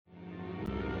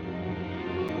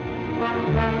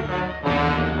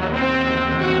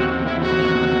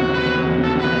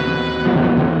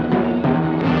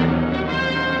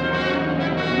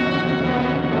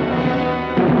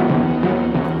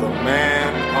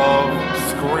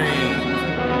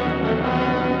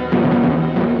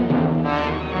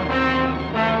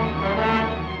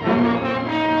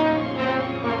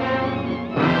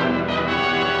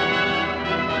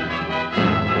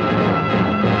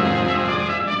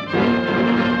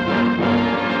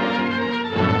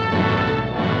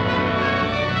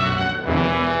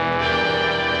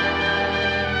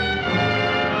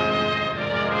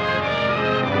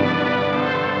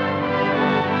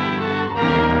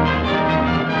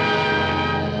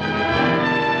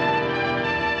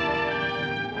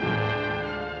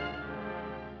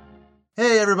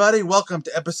Hey everybody, welcome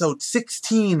to episode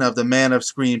 16 of the Man of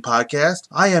Screen podcast.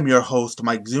 I am your host,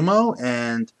 Mike Zumo,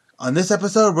 and on this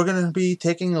episode we're going to be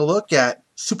taking a look at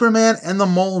Superman and the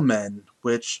Mole Men,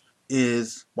 which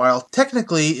is, while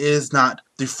technically is not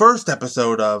the first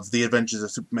episode of the Adventures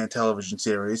of Superman television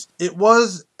series, it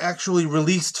was actually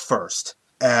released first,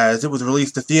 as it was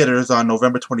released to theaters on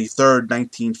November 23rd,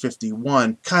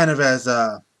 1951, kind of as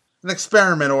an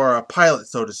experiment or a pilot,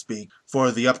 so to speak, for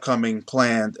the upcoming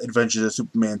planned Adventures of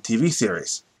Superman TV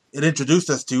series. It introduced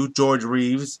us to George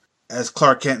Reeves as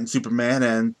Clark Kent and Superman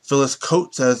and Phyllis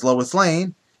Coates as Lois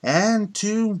Lane. And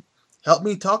to help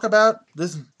me talk about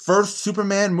this first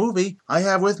Superman movie, I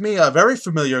have with me a very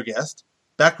familiar guest.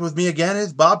 Back with me again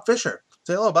is Bob Fisher.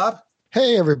 Say hello, Bob.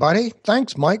 Hey, everybody.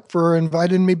 Thanks, Mike, for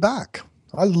inviting me back.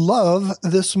 I love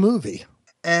this movie.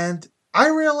 And I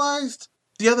realized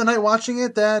the other night watching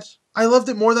it that I loved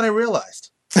it more than I realized.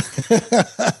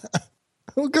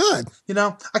 Well, good. You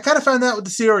know, I kind of found that with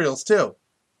the serials, too.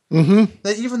 Mm-hmm.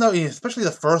 That even though, especially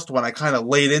the first one, I kind of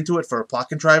laid into it for plot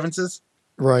contrivances.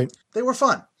 Right. They were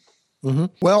fun. Mm-hmm.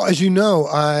 Well, as you know,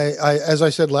 I as I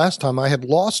said last time, I had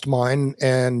lost mine,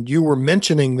 and you were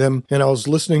mentioning them, and I was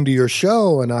listening to your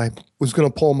show, and I was going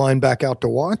to pull mine back out to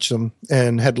watch them,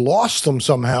 and had lost them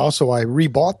somehow, so I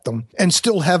rebought them, and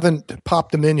still haven't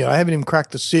popped them in yet. I haven't even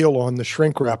cracked the seal on the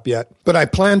shrink wrap yet, but I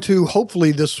plan to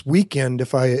hopefully this weekend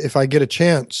if I get a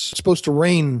chance. It's supposed to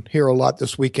rain here a lot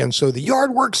this weekend, so the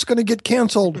yard work's going to get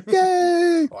canceled.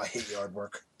 Yay! Oh, I hate yard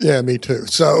work. Yeah, me too.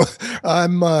 So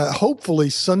I'm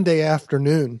hopefully Sunday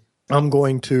afternoon, I'm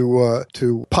going to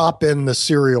pop in the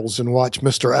serials and watch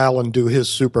Mr. Allen do his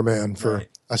Superman for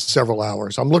several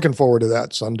hours. I'm looking forward to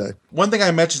that Sunday. One thing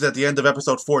I mentioned at the end of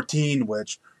episode 14,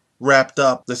 which wrapped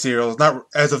up the serials, not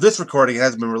as of this recording, it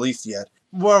hasn't been released yet.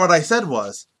 Well, what I said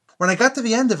was, when I got to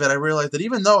the end of it, I realized that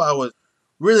even though I was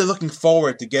really looking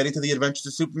forward to getting to the Adventures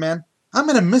of Superman, I'm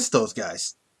going to miss those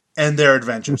guys and their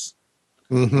adventures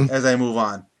as I move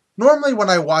on. Normally, when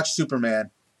I watch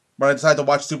Superman, when I decide to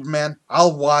watch Superman,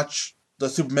 I'll watch the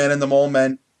Superman and the Mole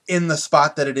Men in the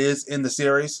spot that it is in the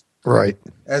series. Right.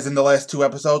 As in the last two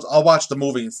episodes. I'll watch the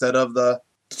movie instead of the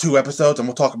two episodes, and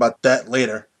we'll talk about that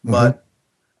later. Mm-hmm. But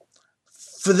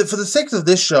for the sake of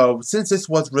this show, since this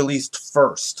was released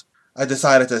first, I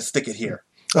decided to stick it here.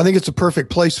 I think it's a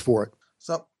perfect place for it.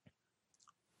 So,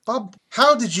 Bob,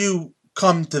 how did you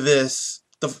come to this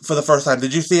for the first time?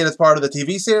 Did you see it as part of the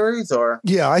TV series, or?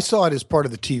 Yeah, I saw it as part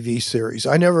of the TV series.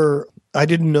 I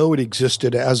didn't know it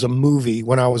existed as a movie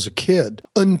when I was a kid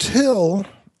until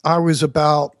I was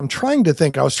trying to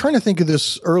think of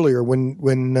this earlier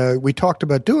when we talked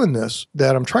about doing this,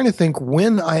 that I'm trying to think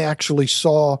when I actually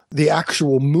saw the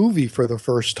actual movie for the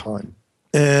first time.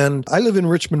 And I live in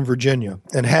Richmond, Virginia,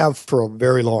 and have for a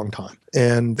very long time.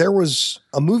 And there was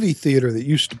a movie theater that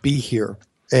used to be here.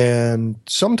 And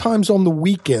sometimes on the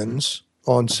weekends,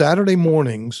 on Saturday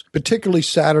mornings, particularly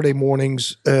Saturday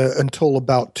mornings until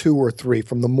about 2 or 3,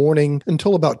 from the morning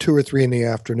until about 2 or 3 in the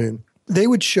afternoon, they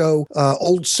would show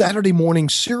old Saturday morning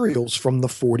serials from the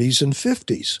 40s and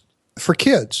 50s for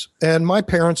kids. And my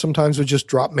parents sometimes would just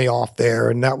drop me off there,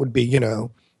 and that would be,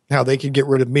 how they could get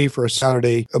rid of me for a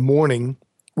Saturday morning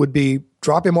would be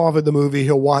drop him off at the movie.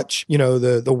 He'll watch,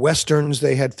 the Westerns.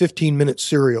 They had 15-minute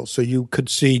serials. So you could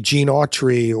see Gene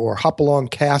Autry or Hopalong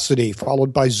Cassidy,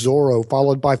 followed by Zorro,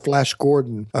 followed by Flash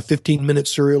Gordon, a 15-minute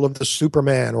serial of the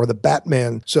Superman or the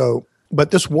Batman.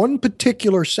 But this one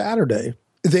particular Saturday,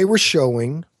 they were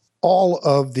showing all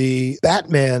of the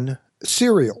Batman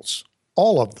serials,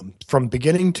 all of them from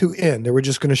beginning to end. They were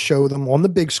just going to show them on the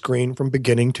big screen from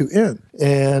beginning to end.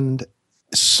 And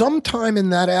sometime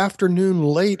in that afternoon,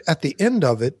 late at the end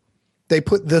of it, they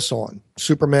put this on,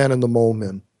 Superman and the Mole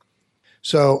Men.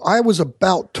 So I was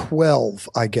about 12,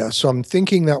 I guess. So I'm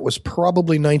thinking that was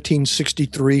probably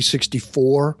 1963,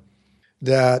 64,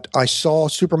 that I saw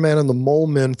Superman and the Mole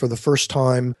Men for the first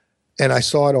time. and I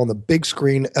saw it on the big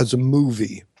screen as a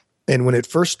movie. And when it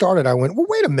first started, I went, well,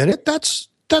 wait a minute, that's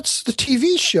the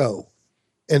TV show.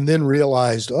 And then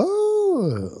realized,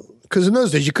 because in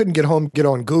those days you couldn't get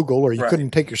on Google, or you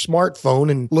couldn't take your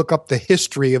smartphone and look up the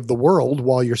history of the world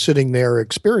while you're sitting there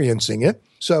experiencing it.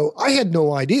 So I had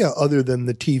no idea other than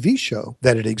the TV show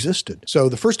that it existed. So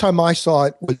the first time I saw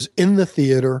it was in the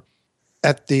theater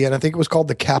and I think it was called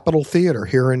the Capitol Theater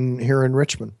here in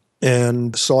Richmond,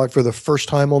 and saw it for the first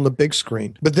time on the big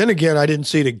screen. But then again, I didn't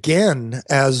see it again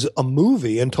as a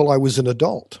movie until I was an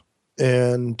adult.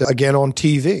 And again on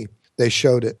TV, they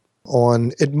showed it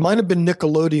it might have been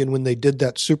Nickelodeon when they did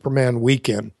that Superman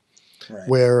weekend. Right.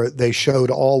 Where they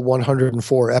showed all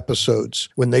 104 episodes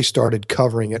when they started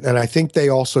covering it. And I think they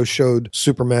also showed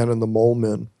Superman and the Mole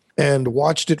Men, and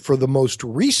watched it for the most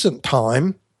recent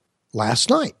time last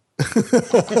night.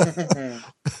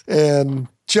 And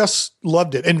just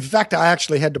loved it. In fact, I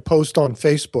actually had to post on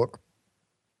Facebook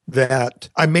that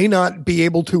I may not be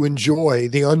able to enjoy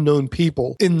the unknown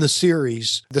people in the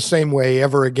series the same way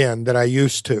ever again that I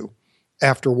used to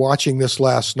after watching this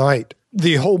last night.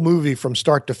 The whole movie from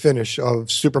start to finish of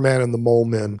Superman and the Mole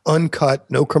Men, uncut,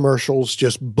 no commercials,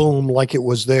 just boom, like it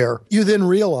was there. You then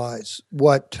realize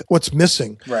what's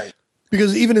missing. Right.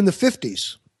 Because even in the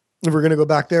 50s, if we're going to go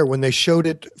back there, when they showed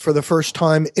it for the first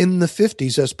time in the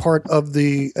 50s as part of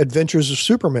the Adventures of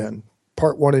Superman,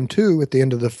 part 1 and 2 at the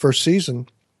end of the first season,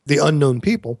 The Unknown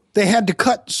People, they had to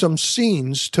cut some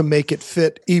scenes to make it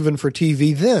fit even for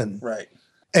TV then. Right.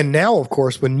 And now, of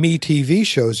course, when MeTV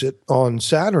shows it on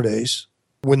Saturdays,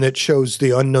 when it shows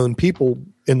The Unknown People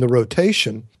in the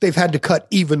rotation, they've had to cut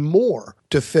even more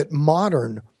to fit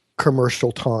modern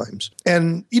commercial times.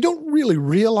 And you don't really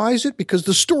realize it because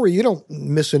the story, you don't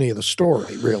miss any of the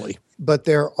story, really. But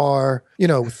there are,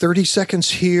 30 seconds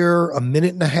here, a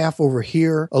minute and a half over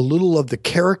here, a little of the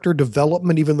character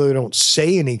development, even though they don't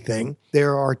say anything.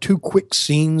 There are 2 quick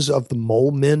scenes of the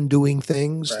Mole Men doing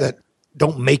things that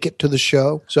don't make it to the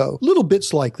show. So little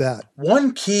bits like that.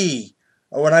 One key,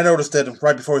 when I noticed it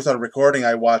right before we started recording,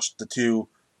 I watched the 2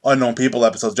 Unknown People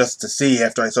episodes just to see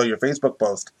after I saw your Facebook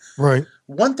post. Right.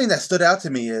 One thing that stood out to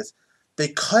me is they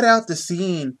cut out the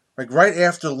scene right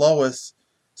after Lois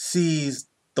sees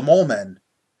the Mole Men.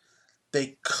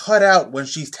 They cut out when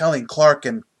she's telling Clark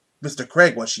and Mr.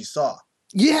 Craig what she saw.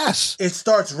 Yes. It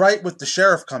starts right with the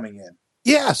sheriff coming in.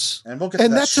 Yes. And we'll get to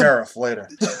that sheriff later.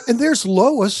 And there's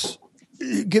Lois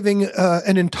giving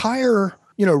an entire,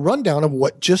 rundown of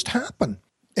what just happened.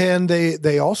 And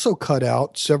they also cut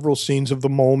out several scenes of the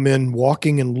Mole Men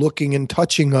walking and looking and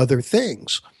touching other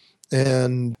things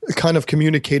and kind of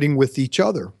communicating with each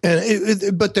other.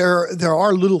 And but there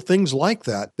are little things like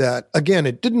that again,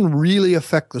 it didn't really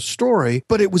affect the story,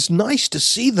 but it was nice to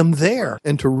see them there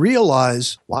and to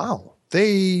realize, wow,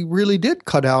 they really did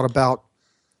cut out about,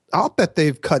 I'll bet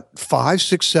they've cut 5,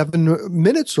 6, 7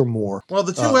 minutes or more. Well,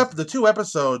 the two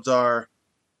episodes are,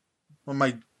 well,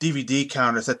 my DVD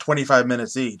counter said 25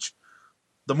 minutes each.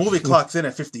 The movie clocks in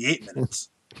at 58 minutes.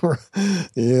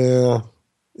 Yeah.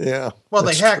 Well,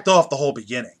 they hacked off the whole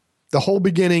beginning. The whole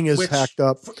beginning is hacked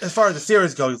up. As far as the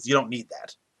series goes, you don't need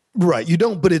that. Right, you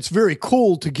don't, but it's very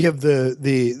cool to give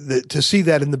the to see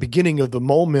that in the beginning of the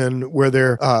Mole Men where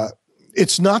they're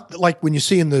it's not like when you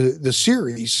see in the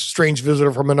series Strange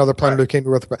Visitor from Another Planet Who Came to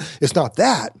Earth. It's not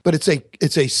that, but it's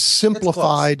a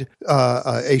simplified,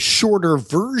 a shorter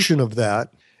version of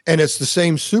that. And it's the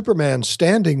same Superman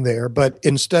standing there, but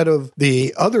instead of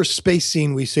the other space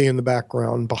scene we see in the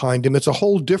background behind him, it's a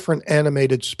whole different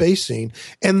animated space scene.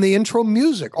 And the intro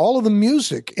music, all of the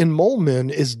music in Mole Men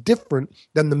is different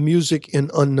than the music in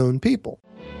Unknown People.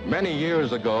 Many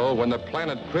years ago, when the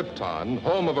planet Krypton,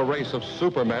 home of a race of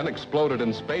supermen, exploded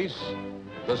in space,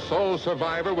 the sole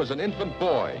survivor was an infant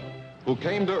boy who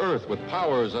came to Earth with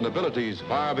powers and abilities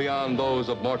far beyond those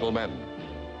of mortal men.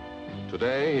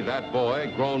 Today, that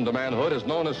boy, grown to manhood, is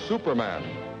known as Superman.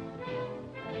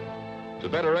 To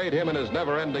better aid him in his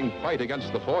never-ending fight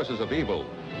against the forces of evil,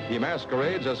 he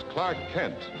masquerades as Clark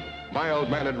Kent,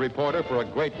 mild-mannered reporter for a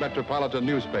great metropolitan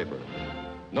newspaper.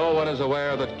 No one is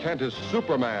aware that Kent is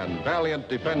Superman, valiant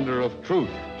defender of truth,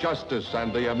 justice,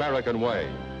 and the American way.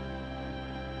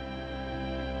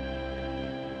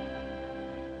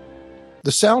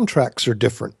 The soundtracks are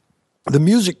different. The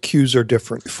music cues are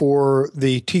different. For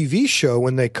the TV show,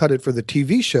 when they cut it for the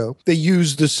TV show, they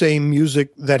used the same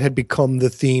music that had become the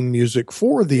theme music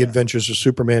for the Adventures of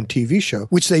Superman TV show,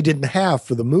 which they didn't have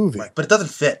for the movie. Right, but it doesn't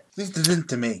fit. At least it didn't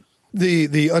to me.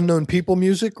 The Unknown People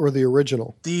music or the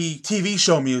original? The TV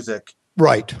show music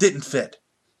didn't fit.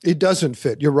 It doesn't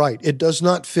fit. You're right. It does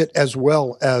not fit as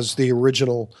well as the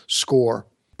original score.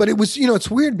 But it was,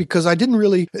 it's weird because that didn't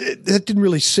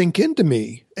really sink into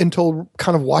me until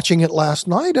kind of watching it last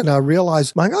night. And I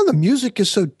realized, my God, the music is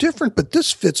so different, but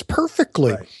this fits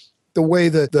perfectly. Right. The way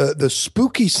the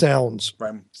spooky sounds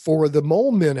Right. for the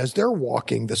mole men as they're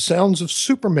walking, the sounds of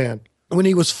Superman when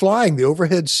he was flying, the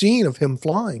overhead scene of him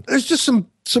flying. There's just some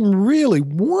really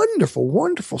wonderful,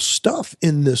 wonderful stuff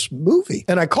in this movie.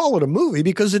 And I call it a movie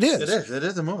because it is. It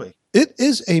is a movie. It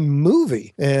is a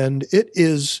movie, and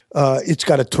it's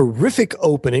got a terrific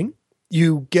opening.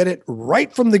 You get it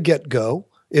right from the get-go.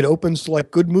 It opens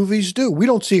like good movies do. We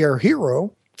don't see our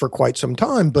hero for quite some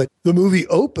time, but the movie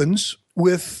opens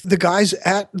with the guys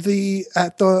at the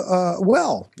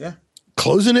well. Yeah.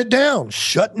 Closing it down,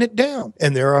 shutting it down.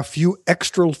 And there are a few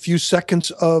seconds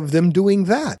of them doing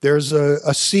that. There's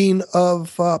a scene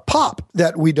of Pop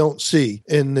that we don't see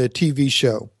in the TV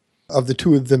show of the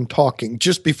two of them talking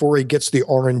just before he gets the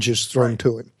oranges thrown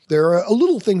to him. There are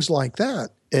little things like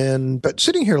that. But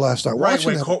sitting here last night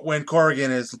watching when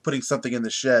Corrigan is putting something in the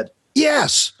shed.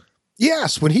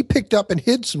 Yes, when he picked up and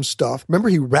hid some stuff, remember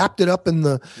he wrapped it up in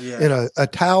a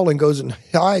towel and goes and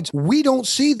hides. We don't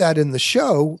see that in the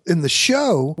show. In the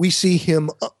show, we see him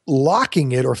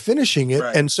locking it or finishing it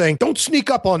and saying, "Don't sneak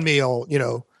up on me,"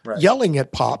 yelling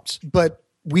at Pops. But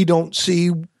we don't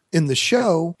see in the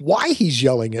show why he's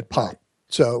yelling at Pop.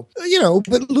 So,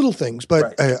 but little things.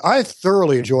 But I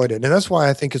thoroughly enjoyed it. And that's why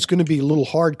I think it's going to be a little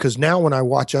hard because now when I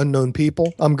watch Unknown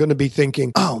People, I'm going to be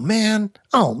thinking, oh, man.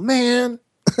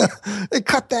 They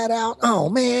cut that out. Oh,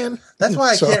 man. That's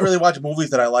why I can't really watch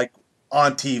movies that I like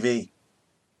on TV.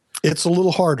 It's a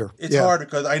little harder. It's hard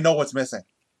because I know what's missing.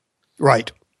 Right.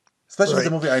 Especially with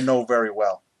the movie I know very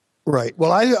well. Right.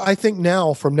 Well, I think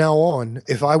from now on,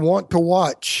 if I want to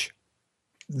watch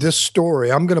this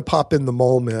story, I'm going to pop in the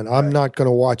Mole Men. I'm not going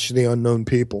to watch the Unknown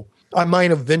People. I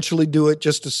might eventually do it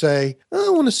just to say, I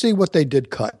want to see what they did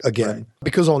cut again. Right.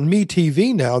 Because on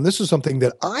MeTV now, and this is something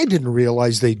that I didn't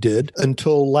realize they did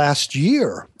until last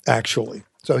year, actually.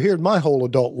 So here's my whole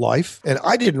adult life, and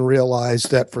I didn't realize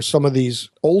that for some of these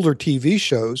older TV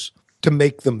shows, to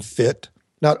make them fit,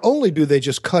 not only do they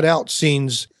just cut out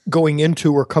scenes going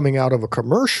into or coming out of a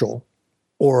commercial,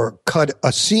 or cut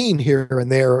a scene here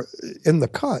and there in the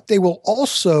cut, they will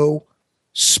also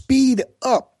speed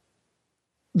up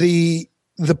the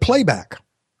playback.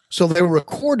 So they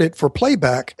record it for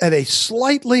playback at a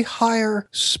slightly higher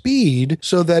speed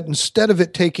so that instead of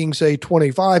it taking, say,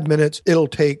 25 minutes, it'll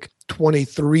take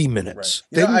 23 minutes.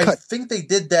 Right. I think they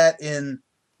did that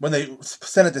when they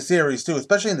sent it to series, too,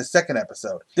 especially in the second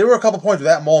episode. There were a couple points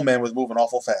where that Mole Man was moving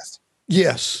awful fast.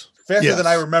 Yes. Faster than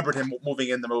I remembered him moving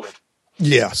in the movie.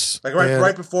 Yes. Like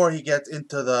right before he gets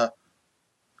into the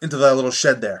little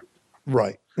shed there.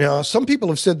 Right. Now, some people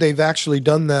have said they've actually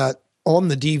done that on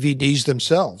the DVDs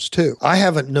themselves, too. I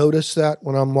haven't noticed that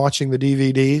when I'm watching the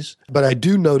DVDs, but I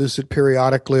do notice it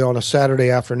periodically on a Saturday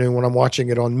afternoon when I'm watching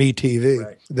it on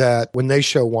MeTV, that when they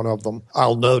show one of them,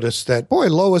 I'll notice that, boy,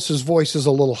 Lois's voice is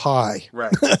a little high.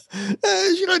 Right.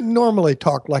 She doesn't normally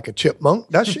talk like a chipmunk,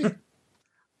 does she?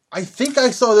 I think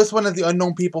I saw this one as the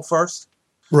Unknown People first.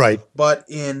 Right. But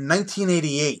in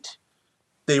 1988,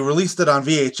 they released it on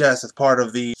VHS as part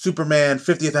of the Superman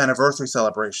 50th anniversary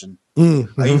celebration.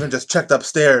 Mm-hmm. I even just checked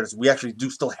upstairs. We actually do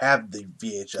still have the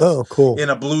VHS. Oh, cool. In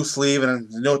a blue sleeve. And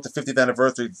it's the 50th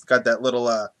anniversary. It's got that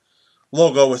little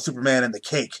logo with Superman and the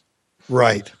cake.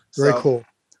 Right. Very cool.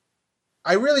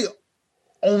 I really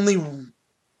only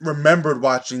remembered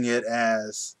watching it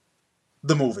as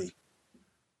the movie.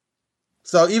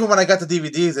 So even when I got the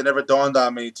DVDs, it never dawned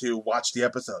on me to watch the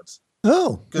episodes.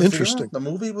 Oh, interesting. The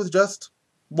movie was just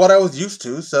what I was used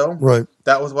to, so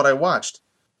that was what I watched.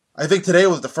 I think today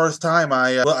was the first time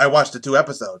I watched the 2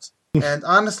 episodes. And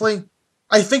honestly,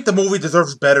 I think the movie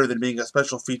deserves better than being a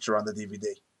special feature on the DVD.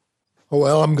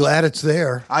 Well, I'm glad it's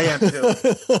there. I am too.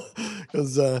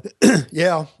 Because,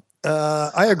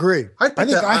 I agree.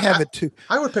 I have it too.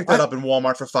 I would pick that up in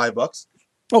Walmart for $5.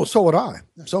 Oh, so would I.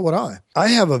 I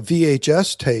have a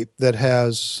VHS tape that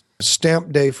has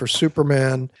Stamp Day for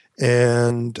Superman,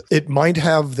 and it might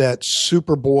have that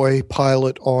Superboy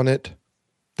pilot on it,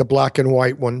 the black and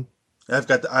white one. I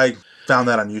found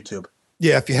that on YouTube.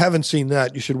 Yeah, if you haven't seen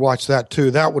that, you should watch that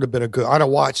too. That would have been I'd have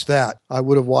watched that. I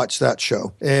would have watched that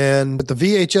show. And the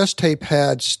VHS tape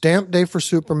had Stamp Day for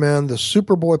Superman, the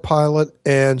Superboy pilot,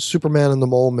 and Superman and the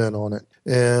Mole Men on it.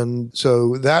 And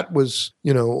so that was,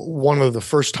 one of the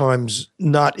first times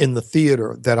not in the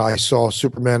theater that I saw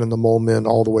Superman and the Mole Men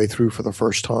all the way through for the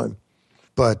first time.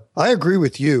 But I agree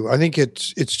with you. I think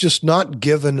it's just not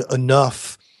given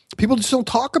enough People just don't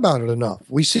talk about it enough.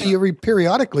 We see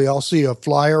periodically, I'll see a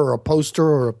flyer or a poster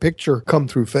or a picture come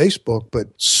through Facebook, but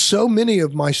so many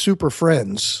of my super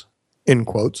friends, in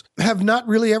quotes, have not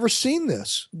really ever seen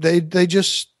this. They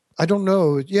just, I don't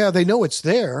know. Yeah, they know it's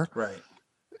there. Right.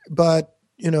 But,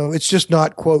 it's just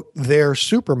not, quote, their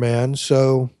Superman.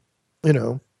 So,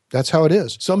 that's how it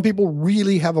is. Some people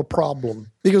really have a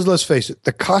problem because let's face it,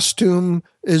 the costume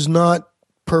is not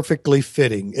perfectly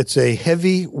fitting. It's a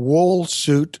heavy wool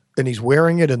suit and he's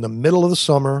wearing it in the middle of the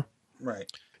summer.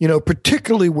 Right.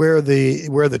 Particularly where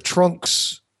the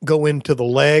trunks go into the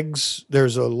legs,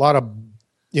 there's a lot of,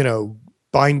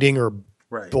 binding or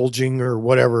bulging or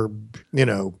whatever,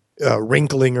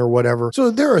 wrinkling or whatever.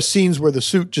 So there are scenes where the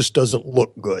suit just doesn't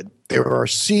look good. There are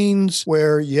scenes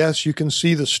where, yes, you can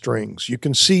see the strings, you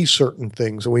can see certain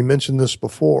things. And we mentioned this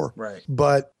before. Right.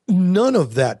 But none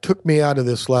of that took me out of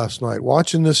this last night.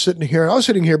 Watching this, sitting here, I was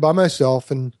sitting here by myself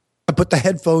and I put the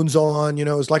headphones on, it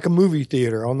was like a movie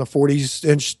theater on the 40s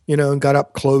inch, and got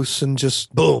up close and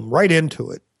just boom, right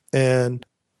into it and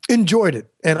enjoyed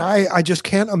it. And I just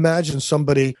can't imagine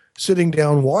somebody sitting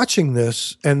down watching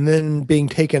this and then being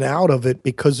taken out of it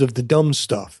because of the dumb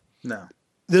stuff. No.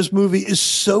 This movie is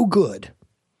so good.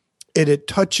 And it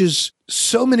touches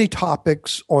so many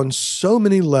topics on so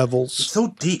many levels. It's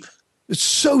so deep. It's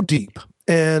so deep.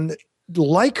 And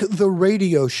like the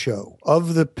radio show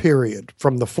of the period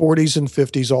from the 40s and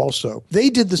 50s also, they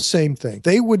did the same thing.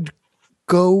 They would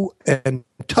go and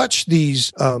touch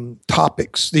these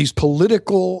topics, these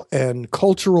political and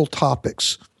cultural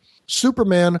topics.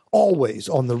 Superman always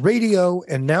on the radio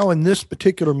and now in this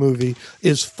particular movie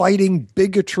is fighting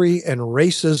bigotry and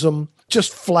racism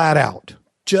just flat out.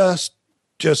 Just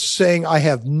saying, I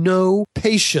have no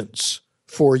patience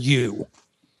for you.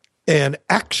 And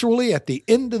actually, at the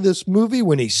end of this movie,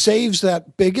 when he saves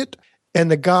that bigot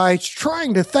and the guy's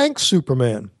trying to thank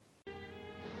Superman.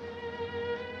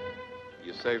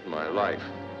 You saved my life.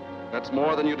 That's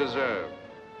more than you deserve.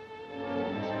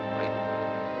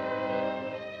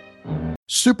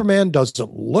 Superman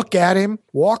doesn't look at him,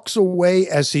 walks away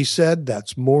as he said,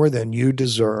 that's more than you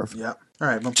deserve. Yeah. All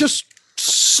right. Well, just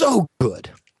so good.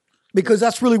 Because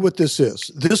that's really what this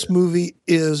is. This movie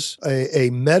is a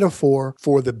metaphor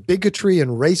for the bigotry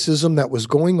and racism that was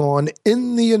going on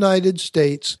in the United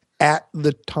States at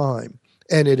the time.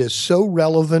 And it is so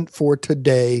relevant for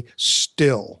today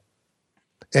still.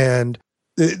 And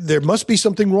there must be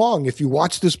something wrong if you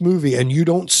watch this movie and you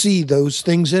don't see those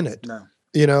things in it. No.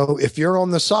 If you're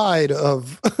on the side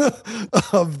of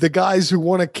of the guys who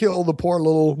want to kill the poor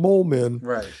little mole men.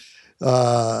 Right.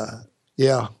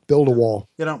 Yeah, build a wall.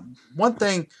 One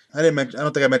thing I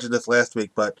don't think I mentioned this last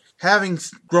week, but having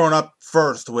grown up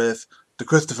first with the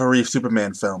Christopher Reeve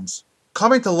Superman films,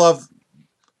 coming to love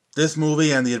this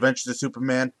movie and The Adventures of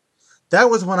Superman,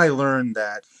 that was when I learned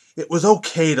that it was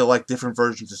okay to like different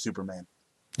versions of Superman.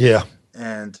 Yeah.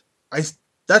 And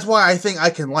that's why I think I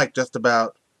can like just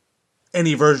about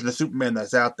any version of Superman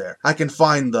that's out there. I can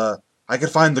find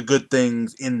the good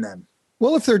things in them.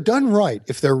 Well, if they're done right,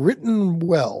 if they're written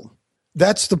well,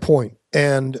 that's the point.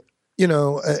 And,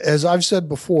 as I've said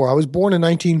before, I was born in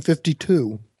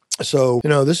 1952. So,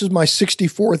 this is my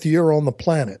 64th year on the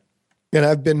planet. And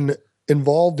I've been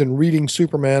involved in reading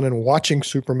Superman and watching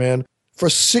Superman for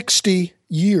 60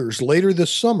 years. Later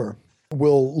this summer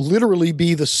will literally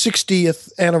be the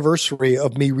 60th anniversary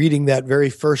of me reading that very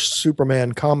first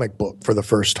Superman comic book for the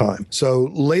first time. So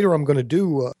later I'm going to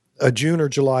do a June or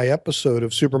July episode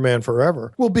of Superman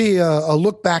Forever. Will be a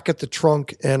look back at the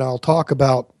trunk, and I'll talk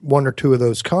about one or two of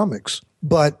those comics.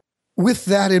 But with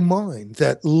that in mind,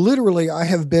 that literally I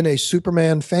have been a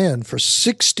Superman fan for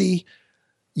 60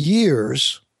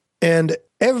 years, and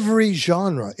every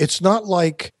genre. It's not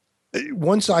like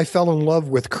once I fell in love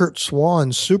with Kurt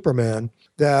Swan's Superman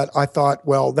that I thought,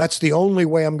 well, that's the only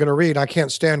way I'm going to read. I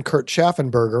can't stand Kurt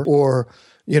Schaffenberger or,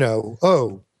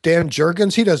 Dan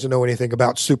Jurgens, he doesn't know anything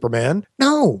about Superman.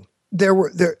 No,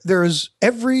 there's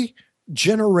every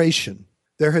generation,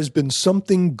 there has been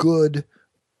something good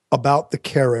about the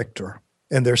character,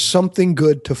 and there's something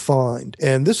good to find.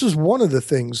 And this is one of the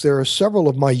things. There are several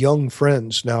of my young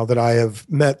friends now that I have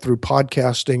met through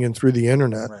podcasting and through the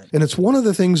internet. Right. And it's one of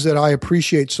the things that I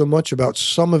appreciate so much about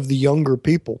some of the younger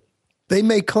people. They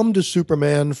may come to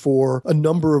Superman for a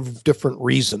number of different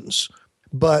reasons.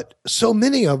 But so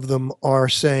many of them are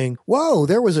saying, whoa,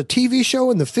 there was a TV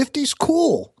show in the 50s?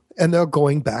 Cool. And they're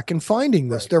going back and finding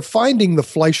this. Right. They're finding the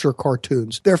Fleischer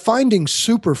cartoons. They're finding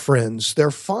Super Friends.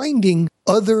 They're finding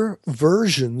other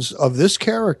versions of this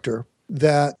character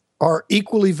that are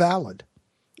equally valid.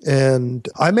 And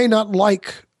I may not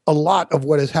like a lot of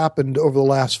what has happened over the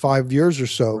last 5 years or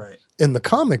so. Right. in the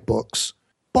comic books,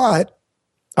 but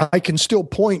I can still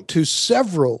point to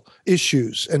several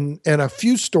issues and a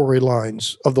few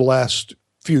storylines of the last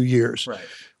few years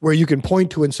where you can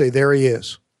point to and say, there he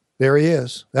is. There he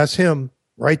is. That's him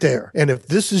right there. And if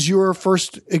this is your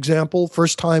first example,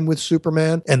 first time with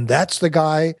Superman, and that's the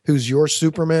guy who's your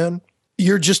Superman,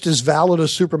 you're just as valid a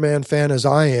Superman fan as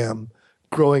I am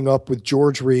growing up with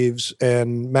George Reeves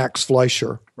and Max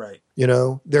Fleischer. Right. You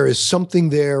know, there is something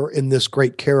there in this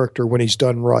great character when he's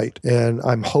done right. And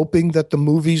I'm hoping that the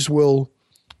movies will,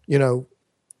 you know,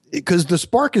 because the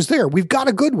spark is there. We've got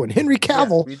a good one. Henry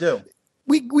Cavill. Yeah,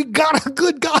 we do. We got a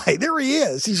good guy. There he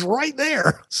is. He's right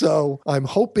there. So I'm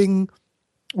hoping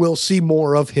we'll see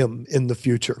more of him in the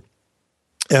future.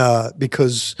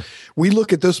 Because we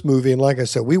look at this movie, and like I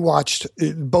said, we watched,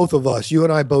 both of us, you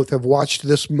and I both have watched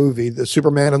this movie, The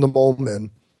Superman and the Mole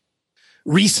Men,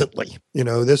 recently. You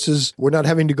know, we're not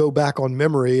having to go back on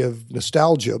memory of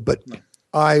nostalgia, but no.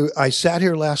 I sat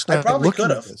here last night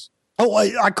looking at this. Oh,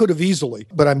 I could have easily,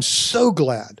 but I'm so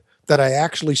glad that I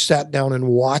actually sat down and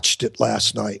watched it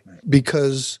last night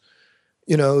because,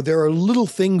 you know, there are little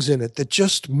things in it that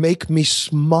just make me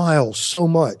smile so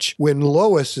much when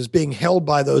Lois is being held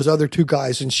by those other two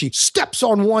guys and she steps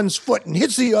on one's foot and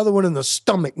hits the other one in the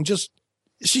stomach and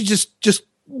she just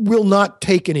will not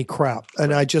take any crap.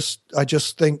 And I just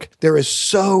think there is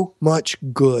so much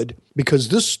good because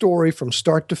this story from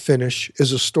start to finish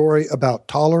is a story about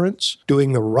tolerance,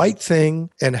 doing the right thing,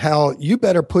 and how you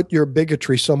better put your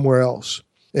bigotry somewhere else.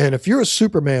 And if you're a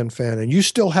Superman fan and you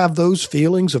still have those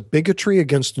feelings of bigotry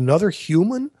against another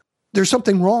human, there's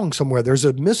something wrong somewhere. There's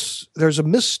a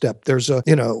misstep. Your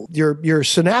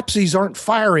synapses aren't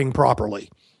firing properly.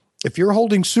 If you're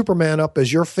holding Superman up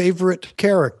as your favorite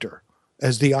character,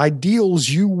 as the ideals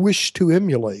you wish to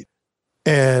emulate,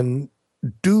 and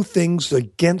do things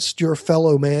against your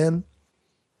fellow man,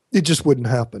 it just wouldn't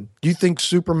happen. Do you think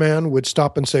Superman would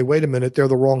stop and say, wait a minute, they're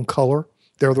the wrong color,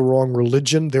 they're the wrong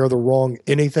religion, they're the wrong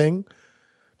anything?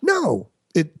 No,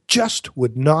 it just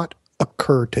would not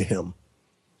occur to him.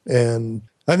 And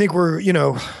I think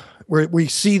we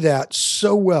see that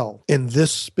so well in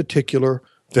this particular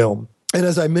film. And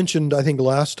as I mentioned, I think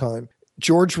last time,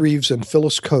 George Reeves and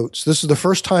Phyllis Coates, this is the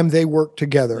first time they worked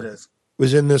together. It is.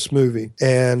 Was in this movie.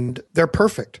 And they're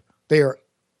perfect. They are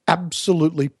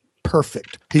absolutely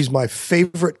perfect. He's my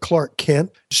favorite Clark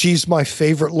Kent. She's my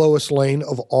favorite Lois Lane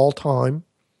of all time.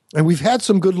 And we've had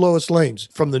some good Lois Lanes.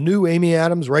 From the new Amy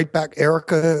Adams right back,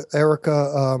 Erica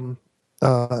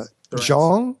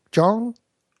Jong? How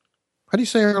do you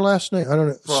say her last name? I don't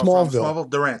know.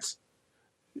 Smallville. Durant.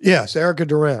 Yes, Erica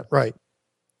Durant, right.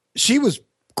 She was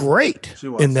great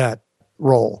in that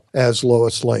role as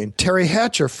Lois Lane. Terry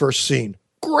Hatcher, first scene,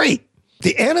 great.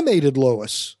 The animated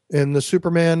Lois in the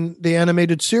Superman, the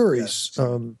animated series,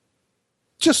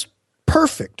 just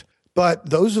perfect. But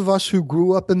those of us who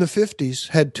grew up in the 50s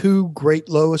had two great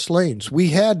Lois Lanes. We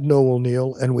had Noel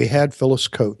Neill and we had Phyllis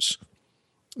Coates.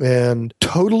 And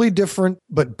totally different,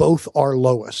 but both are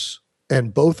Lois.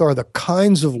 And both are the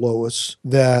kinds of Lois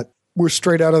that were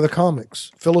straight out of the comics.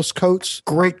 Phyllis Coates,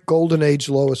 great Golden Age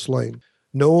Lois Lane.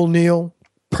 Noel Neill,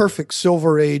 perfect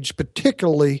Silver Age,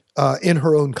 particularly in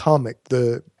her own comic,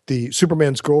 the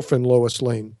Superman's Girlfriend Lois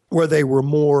Lane, where they were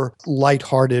more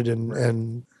lighthearted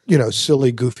and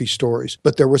silly, goofy stories.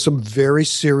 But there were some very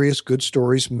serious, good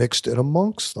stories mixed in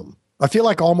amongst them. I feel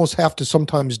like I almost have to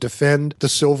sometimes defend the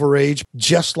Silver Age,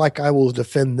 just like I will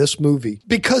defend this movie,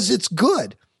 because it's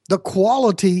good. The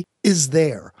quality is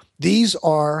there. These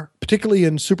are, particularly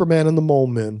in Superman and the Mole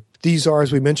Men, these are,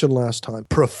 as we mentioned last time,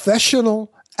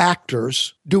 professional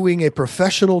actors doing a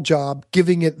professional job,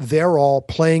 giving it their all,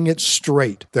 playing it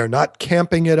straight. They're not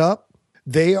camping it up.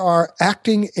 They are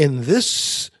acting in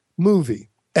this movie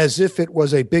as if it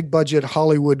was a big-budget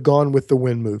Hollywood Gone with the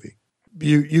Wind movie.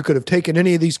 You could have taken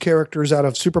any of these characters out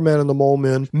of Superman and the Mole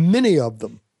Men, many of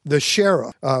them. The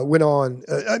sheriff went on.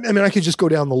 I could just go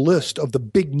down the list of the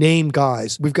big name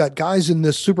guys. We've got guys in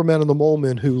this Superman and the Mole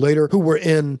Men who were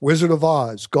in Wizard of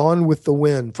Oz, Gone with the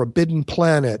Wind, Forbidden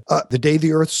Planet, The Day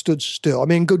the Earth Stood Still. I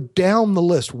mean, go down the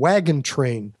list. Wagon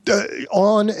Train,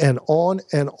 on and on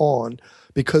and on,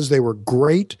 because they were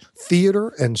great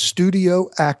theater and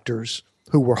studio actors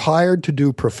who were hired to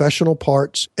do professional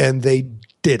parts, and they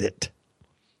did it.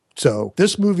 So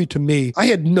this movie, to me, I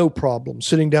had no problem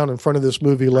sitting down in front of this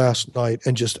movie last night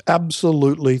and just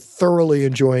absolutely thoroughly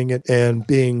enjoying it and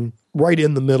being right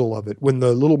in the middle of it. When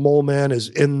the little mole man is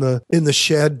in the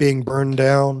shed being burned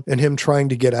down and him trying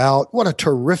to get out. What a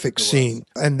terrific scene.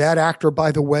 And that actor,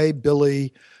 by the way,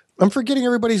 Billy, I'm forgetting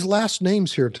everybody's last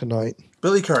names here tonight.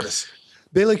 Billy Curtis.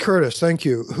 Bailey Curtis, thank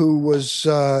you, who was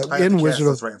in Wizard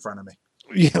of... right in front of me.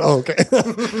 Yeah, okay.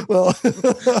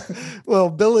 well,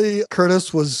 Billy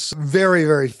Curtis was very,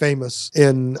 very famous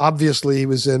obviously he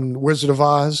was in Wizard of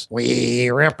Oz. We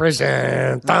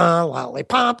represent the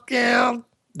Lollipop Guild.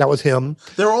 That was him.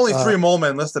 There were only 3 mole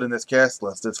men listed in this cast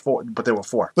list. It's 4, but there were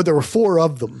 4. But there were 4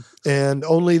 of them, and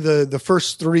only the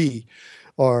first 3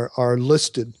 are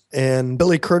listed. And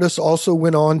Billy Curtis also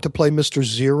went on to play Mr.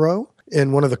 Zero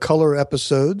in one of the Color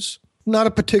episodes. Not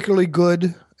a particularly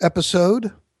good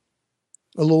episode.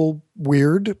 A little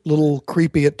weird, a little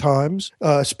creepy at times,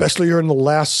 especially in the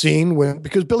last scene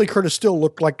because Billy Curtis still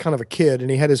looked like kind of a kid, and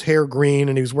he had his hair green,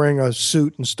 and he was wearing a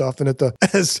suit and stuff. And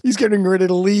as he's getting ready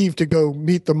to leave to go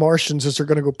meet the Martians as they're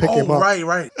going to go pick him up,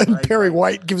 right. And Perry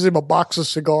White gives him a box of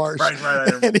cigars,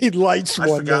 right. And he lights one.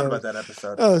 I forgot about that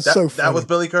episode. That was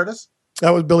Billy Curtis.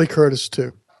 That was Billy Curtis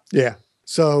too. Yeah.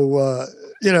 So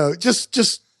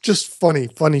just funny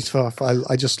stuff.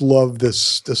 I just love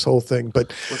this whole thing.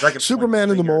 But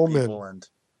Superman and the Mole Men. And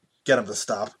get them to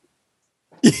stop.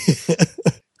 Gotcha.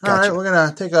 All right, we're going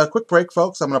to take a quick break,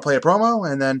 folks. I'm going to play a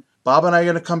promo, and then Bob and I are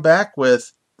going to come back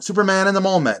with Superman and the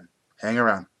Mole Men. Hang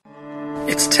around.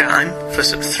 It's time for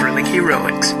some thrilling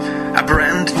heroics. A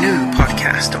brand new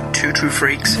podcast on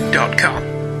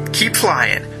twotruefreaks.com. Keep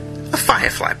Flying, a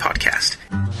Firefly podcast.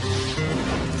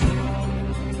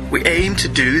 We aim to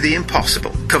do the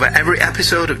impossible, cover every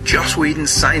episode of Joss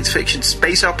Whedon's science fiction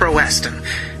space opera western,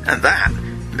 and that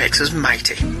makes us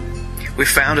mighty. We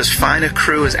found as fine a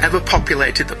crew as ever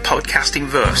populated the podcasting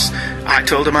verse. I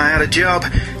told them I had a job,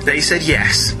 they said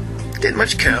yes. Didn't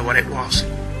much care what it was.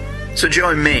 So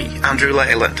join me, Andrew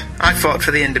Leyland. I fought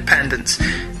for the independents,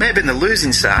 may have been the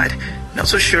losing side, not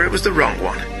so sure it was the wrong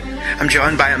one. I'm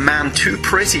joined by a man too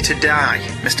pretty to die,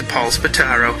 Mr. Paul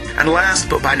Spataro, and last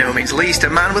but by no means least, a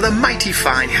man with a mighty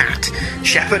fine hat,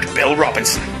 Shepherd Bill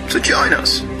Robinson. So join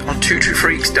us on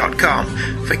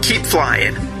twotruefreaks.com for Keep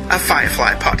Flying, a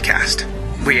Firefly podcast.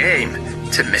 We aim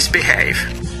to misbehave.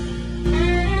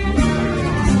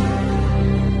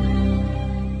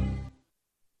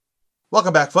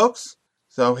 Welcome back, folks.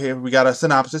 So here we got a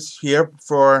synopsis here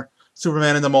for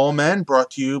Superman and the Mole Men,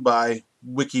 brought to you by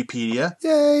Wikipedia.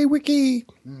 Yay, Wiki!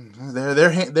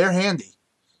 They're handy.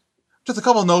 Just a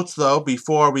couple notes though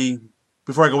before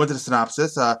I go into the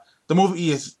synopsis. The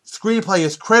screenplay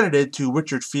is credited to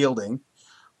Richard Fielding,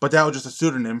 but that was just a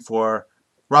pseudonym for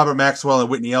Robert Maxwell and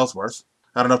Whitney Ellsworth.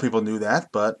 I don't know if people knew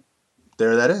that, but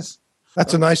there that is.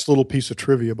 That's a nice little piece of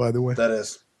trivia, by the way. That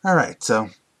is. All right, so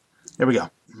here we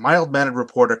go. Mild-mannered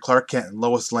reporter Clark Kent and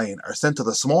Lois Lane are sent to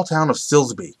the small town of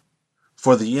Silsby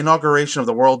for the inauguration of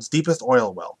the world's deepest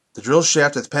oil well. The drill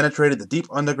shaft has penetrated the deep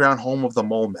underground home of the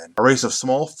Mole Men, a race of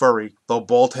small, furry, though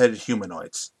bald-headed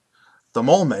humanoids. The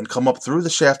Mole Men come up through the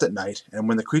shaft at night, and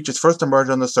when the creatures first emerge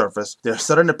on the surface, their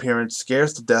sudden appearance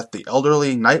scares to death the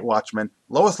elderly night watchman.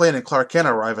 Lois Lane and Clark Kent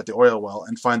arrive at the oil well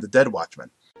and find the dead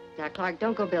watchman. Now, Clark,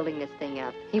 don't go building this thing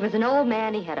up. He was an old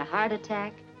man. He had a heart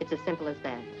attack. It's as simple as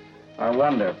that. I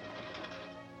wonder.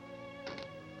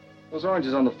 Those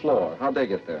oranges on the floor, how'd they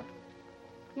get there?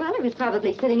 Well, he was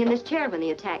probably sitting in this chair when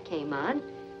the attack came on.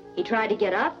 He tried to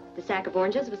get up. The sack of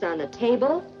oranges was on the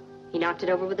table. He knocked it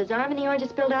over with his arm, and the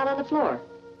oranges spilled out on the floor.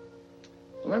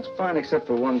 Well, that's fine, except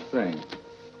for one thing.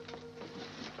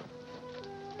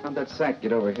 How'd that sack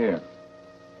get over here?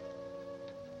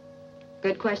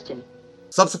 Good question.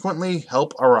 Subsequently,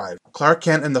 help arrive. Clark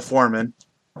Kent and the foreman,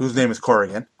 whose name is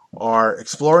Corrigan, are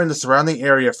exploring the surrounding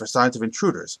area for signs of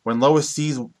intruders when Lois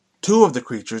sees 2 of the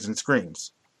creatures and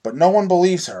screams. But no one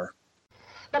believes her.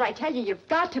 But I tell you, you've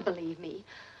got to believe me.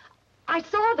 I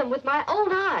saw them with my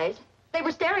own eyes. They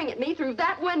were staring at me through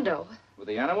that window. Were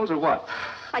the animals or what?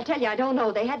 I tell you, I don't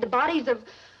know. They had the bodies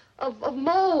of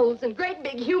moles and great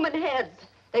big human heads.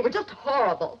 They were just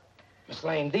horrible. Miss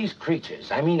Lane, these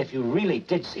creatures, I mean, if you really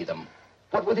did see them,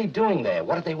 what were they doing there?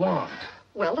 What did they want?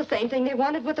 Well, the same thing they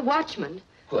wanted with the watchman.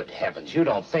 Good heavens, you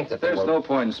don't think that There's no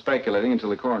point in speculating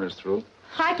until the coroner's through.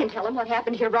 I can tell him what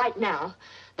happened here right now.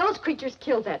 Those creatures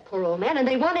killed that poor old man, and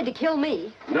they wanted to kill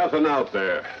me. Nothing out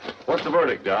there. What's the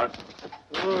verdict, Doc?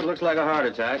 Oh, it looks like a heart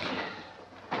attack.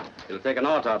 It'll take an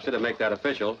autopsy to make that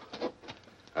official.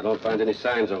 I don't find any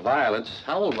signs of violence.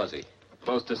 How old was he?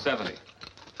 Close to 70.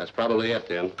 That's probably it,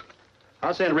 then.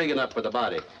 I'll send Regan up for the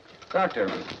body. Doctor,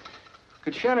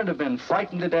 could Shannon have been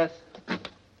frightened to death?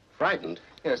 Frightened?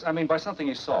 Yes, I mean by something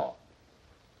he saw.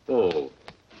 Oh,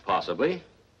 possibly.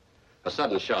 A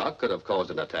sudden shock could have caused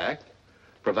an attack,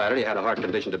 provided he had a heart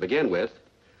condition to begin with.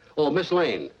 Oh, Miss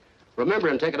Lane, remember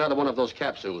and take another one of those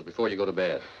capsules before you go to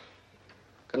bed.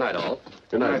 Good night, all.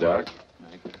 Good night, Doc.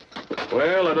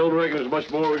 Well, I don't reckon there's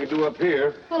much more we can do up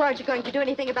here. Well, aren't you going to do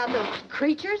anything about those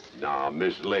creatures? Now,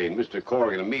 Miss Lane, Mr.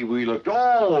 Corrigan and me, we looked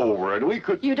all over it. We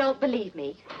could... You don't believe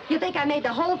me. You think I made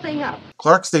the whole thing up.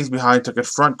 Clark stays behind to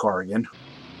confront Corrigan.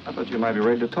 I thought you might be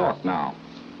ready to talk now.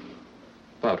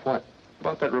 About what?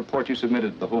 About that report you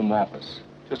submitted to the Home Office.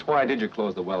 Just why did you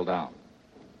close the well down?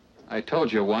 I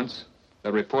told you once.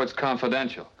 The report's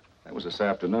confidential. That was this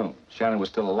afternoon. Shannon was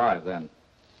still alive then.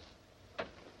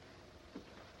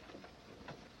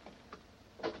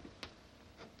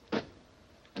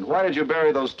 And why did you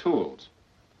bury those tools?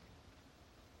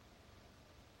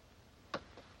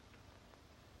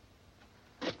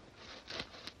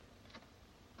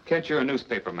 Kent, you're a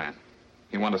newspaper man.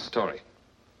 You want a story.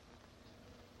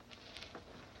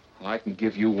 Well, I can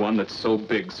give you one that's so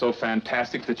big, so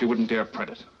fantastic that you wouldn't dare print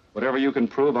it. Whatever you can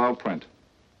prove, I'll print.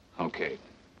 Okay.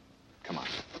 Come on.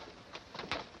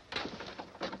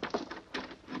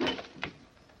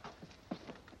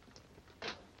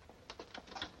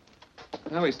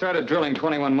 Well, we started drilling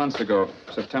 21 months ago,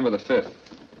 September the 5th.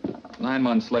 9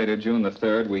 months later, June the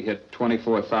 3rd, we hit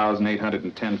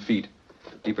 24,810 feet,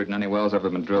 deeper than any well's ever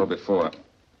been drilled before.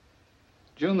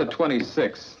 June the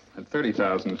 26th, at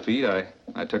 30,000 feet,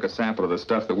 I took a sample of the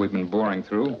stuff that we've been boring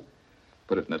through,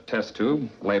 put it in a test tube,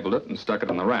 labeled it, and stuck it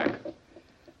in the rack.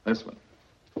 This one.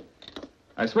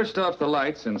 I switched off the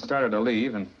lights and started to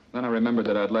leave, and then I remembered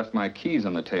that I'd left my keys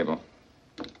on the table.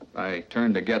 I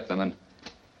turned to get them, and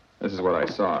this is what I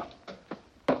saw.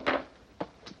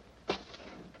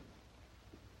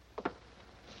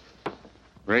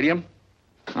 Radium?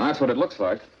 Well, that's what it looks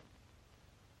like.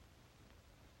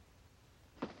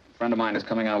 A friend of mine is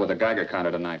coming out with a Geiger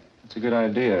counter tonight. That's a good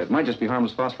idea. It might just be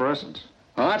harmless phosphorescence.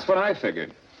 Well, that's what I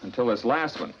figured, until this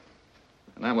last one.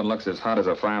 And that one looks as hot as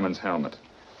a fireman's helmet.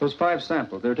 Those 5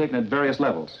 samples, they were taken at various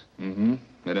levels. Mm-hmm.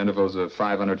 At intervals of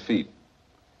 500 feet.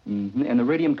 Mm-hmm. And the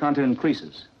radium content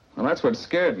increases. Well, that's what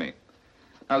scared me.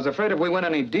 I was afraid if we went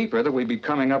any deeper that we'd be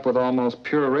coming up with almost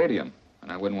pure radium.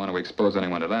 And I wouldn't want to expose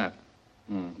anyone to that.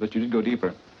 But you did go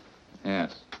deeper.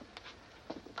 Yes.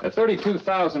 At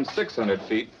 32,600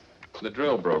 feet, the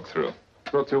drill broke through.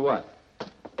 Broke through what?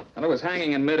 And it was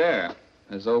hanging in midair,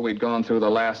 as though we'd gone through the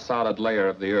last solid layer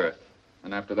of the Earth.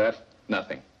 And after that,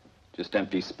 nothing. Just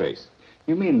empty space.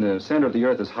 You mean the center of the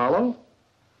Earth is hollow?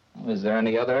 Is there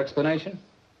any other explanation?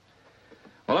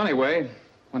 Well, anyway,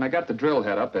 when I got the drill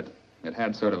head up, it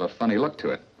had sort of a funny look to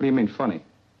it. What do you mean, funny?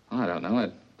 I don't know.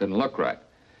 It didn't look right.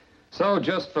 So,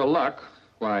 just for luck,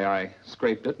 why, I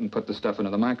scraped it and put the stuff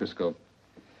into the microscope.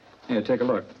 Here, take a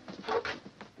look.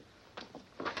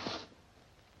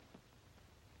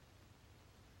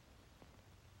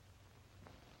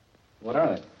 What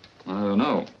are they? I don't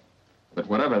know. But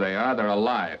whatever they are, they're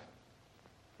alive.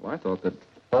 Well, I thought that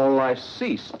all life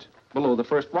ceased below the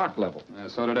first rock level.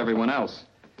 So did everyone else.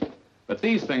 But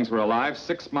these things were alive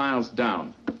 6 miles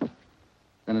down.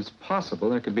 Then it's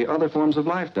possible there could be other forms of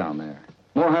life down there,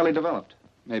 more highly developed.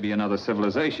 Maybe another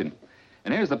civilization.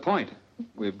 And here's the point.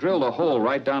 We've drilled a hole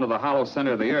right down to the hollow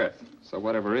center of the Earth, so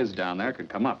whatever is down there could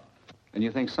come up. And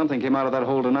you think something came out of that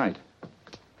hole tonight?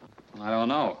 I don't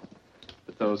know.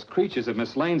 But those creatures that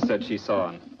Miss Lane said she saw,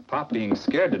 and Pop being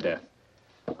scared to death.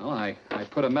 Well, I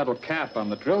put a metal cap on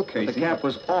the drill casing. The cap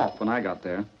was off when I got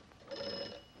there.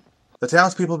 The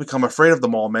townspeople become afraid of the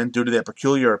mole men due to their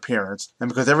peculiar appearance, and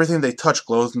because everything they touch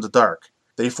glows in the dark.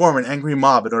 They form an angry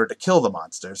mob in order to kill the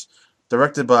monsters,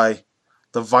 directed by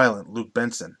the violent Luke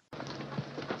Benson.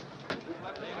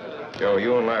 Joe,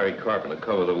 you and Larry Carpenter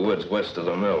cover the woods west of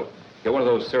the mill. Get one of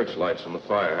those searchlights from the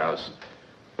firehouse.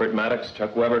 Bert Maddox,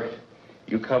 Chuck Weber,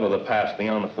 you cover the pass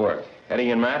beyond the fork.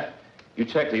 Eddie and Matt, you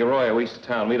check the arroyo east of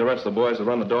town. Meet the rest of the boys that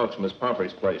run the dogs from Miss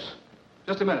Pumphrey's place.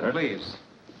 Just a minute, please.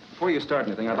 Before you start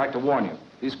anything, I'd like to warn you.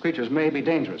 These creatures may be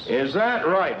dangerous. Is that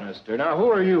right, mister? Now,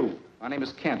 who are you? My name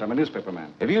is Kent. I'm a newspaper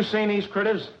man. Have you seen these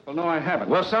critters? Well, no, I haven't.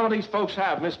 Well, some of these folks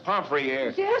have. Miss Pumphrey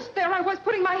here. Yes, there I was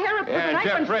putting my hair up for the Yeah, night.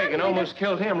 Jeff Reagan almost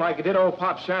killed him like he did old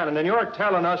Pop Shannon, and you're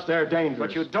telling us they're dangerous.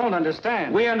 But you don't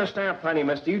understand. We understand plenty,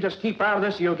 mister. You just keep out of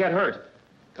this or you'll get hurt.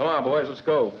 Come on, boys, let's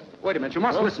go. Wait a minute. You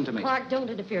must listen to me. Clark, don't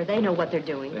interfere. They know what they're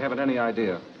doing. They haven't any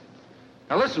idea.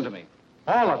 Now, listen to me.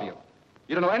 All of you.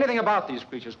 You don't know anything about these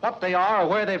creatures, what they are or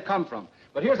where they've come from.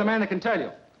 But here's a man that can tell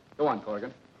you. Go on,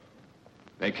 Corrigan.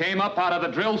 They came up out of the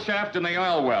drill shaft in the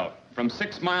oil well, from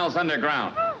 6 miles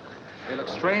underground. They look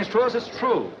strange to us, it's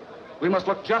true. We must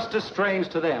look just as strange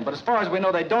to them. But as far as we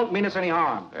know, they don't mean us any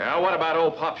harm. Yeah, what about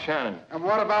old Pop Shannon? And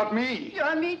what about me?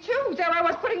 Yeah, me too. There I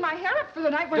was putting my hair up for the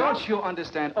night when... Don't you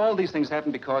understand? All these things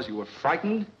happened because you were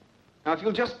frightened. Now, if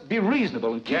you'll just be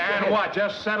reasonable and keep your Yeah, head- what?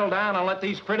 Just settle down and let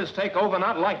these critters take over?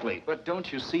 Not likely. But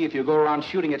don't you see, if you go around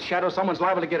shooting at shadows, someone's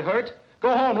liable to get hurt?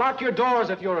 Go home, lock your doors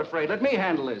if you're afraid. Let me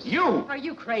handle this. You! Are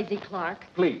you crazy, Clark?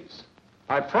 Please.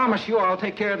 I promise you I'll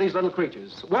take care of these little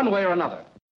creatures, one way or another.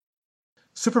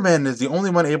 Superman is the only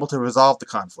one able to resolve the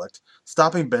conflict,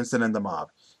 stopping Benson and the mob.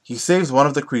 He saves one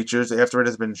of the creatures after it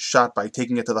has been shot by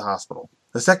taking it to the hospital.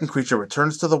 The second creature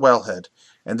returns to the wellhead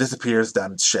and disappears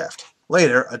down its shaft.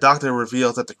 Later, a doctor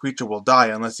reveals that the creature will die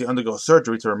unless he undergoes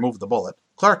surgery to remove the bullet.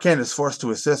 Clark Kent is forced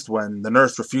to assist when the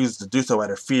nurse refuses to do so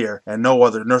out of fear and no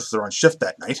other nurses are on shift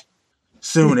that night.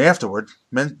 Soon afterward,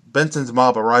 Benson's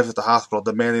mob arrives at the hospital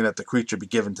demanding that the creature be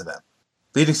given to them,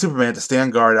 leading Superman to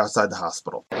stand guard outside the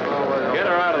hospital. Get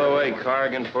her out of the way,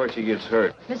 Corrigan, before she gets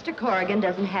hurt. Mr. Corrigan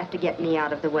doesn't have to get me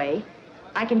out of the way.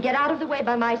 I can get out of the way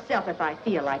by myself if I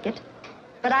feel like it.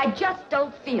 But I just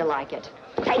don't feel like it.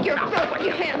 Take your filthy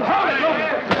hands off me!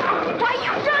 Why,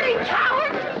 you dirty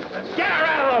coward! Get her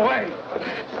out of the way!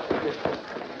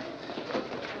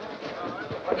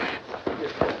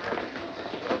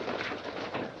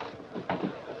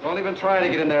 Don't even try to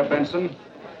get in there, Benson.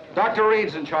 Dr.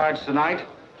 Reed's in charge tonight.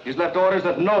 He's left orders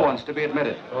that no one's to be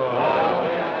admitted.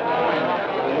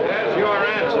 That's your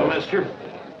answer, mister.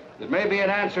 It may be an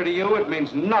answer to you. It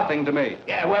means nothing to me.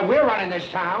 Yeah, well, we're running this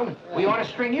town. We ought to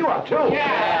string you up, too. Are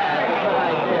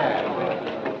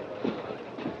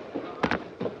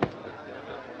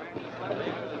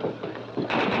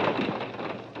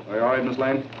you all right, Miss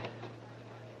Lane?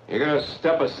 You're gonna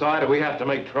step aside or we have to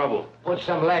make trouble. Put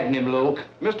some lead in him, Luke.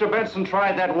 Mr. Benson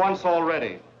tried that once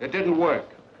already. It didn't work.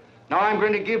 Now I'm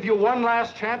going to give you one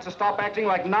last chance to stop acting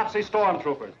like Nazi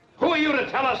stormtroopers. Who are you to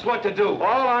tell us what to do?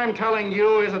 All I'm telling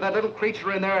you is that little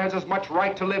creature in there has as much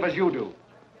right to live as you do.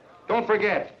 Don't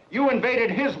forget, you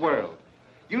invaded his world.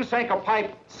 You sank a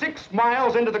pipe 6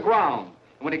 miles into the ground.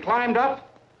 And when he climbed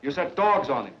up, you set dogs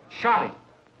on him, shot him.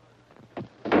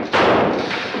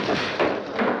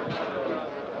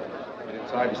 Get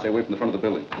inside and stay away from the front of the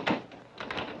building.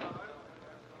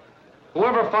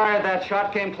 Whoever fired that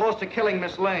shot came close to killing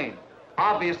Miss Lane.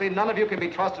 Obviously, none of you can be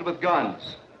trusted with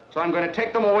guns. So I'm going to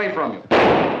take them away from you.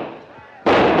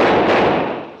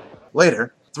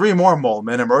 Later, 3 more mole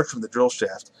men emerge from the drill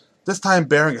shaft, this time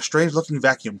bearing a strange-looking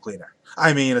vacuum cleaner.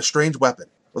 I mean, a strange weapon.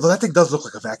 Although that thing does look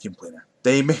like a vacuum cleaner.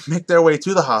 They make their way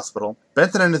to the hospital.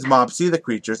 Benson and his mob see the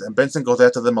creatures, and Benson goes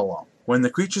after them alone. When the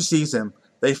creature sees him,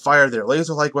 they fire their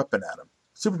laser-like weapon at him.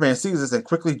 Superman sees this and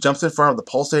quickly jumps in front of the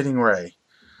pulsating ray,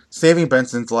 saving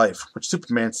Benson's life, which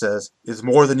Superman says is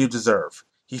more than you deserve.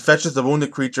 He fetches the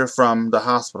wounded creature from the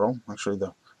hospital. Actually,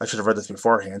 I should have read this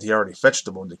beforehand. He already fetched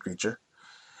the wounded creature.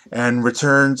 And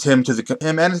returns him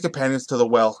and his companions to the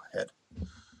wellhead.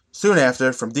 Soon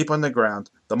after, from deep underground,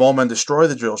 the mole men destroy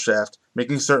the drill shaft,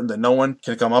 making certain that no one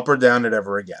can come up or down it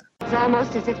ever again. It's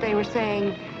almost as if they were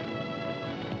saying,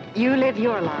 you live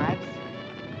your lives,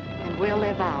 and we'll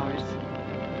live ours.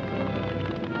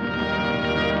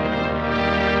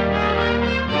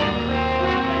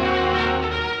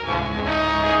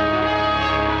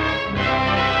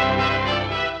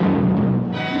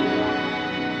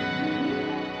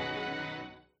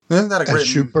 Isn't that a great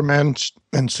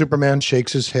Superman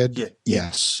shakes his head? Yeah.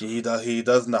 Yes. He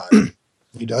does not.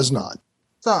 He does not.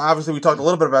 So obviously we talked a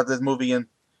little bit about this movie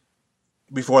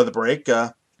before the break.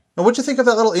 And what'd you think of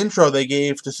that little intro they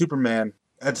gave to Superman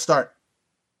at the start?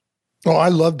 Oh, I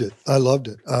loved it.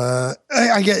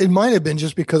 I get it might have been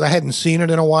just because I hadn't seen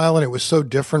it in a while and it was so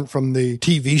different from the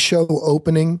TV show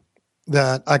opening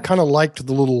that I kind of liked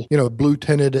the little, blue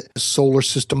tinted solar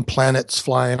system planets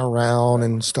flying around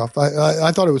and stuff.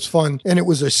 I thought it was fun. And it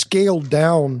was a scaled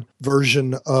down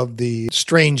version of the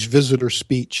strange visitor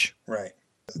speech. Right.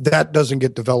 That doesn't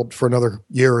get developed for another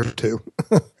year or two.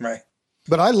 Right.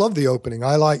 But I love the opening.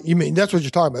 You mean, that's what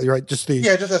you're talking about, right? Just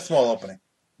that small opening.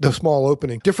 The small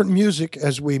opening. Different music,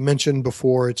 as we mentioned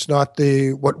before. It's not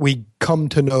what we come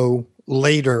to know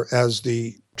later as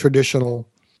the traditional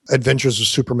Adventures of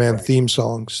Superman theme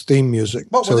music.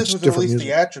 But when so this was released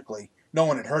theatrically, no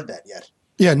one had heard that yet.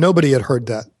 Yeah, nobody had heard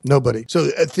that. Nobody. So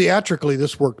theatrically,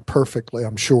 this worked perfectly,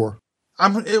 I'm sure.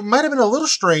 It might have been a little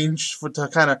strange to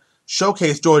kind of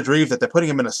showcase George Reeves that they're putting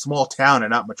him in a small town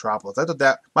and not Metropolis. I thought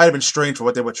that might have been strange for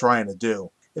what they were trying to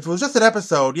do. If it was just an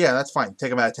episode, yeah, that's fine.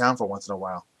 Take him out of town for once in a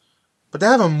while. But to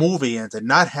have a movie and to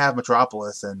not have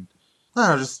Metropolis and, I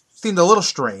don't know, just seemed a little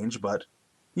strange, but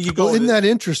you could go isn't that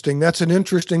interesting? That's an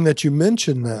interesting that you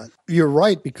mentioned that. You're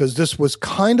right, because this was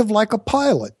kind of like a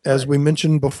pilot, as we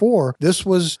mentioned before. This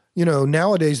was,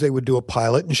 nowadays they would do a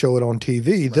pilot and show it on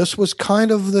TV. Right. This was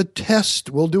kind of the test.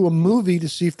 We'll do a movie to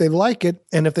see if they like it,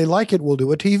 and if they like it, we'll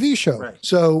do a TV show. Right.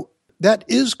 So that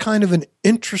is kind of an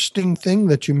interesting thing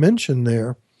that you mentioned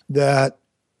there, that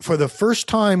for the first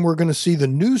time we're going to see the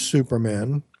new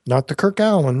Superman, not the Kirk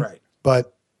Alyn,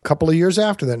 but a couple of years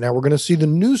after that. Now we're going to see the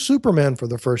new Superman for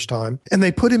the first time, and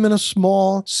they put him in a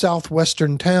small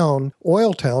southwestern town,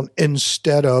 oil town,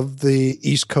 instead of the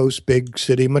East Coast big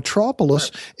city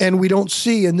metropolis. And we don't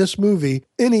see in this movie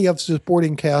any of the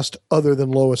supporting cast other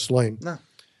than Lois Lane. No.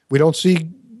 We don't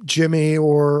see Jimmy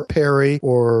or Perry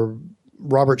or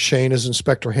Robert Shane as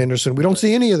Inspector Henderson. We don't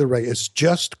see any of the It's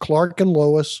just Clark and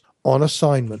Lois on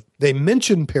assignment. They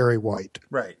mention Perry White.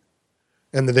 Right.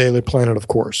 And the Daily Planet, of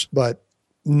course, but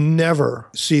never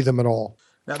see them at all.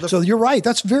 So you're right.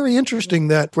 That's very interesting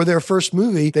that for their first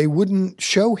movie, they wouldn't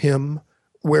show him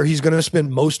where he's going to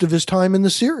spend most of his time in the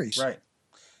series. Right.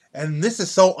 And this is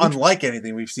so unlike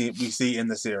anything we see in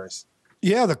the series.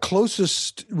 Yeah, the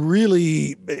closest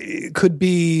really could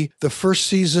be the first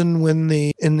season when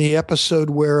in the episode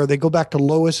where they go back to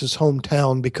Lois's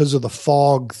hometown because of the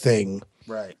fog thing.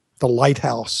 Right. The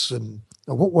lighthouse and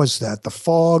what was that? The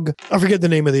fog. I forget the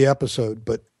name of the episode,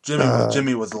 but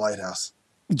Jimmy was the lighthouse.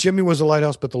 Jimmy was the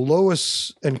lighthouse, but the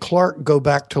Lois and Clark go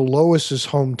back to Lois's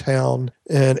hometown,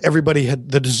 and everybody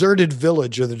had the deserted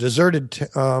village or the deserted,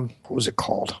 what was it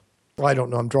called? I don't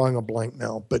know. I'm drawing a blank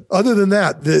now. But other than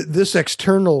that, this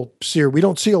external series, we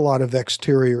don't see a lot of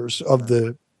exteriors of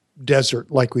the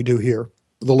desert like we do here,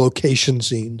 the location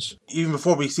scenes. Even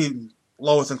before we see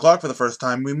Lois and Clark for the first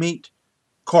time, we meet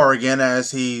Corrigan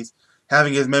as he's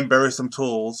having his men bury some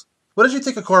tools. What did you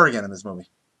think of Corrigan in this movie?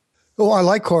 Oh, I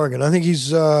like Corrigan. I think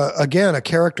he's, again, a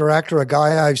character actor, a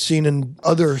guy I've seen in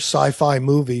other sci-fi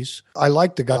movies. I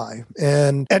like the guy.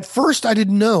 And at first I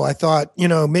didn't know. I thought,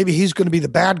 maybe he's going to be the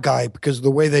bad guy because of the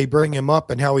way they bring him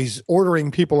up and how he's ordering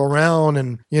people around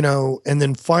and, and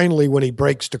then finally when he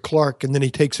breaks to Clark and then he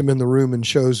takes him in the room and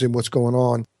shows him what's going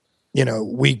on,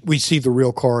 we see the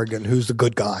real Corrigan, who's the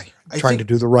good guy, trying to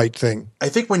do the right thing. I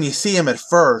think when you see him at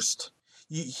first,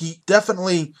 he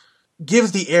definitely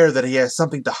gives the air that he has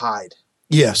something to hide.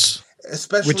 Yes.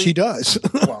 Especially, which he does.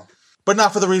 Well, but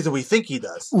not for the reason we think he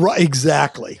does. Right,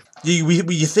 exactly.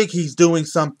 You think he's doing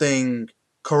something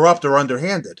corrupt or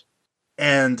underhanded.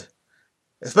 And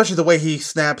especially the way he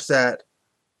snaps at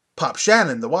Pop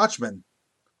Shannon, the Watchman,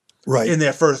 right, in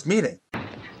their first meeting.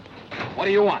 What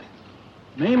do you want?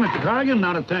 Me, Mr. Corrigan?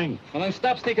 Not a thing. Well, then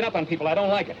stop sneaking up on people. I don't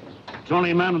like it. It's only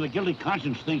a man with a guilty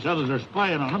conscience thinks others are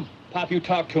spying on him. Pop, you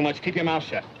talk too much. Keep your mouth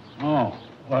shut. Oh,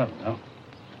 well, no.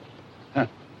 Huh.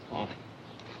 Oh.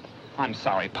 I'm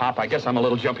sorry, Pop. I guess I'm a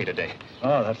little jumpy today.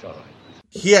 Oh, that's all right.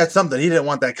 He had something he didn't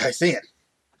want that guy seeing.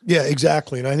 Yeah,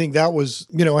 exactly. And I think that was,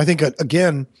 I think,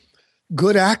 again,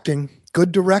 good acting,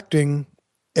 good directing,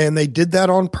 and they did that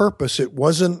on purpose. It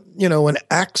wasn't, an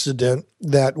accident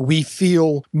that we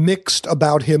feel mixed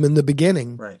about him in the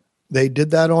beginning. Right. They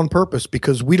did that on purpose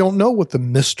because we don't know what the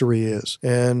mystery is.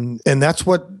 And that's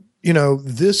what,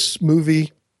 this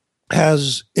movie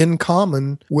has in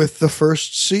common with the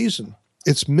first season.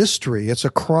 It's mystery. It's a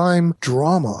crime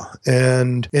drama.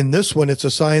 And in this one, it's a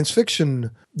science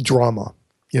fiction drama,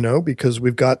 because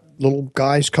we've got little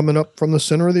guys coming up from the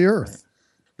center of the earth.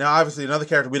 Now, obviously, another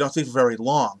character we don't see for very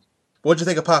long. What'd you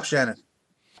think of Pop Shannon?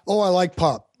 Oh, I like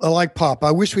Pop.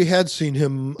 I wish we had seen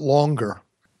him longer.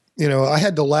 I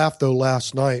had to laugh, though,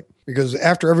 last night because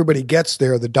after everybody gets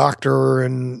there, the doctor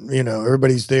and,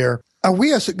 everybody's there.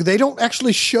 They don't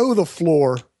actually show the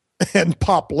floor and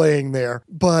Pop laying there,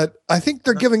 but I think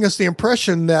they're giving us the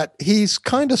impression that he's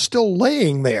kind of still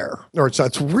laying there. Or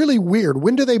it's really weird.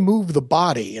 When do they move the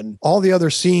body and all the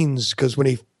other scenes? Because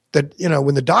when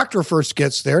the doctor first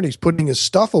gets there and he's putting his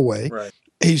stuff away, right,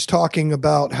 he's talking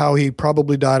about how he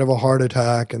probably died of a heart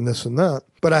attack and this and that.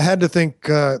 But I had to think,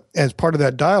 as part of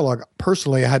that dialogue,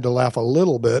 personally, I had to laugh a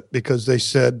little bit because they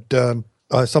said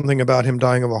something about him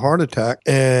dying of a heart attack.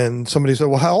 And somebody said,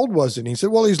 well, how old was he? And he said,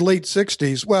 well, he's late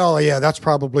 60s. Well, yeah, that's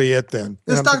probably it then.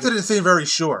 This doctor didn't seem very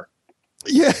sure.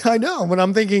 Yeah, I know. When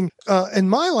I'm thinking, in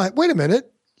my life, wait a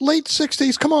minute, late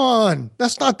 60s, come on.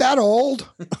 That's not that old.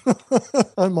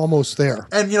 I'm almost there.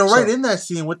 And, right in that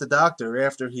scene with the doctor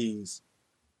after he's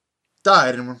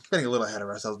died, and we're getting a little ahead of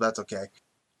ourselves, but that's okay.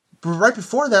 But right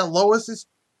before that, Lois is,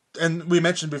 and we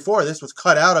mentioned before, this was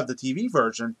cut out of the TV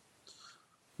version.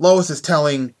 Lois is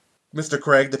telling Mr.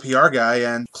 Craig, the PR guy,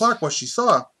 and Clark what she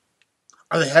saw.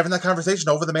 Are they having that conversation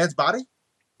over the man's body?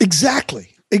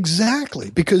 Exactly.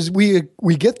 Because we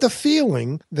get the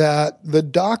feeling that the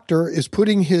doctor is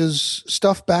putting his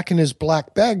stuff back in his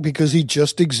black bag because he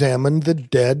just examined the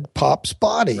dead Pop's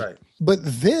body. Right. But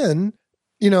then,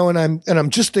 and I'm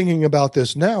just thinking about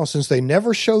this now, since they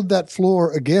never showed that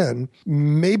floor again,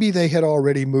 maybe they had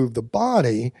already moved the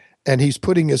body And he's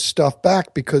putting his stuff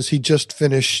back because he just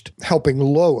finished helping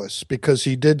Lois, because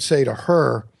he did say to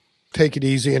her, take it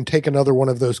easy and take another one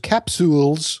of those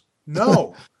capsules.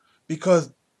 No,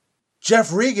 because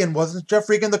wasn't Jeff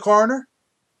Regan the coroner?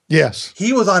 Yes.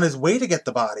 He was on his way to get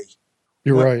the body.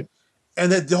 You're right.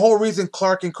 And the whole reason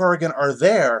Clark and Corrigan are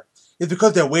there is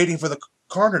because they're waiting for the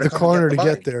coroner to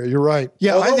get there. You're right.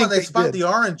 Yeah, Although I think when they spot did. the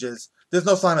oranges, there's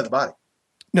no sign of the body.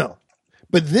 No.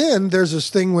 But then there's this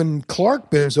thing when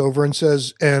Clark bends over and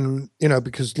says, and,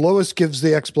 because Lois gives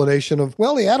the explanation of,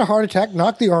 well, he had a heart attack,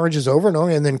 knocked the oranges over,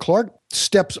 and then Clark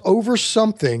steps over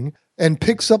something and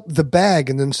picks up the bag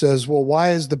and then says, well,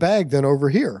 why is the bag then over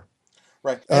here?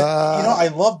 Right. And, I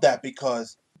love that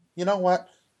because, you know what?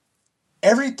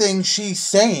 Everything she's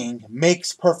saying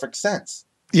makes perfect sense.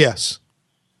 Yes.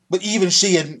 But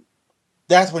even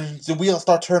that's when the wheels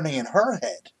start turning in her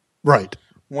head. Right.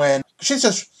 When she's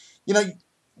just,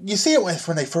 you see it when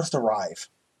they first arrive.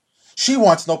 She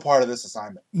wants no part of this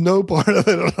assignment. No part of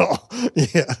it at all.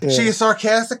 Yeah. She is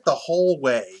sarcastic the whole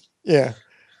way. Yeah.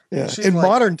 Yeah. In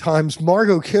modern times,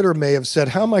 Margot Kidder may have said,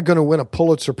 how am I going to win a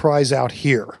Pulitzer Prize out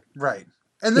here? Right.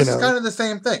 And this is kind of the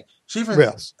same thing. She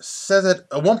even says it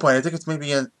at one point. I think it's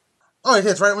maybe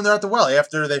it's right when they're at the well,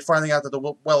 after they finally out that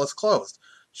the well is closed.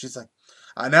 She's like,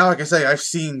 now I can say I've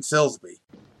seen Silsby.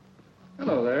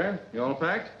 Hello there. You all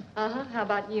packed? Uh-huh. How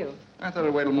about you? I thought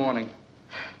I'd wait till morning.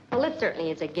 Well, it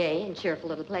certainly is a gay and cheerful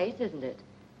little place, isn't it?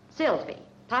 Silsby,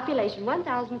 population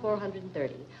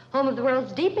 1,430, home of the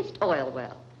world's deepest oil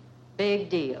well. Big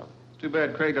deal. Too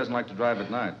bad Craig doesn't like to drive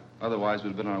at night. Otherwise, we'd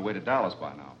have been on our way to Dallas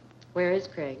by now. Where is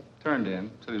Craig? Turned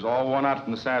in. Said he's all worn out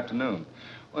from this afternoon.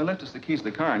 Well, he left us the keys to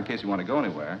the car in case you want to go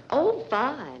anywhere. Oh,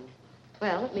 fine.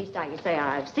 Well, at least I can say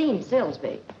I've seen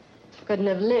Silsby. Couldn't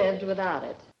have lived without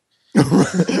it.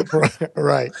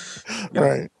 Right.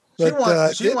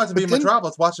 She wants to be in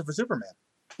Metropolis watching for Superman.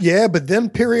 Yeah, but then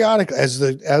periodically, as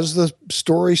the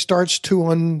story starts to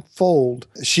unfold,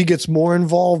 she gets more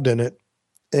involved in it,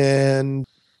 and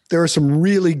there are some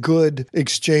really good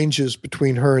exchanges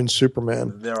between her and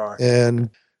Superman. There are. And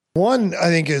one, I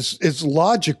think, is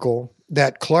logical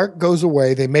that Clark goes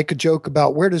away. They make a joke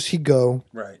about where does he go?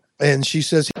 Right. And she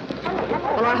says,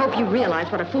 well, I hope you realize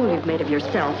what a fool you've made of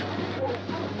yourself.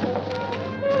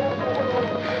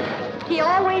 He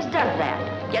always does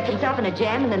that. Gets himself in a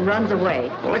jam and then runs away.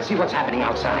 Well, let's see what's happening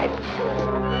outside.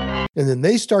 And then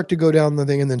they start to go down the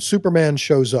thing, and then Superman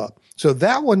shows up. So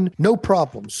that one, no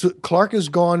problem. So Clark is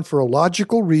gone for a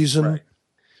logical reason. Right.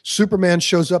 Superman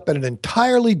shows up at an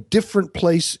entirely different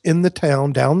place in the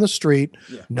town, down the street.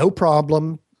 Yeah. No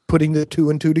problem putting the two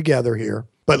and two together here.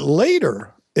 But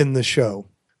later in the show,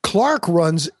 Clark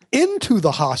runs into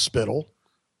the hospital,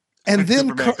 and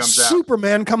then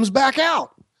Superman comes back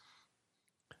out.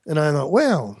 And I thought,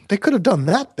 well, they could have done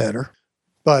that better.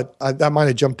 But I might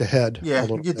have jumped ahead. Yeah,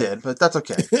 you did, but that's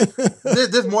okay.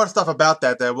 There's more stuff about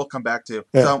that we'll come back to.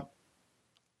 Yeah.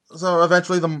 So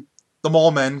eventually the mole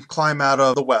men climb out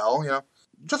of the well.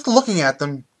 Just looking at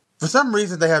them, for some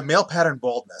reason they have male pattern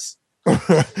baldness.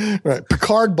 Right,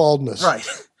 Picard baldness. Right.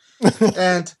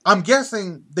 And I'm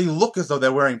guessing they look as though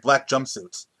they're wearing black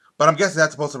jumpsuits. But I'm guessing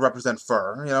that's supposed to represent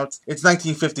fur. It's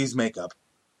 1950s makeup.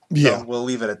 Yeah. So we'll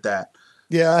leave it at that.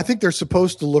 Yeah, I think they're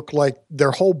supposed to look like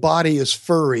their whole body is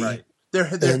furry. Right. Their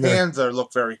hands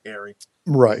look very hairy.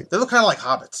 Right. They look kind of like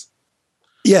hobbits.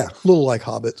 Yeah, a little like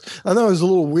hobbits. I thought it was a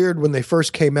little weird when they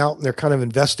first came out and they're kind of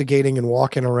investigating and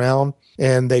walking around.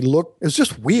 And it was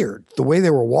just weird. The way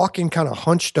they were walking kind of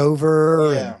hunched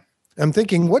over. Yeah. I'm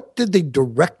thinking, what did the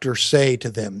director say to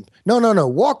them? No,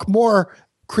 walk more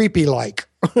creepy-like.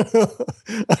 I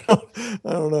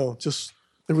don't know. Just,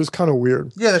 it was kind of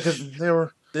weird. Yeah, because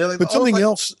they're like, but something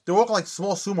else. They're walking like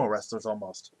small sumo wrestlers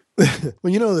almost.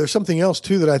 Well, there's something else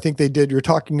too that I think they did. You're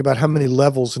talking about how many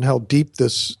levels and how deep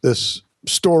this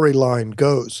storyline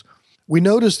goes. We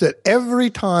noticed that every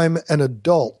time an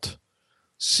adult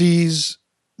sees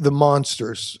the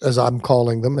monsters, as I'm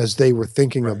calling them, as they were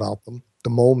thinking about them, the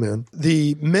mole men,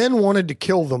 the men wanted to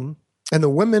kill them, and the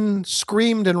women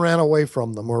screamed and ran away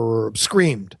from them, or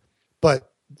screamed.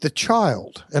 But the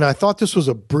child, and I thought this was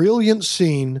a brilliant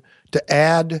scene to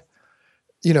add,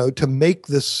 to make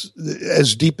this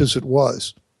as deep as it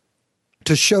was,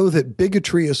 to show that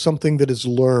bigotry is something that is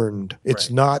learned.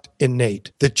 It's not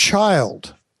innate. The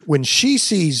child, when she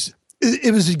sees,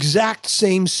 it was the exact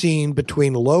same scene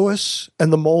between Lois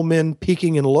and the mole men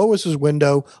peeking in Lois's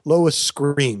window. Lois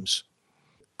screams.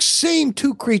 Same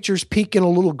two creatures peek in a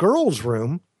little girl's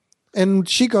room, and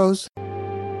she goes,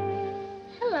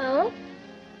 "Hello."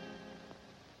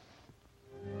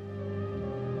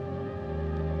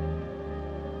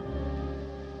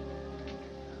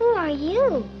 Who are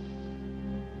you?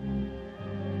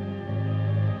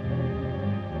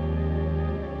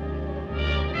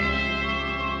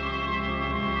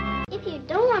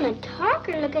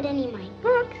 look at any of my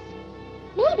books.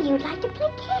 Maybe you'd like to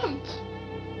play catch.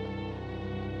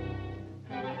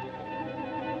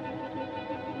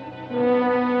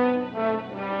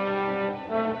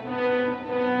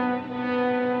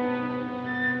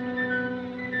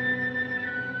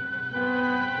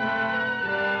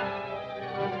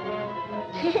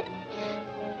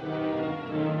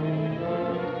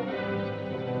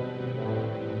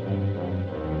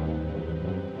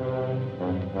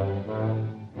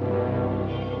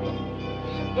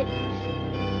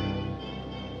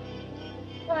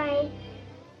 Why,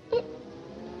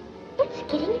 it's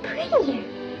getting prettier.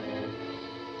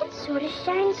 It sort of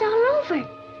shines all over.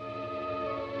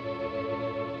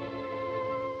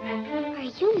 Are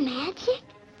you magic?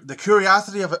 The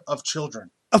curiosity of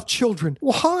children. Of children.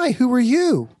 Well, hi, who are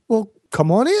you? Well,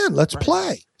 come on in. Let's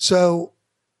play. So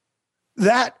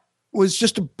that was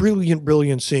just a brilliant,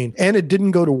 brilliant scene. And it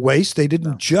didn't go to waste. They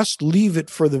didn't just leave it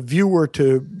for the viewer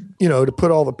to, to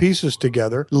put all the pieces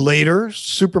together. Later,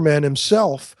 Superman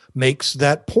himself makes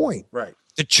that point. Right.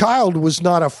 The child was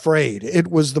not afraid. It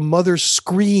was the mother's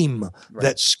scream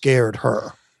that scared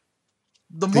her.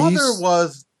 The mother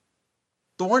was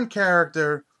the one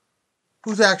character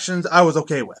whose actions I was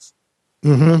okay with.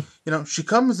 Mm-hmm. She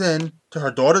comes in to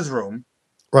her daughter's room.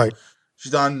 Right.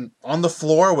 She's on the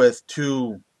floor with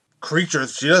two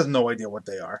creatures. She has no idea what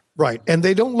they are. Right. And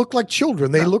they don't look like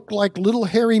children. They look like little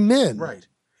hairy men. Right.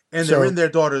 And they're in their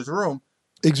daughter's room.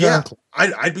 Exactly.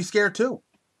 Yeah, I'd be scared too.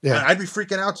 Yeah. I'd be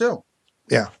freaking out too.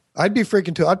 Yeah. I'd be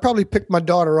freaking too. I'd probably pick my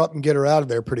daughter up and get her out of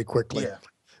there pretty quickly. Yeah.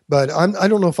 But I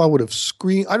don't know if I would have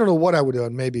screamed. I don't know what I would have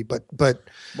done, maybe. But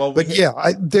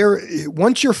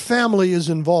once your family is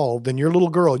involved and your little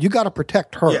girl, you got to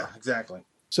protect her. Yeah, exactly.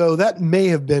 So that may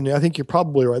have been, I think you're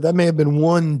probably right. That may have been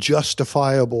one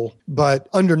justifiable, but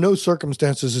under no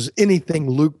circumstances is anything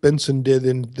Luke Benson did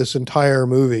in this entire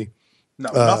movie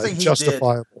nothing he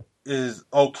justifiable. Did is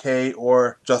okay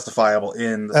or justifiable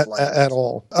in the slightest. At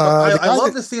all. I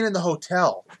love the scene in the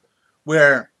hotel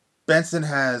where Benson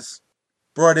has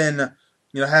brought in,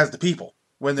 has the people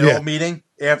when they're all meeting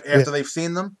after they've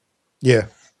seen them. Yeah.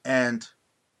 And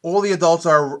all the adults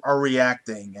are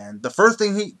reacting. And the first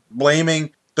thing he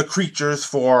blaming the creatures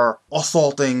for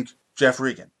assaulting Jeff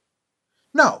Regan.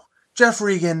 No, Jeff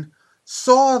Regan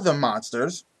saw the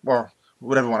monsters, or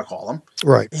whatever you want to call them.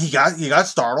 Right. He got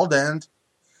startled and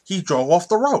he drove off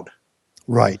the road.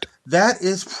 Right. That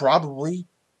is probably,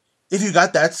 if you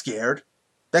got that scared,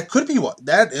 that could be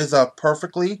that is a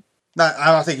perfectly,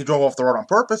 I don't think he drove off the road on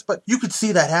purpose, but you could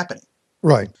see that happening.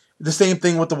 Right. The same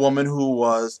thing with the woman who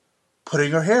was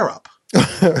putting her hair up.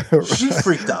 She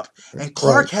freaked up. And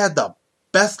Clark had the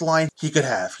best line he could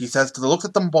have. He looks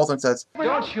at them both and says,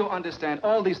 "Don't you understand?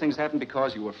 All these things happened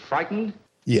because you were frightened."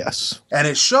 Yes. And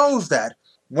it shows that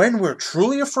when we're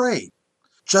truly afraid,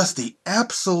 just the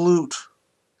absolute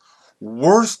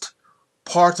worst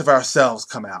parts of ourselves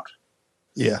come out.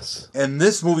 Yes. And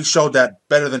this movie showed that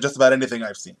better than just about anything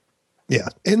I've seen. Yeah.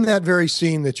 In that very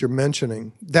scene that you're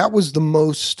mentioning, that was the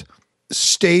most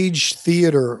stage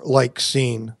theater-like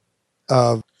scene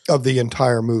of the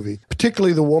entire movie,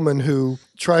 particularly the woman who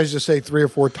tries to say 3 or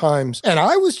 4 times, and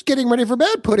I was getting ready for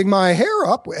bed, putting my hair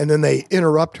up, and then they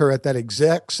interrupt her at that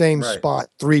exact same spot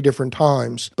 3 different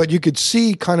times. But you could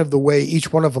see kind of the way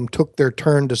each one of them took their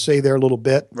turn to say their little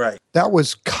bit. Right. That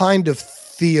was kind of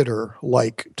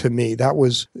theater-like to me. That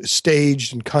was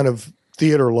staged and kind of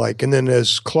theater-like. And then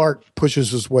as Clark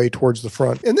pushes his way towards the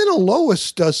front, and then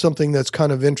Lois does something that's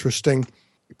kind of interesting.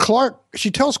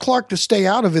 She tells Clark to stay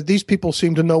out of it. These people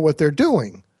seem to know what they're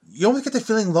doing. You almost get the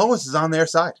feeling Lois is on their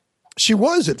side. She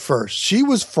was at first. She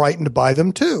was frightened by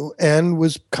them too and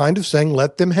was kind of saying,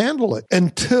 let them handle it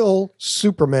until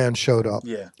Superman showed up.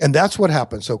 Yeah. And that's what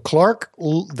happened. So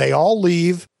they all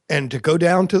leave and to go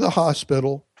down to the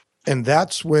hospital. And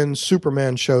that's when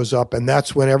Superman shows up. And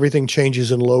that's when everything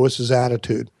changes in Lois's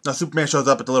attitude. Now Superman shows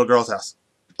up at the little girl's house.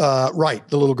 Right,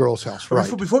 the little girl's house.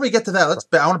 Right. Before we get to that,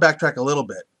 I want to backtrack a little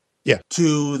bit. Yeah.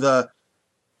 To the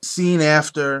scene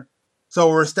after. So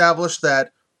we're established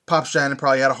that Pop Shannon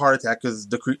probably had a heart attack because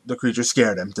the creature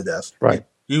scared him to death. Right.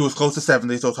 He was close to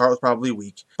 70, so his heart was probably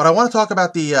weak. But I want to talk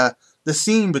about the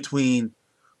scene between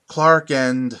Clark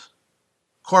and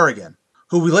Corrigan,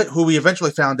 who we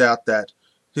eventually found out that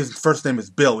his first name is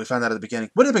Bill. We found out at the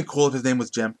beginning. Wouldn't it have been cool if his name was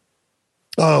Jim?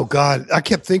 Oh, God. I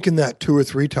kept thinking that 2 or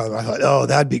 3 times. I thought, oh,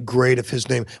 that'd be great if his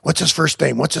name... What's his first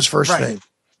name? What's his first name?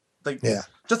 Like,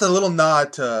 just a little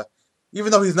nod to... Even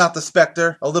though he's not the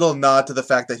Spectre, a little nod to the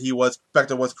fact that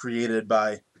Spectre was created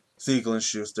by Siegel and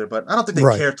Schuster. But I don't think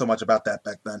they cared so much about that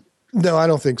back then. No, I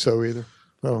don't think so either.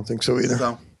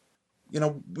 So,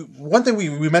 one thing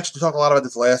we mentioned to talk a lot about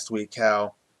this last week,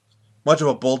 how much of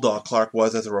a bulldog Clark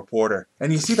was as a reporter.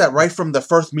 And you see that right from the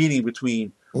first meeting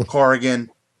between Corrigan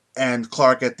and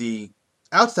Clark at the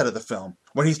outset of the film,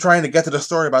 when he's trying to get to the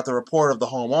story about the report of the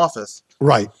Home Office.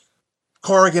 Right.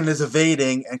 Corrigan is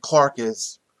evading and Clark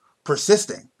is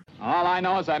persisting. All I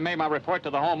know is I made my report to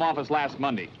the Home Office last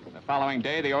Monday. The following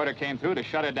day, the order came through to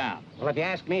shut it down. Well, if you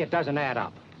ask me, it doesn't add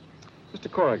up.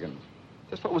 Mr. Corrigan,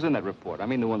 just what was in that report? I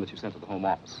mean the one that you sent to the Home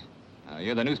Office.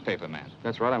 You're the newspaper man.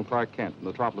 That's right, I'm Clark Kent from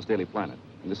the Metropolis Daily Planet.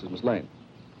 And this is Miss Lane.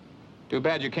 Too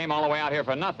bad you came all the way out here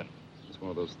for nothing. It's one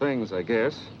of those things, I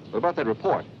guess. What about that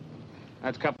report?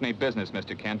 That's company business,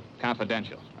 Mr. Kent.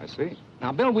 Confidential. I see.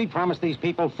 Now, Bill, we promised these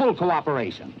people full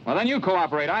cooperation. Well, then you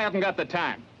cooperate. I haven't got the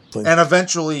time. And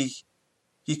eventually,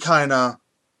 he kind of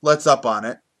lets up on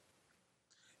it.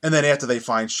 And then after they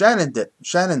find Shannon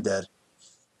dead,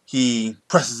 he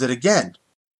presses it again.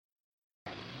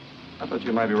 I thought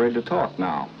you might be ready to talk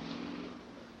now.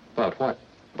 About what?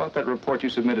 About that report you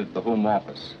submitted to the Home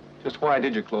Office. Just why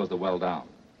did you close the well down?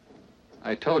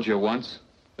 I told you once.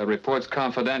 The report's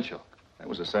confidential. That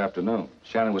was this afternoon.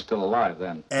 Shannon was still alive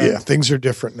then. And yeah, things are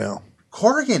different now.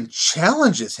 Corrigan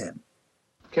challenges him.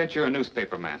 Kent, you're a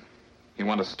newspaper man. You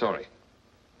want a story.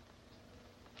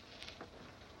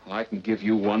 Well, I can give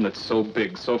you one that's so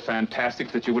big, so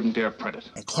fantastic that you wouldn't dare print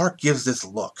it. And Clark gives this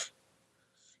look.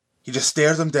 He just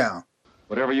stares him down.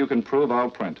 Whatever you can prove, I'll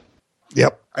print.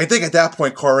 Yep. I think at that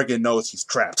point, Corrigan knows he's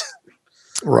trapped.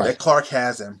 Right. That Clark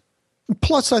has him.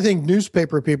 Plus, I think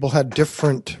newspaper people had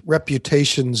different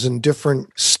reputations and different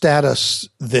status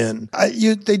then.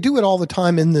 They do it all the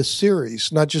time in this series,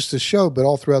 not just the show, but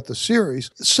all throughout the series.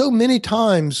 So many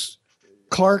times,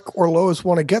 Clark or Lois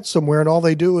want to get somewhere, and all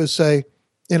they do is say,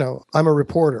 I'm a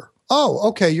reporter. Oh,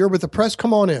 okay, you're with the press?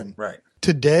 Come on in. Right.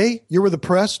 Today, you're with the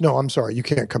press? No, I'm sorry, you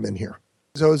can't come in here.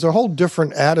 So it's a whole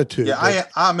different attitude. Yeah,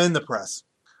 I'm in the press.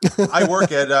 I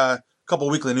work at a couple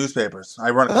weekly newspapers.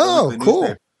 I run a couple weekly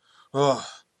newspapers. Oh,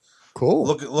 cool.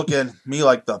 Look at me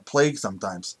like the plague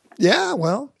sometimes. Yeah,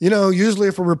 well, usually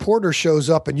if a reporter shows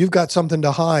up and you've got something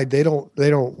to hide, they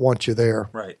don't want you there.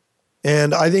 Right.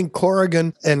 And I think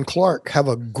Corrigan and Clark have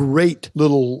a great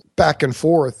little back and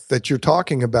forth that you're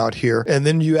talking about here. And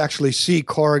then you actually see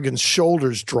Corrigan's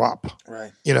shoulders drop.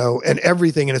 Right. And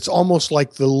everything. And it's almost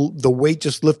like the weight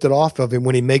just lifted off of him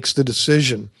when he makes the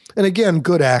decision. And again,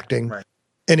 good acting. Right.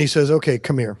 And he says, okay,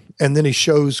 come here. And then he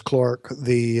shows Clark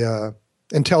and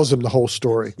tells him the whole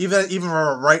story. Even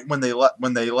right when they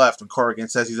left, when Corrigan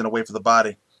says he's going to wait for the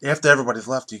body, after everybody's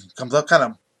left, he comes up to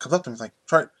him and is like,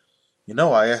 "Try,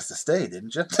 I asked to stay,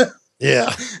 didn't you?"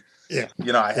 Yeah, yeah.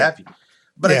 I have you.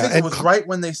 But I think it was right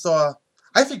when they saw.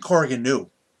 I think Corrigan knew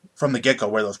from the get-go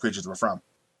where those creatures were from.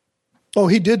 Oh,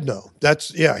 he did know.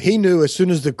 He knew as soon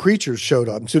as the creatures showed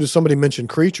up. As soon as somebody mentioned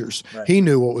creatures, right. He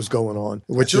knew what was going on.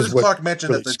 Which as soon is as what Clark mentioned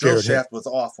really that the drill shaft was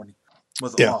off when he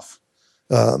was off.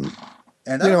 And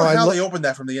I don't know how they opened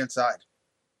that from the inside.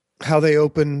 How they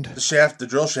opened the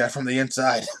drill shaft from the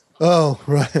inside. Oh,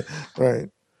 right.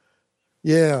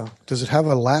 Yeah. Does it have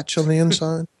a latch on the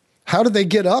inside? How did they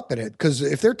get up in it? Because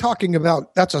if they're talking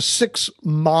about that's a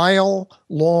 6-mile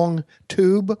long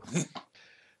tube,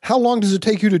 how long does it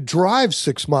take you to drive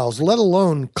 6 miles, let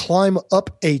alone climb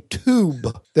up a tube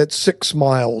that's 6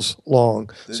 miles long?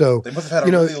 They must have had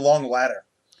a really long ladder.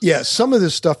 Yeah, some of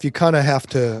this stuff you kind of have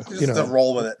to, to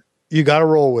roll with it. You got to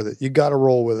roll with it. You got to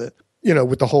roll with it.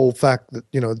 With the whole fact that,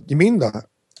 you mean the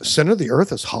center of the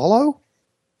earth is hollow?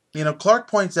 Clark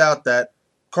points out that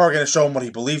Corrigan has shown what he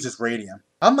believes is radium.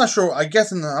 I'm not sure.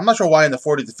 I'm not sure why in the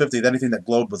 40s to 50s anything that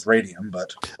glowed was radium,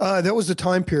 but that was the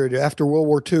time period after World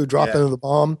War II. Dropping of the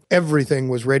bomb, everything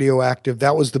was radioactive.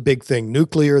 That was the big thing.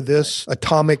 Nuclear, this,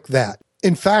 atomic, that.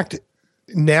 In fact,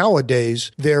 nowadays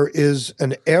there is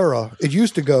an era. It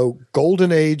used to go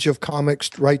golden age of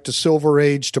comics right to silver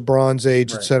age to bronze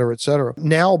age, et cetera, et cetera.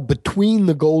 Now between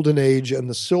the golden age and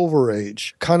the silver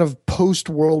age, kind of post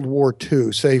World War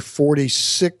II, say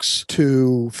 46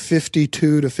 to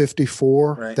 52 to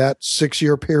 54, that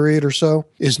 6-year period or so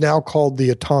is now called the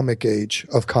atomic age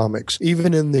of comics.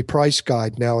 Even in the price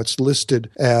guide now it's listed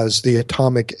as the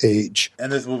atomic age.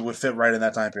 And this would fit right in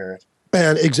that time period.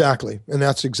 And exactly. And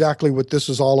that's exactly what this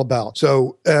is all about.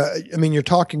 So, you're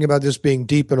talking about this being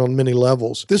deep and on many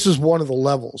levels. This is one of the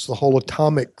levels, the whole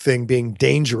atomic thing being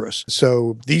dangerous.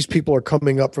 So these people are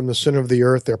coming up from the center of the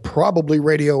earth. They're probably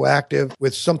radioactive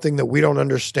with something that we don't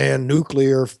understand,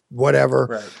 nuclear, whatever.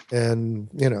 Right. And,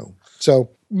 so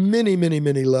many, many,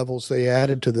 many levels they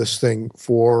added to this thing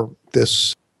for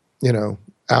this,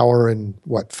 hour and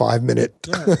 5-minute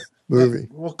movie.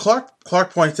 Well,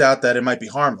 Clark points out that it might be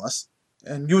harmless.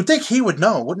 And you would think he would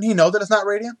know. Wouldn't he know that it's not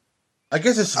radium? I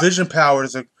guess his vision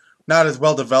powers are not as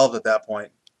well developed at that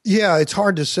point. Yeah, it's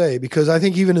hard to say because I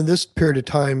think even in this period of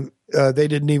time, they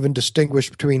didn't even distinguish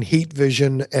between heat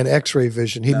vision and X-ray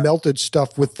vision. He melted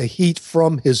stuff with the heat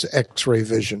from his X-ray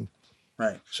vision.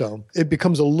 Right. So it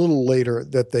becomes a little later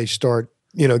that they start,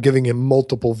 giving him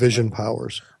multiple vision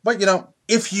powers. But,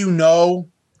 if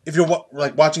you're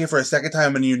like watching it for a second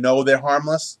time and you know they're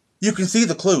harmless, you can see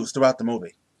the clues throughout the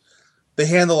movie. They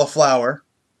handle a flower.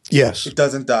 Yes. It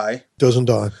doesn't die. Doesn't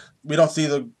die. We don't see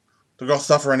the girl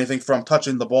suffer anything from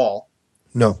touching the ball.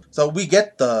 No. So we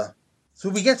get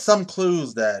some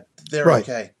clues that they're right.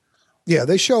 Okay. Yeah,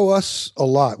 they show us a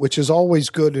lot, which is always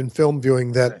good in film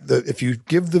viewing, that if you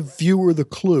give the viewer the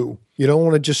clue, you don't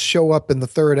want to just show up in the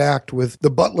third act with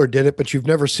the butler did it, but you've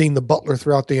never seen the butler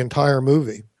throughout the entire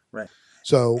movie. Right.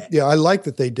 So, yeah, I like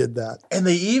that they did that. And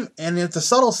and it's a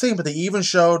subtle scene, but they even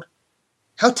showed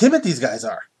how timid these guys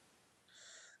are.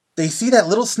 They see that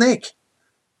little snake.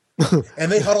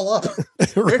 And they huddle up.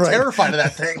 They're Right. terrified of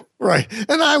that thing. Right.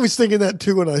 And I was thinking that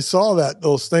too when I saw that,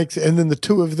 those snakes, and then the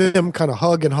two of them kind of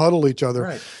hug and huddle each other.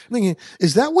 Right. I'm thinking,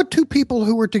 is that what two people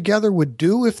who were together would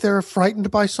do if they're frightened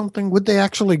by something? Would they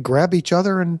actually grab each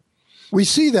other? And we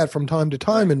see that from time to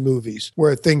time in movies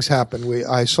where things happen.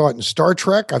 I saw it in Star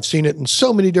Trek. I've seen it in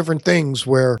so many different things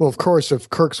where, well, of course, if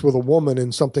Kirk's with a woman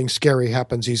and something scary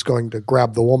happens, he's going to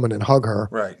grab the woman and hug her.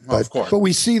 Right. Well, of course. But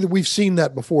we've seen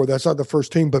that before. That's not the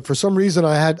first team. But for some reason,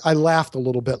 I laughed a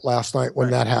little bit last night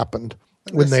when that happened,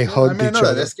 when they hugged each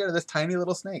other. They're scared of this tiny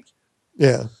little snake.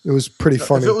 Yeah, it was pretty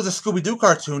funny. If it was a Scooby-Doo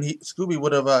cartoon, Scooby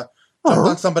would have jumped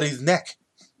on somebody's neck.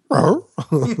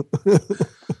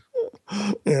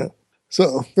 Yeah.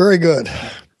 So, very good.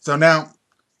 So now,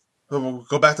 we'll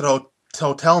go back to the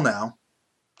hotel now.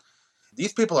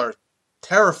 These people are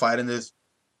terrified, and there's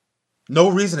no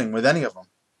reasoning with any of them.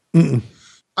 Mm-mm.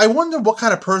 I wonder what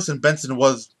kind of person Benson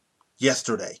was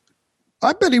yesterday.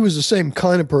 I bet he was the same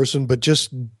kind of person, but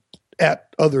just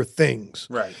at other things.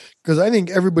 Right. Because I think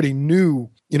everybody knew,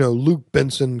 Luke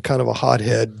Benson, kind of a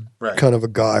hothead, kind of a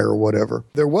guy or whatever.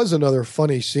 There was another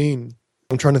funny scene.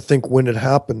 I'm trying to think when it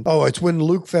happened. Oh, it's when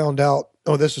Luke found out.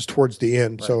 Oh, this is towards the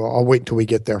end, so I'll wait until we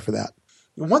get there for that.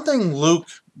 One thing, Luke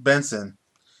Benson,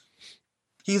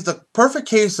 he's the perfect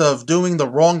case of doing the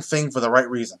wrong thing for the right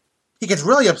reason. He gets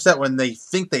really upset when they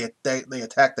think they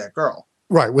attacked that girl.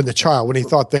 Right, when he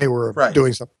thought they were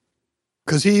doing something.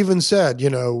 Because he even said,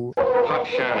 Pop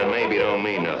Shannon maybe don't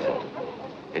mean nothing.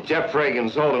 And Jeff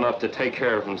Reagan's old enough to take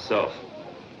care of himself.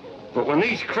 But when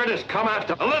these critters come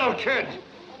after a little kid,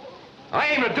 I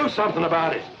aim to do something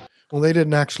about it. Well, they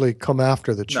didn't actually come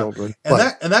after the children.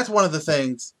 And that's one of the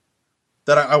things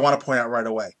that I want to point out right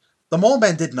away. The Mole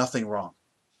Men did nothing wrong.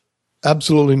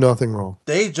 Absolutely nothing wrong.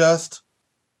 They just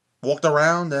walked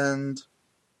around and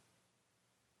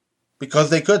because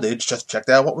they could, they just checked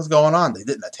out what was going on. They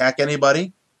didn't attack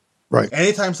anybody. Right.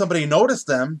 Anytime somebody noticed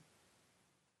them,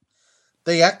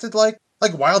 they acted like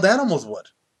wild animals would.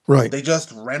 Right. They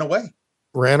just ran away.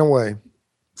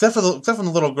 Except for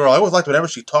the little girl. I always liked whenever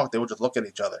she talked, they would just look at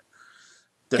each other.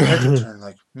 Their heads would turn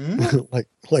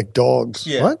like dogs.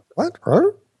 Yeah. What?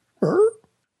 Her?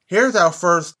 Here's our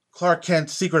first Clark Kent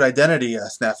secret identity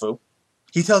snafu.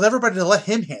 He tells everybody to let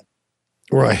him in.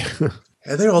 Right.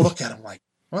 And they all look at him like,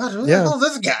 what? Who the hell is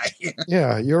this guy?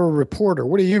 Yeah, you're a reporter.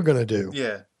 What are you going to do?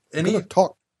 Yeah. And he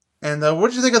talk. And what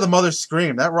did you think of the mother's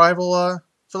scream? That rival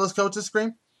Phyllis Coates'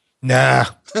 scream? Nah.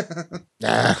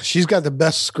 She's got the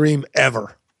best scream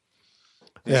ever.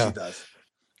 Yeah, she does.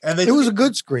 And it was a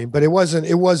good scream, but it wasn't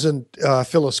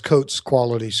Phyllis Coates'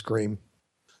 quality scream.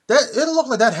 It looked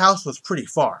like that house was pretty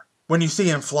far when you see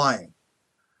him flying.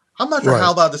 I'm not sure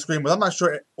how loud the scream was. I'm not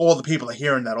sure all the people are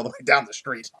hearing that all the way down the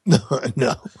street.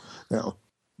 No.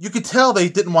 You could tell they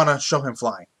didn't want to show him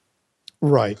flying.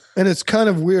 Right. And it's kind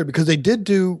of weird because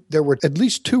there were at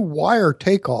least 2 wire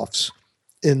takeoffs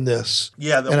in this.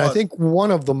 Yeah, I think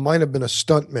one of them might have been a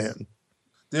stuntman.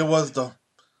 There was the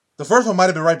first one might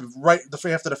have been right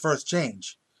after the first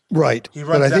change. Right. He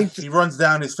runs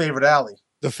down his favorite alley.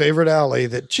 The favorite alley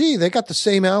that, they got the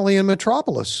same alley in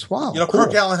Metropolis. Wow. Cool.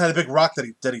 Kirk Allen had a big rock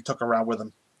that he took around with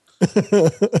him.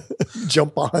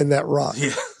 Jump behind that rock.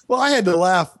 Yeah. Well, I had to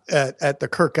laugh at the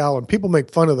Kirk Allen. People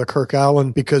make fun of the Kirk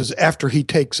Allen because after he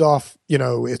takes off,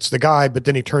 it's the guy, but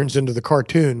then he turns into the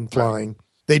cartoon flying. Right.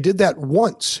 They did that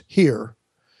once here.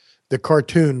 The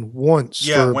cartoon once.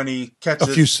 Yeah, when he catches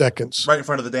a few seconds. Right in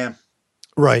front of the dam.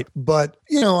 Right. But,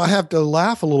 I have to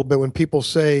laugh a little bit when people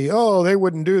say, oh, they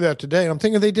wouldn't do that today. And I'm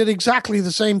thinking they did exactly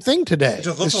the same thing today.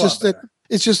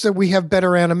 It's just that we have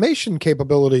better animation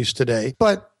capabilities today.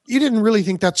 But you didn't really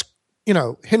think that's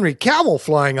Henry Cavill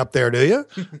flying up there, do you?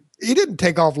 He didn't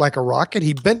take off like a rocket.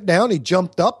 He bent down, he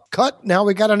jumped up, cut. Now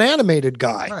we got an animated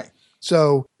guy. Right.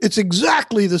 So it's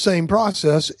exactly the same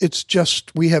process. It's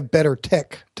just we have better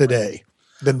tech today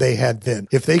than they had then.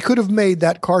 If they could have made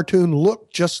that cartoon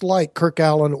look just like Kirk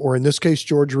Allen, or in this case,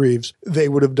 George Reeves, they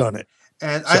would have done it.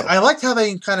 And so, I liked how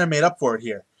they kind of made up for it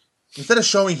here. Instead of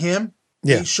showing him,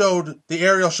 they showed the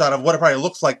aerial shot of what it probably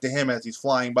looks like to him as he's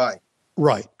flying by.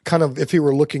 Right. Kind of if he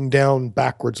were looking down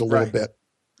backwards a little bit.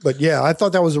 But yeah, I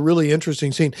thought that was a really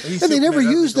interesting scene. And they never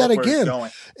used that again.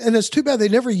 And it's too bad they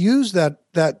never used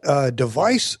that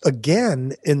device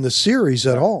again in the series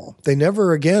at all. They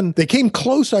never again. They came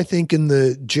close, I think, in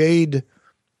the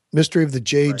Mystery of the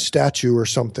Jade statue or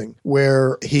something,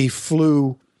 where he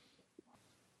flew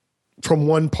from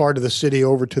one part of the city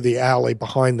over to the alley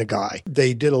behind the guy.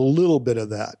 They did a little bit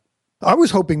of that. I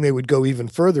was hoping they would go even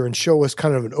further and show us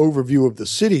kind of an overview of the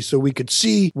city so we could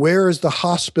see where is the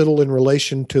hospital in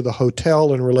relation to the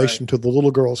hotel, in relation to the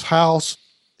little girl's house,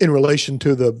 in relation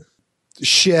to the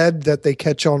shed that they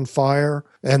catch on fire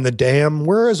and the dam.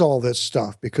 Where is all this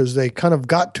stuff? Because they kind of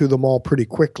got to them all pretty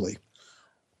quickly.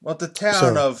 Well, the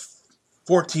town of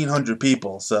 1,400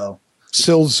 people, so.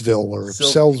 Sillsville or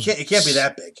it can't be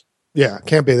that big. Yeah, it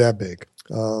can't be that big.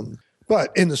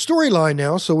 But in the storyline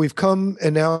now, so we've come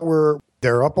and now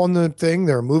they're up on the thing.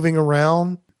 They're moving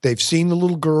around. They've seen the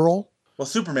little girl. Well,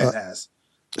 Superman has.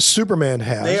 Superman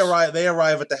has. They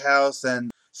arrive at the house,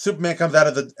 and Superman comes out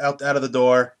of the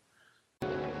door.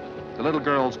 The little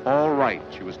girl's all right.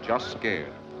 She was just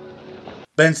scared.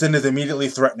 Benson is immediately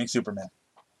threatening Superman.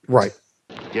 Right.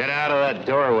 Get out of that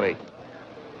doorway.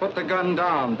 Put the gun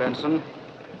down, Benson.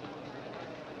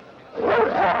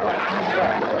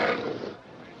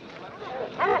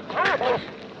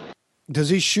 Does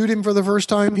he shoot him for the first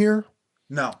time here?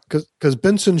 No. Because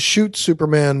Benson shoots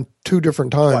Superman 2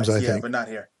 different times, I think. Yeah, but not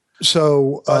here.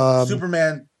 So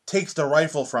Superman takes the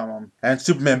rifle from him, and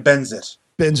Superman bends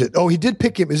it. Oh, he did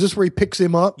pick him. Is this where he picks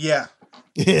him up? Yeah.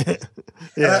 Yeah.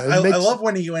 I love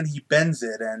when he bends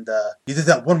it, and he did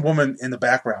that one woman in the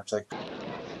background. She's like,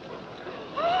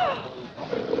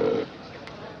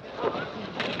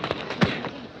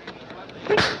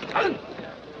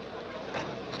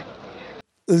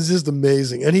 this is just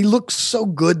amazing. And he looks so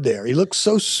good there. He looks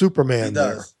so Superman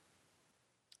there.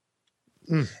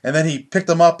 And then he picked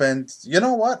him up, and you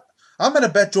know what? I'm going to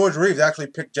bet George Reeves actually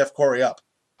picked Jeff Corey up.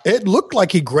 It looked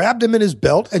like he grabbed him in his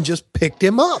belt and just picked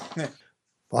him up.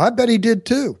 Well, I bet he did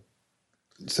too.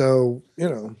 So,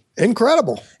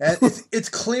 incredible. And it's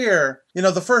clear,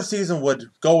 the first season would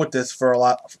go with this for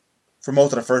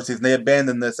most of the first season. They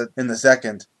abandoned this in the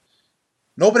second.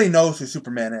 Nobody knows who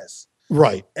Superman is.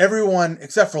 Right. Everyone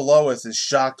except for Lois is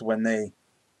shocked when they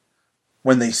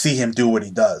see him do what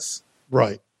he does.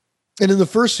 Right. And in the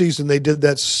first season, they did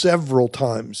that several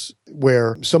times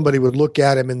where somebody would look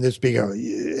at him and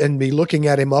be looking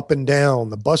at him up and down,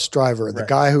 the bus driver, the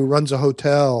guy who runs a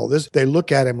hotel. They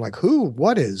look at him like, who?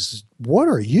 What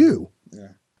are you? Yeah.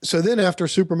 So then after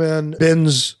Superman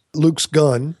bends Luke's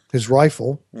gun, his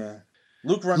rifle,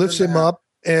 Luke lifts him up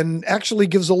and actually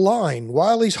gives a line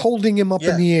while he's holding him up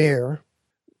in the air,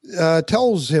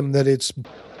 tells him that it's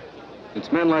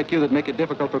men like you that make it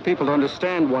difficult for people to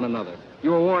understand one another. You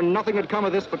were warned nothing would come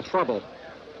of this but trouble.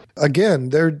 Again,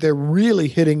 they're really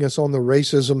hitting us on the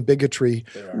racism, bigotry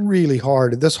really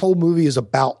hard. This whole movie is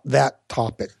about that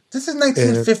topic. This is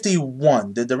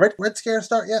 1951. Did the Red Scare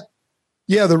start yet?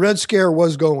 Yeah, the Red Scare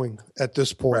was going at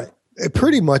this point.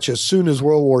 Pretty much as soon as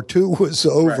World War II was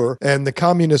over and the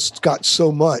communists got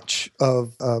so much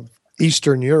of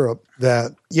Eastern Europe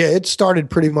that, it started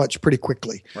pretty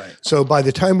quickly. Right. So by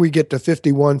the time we get to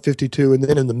 51, 52, and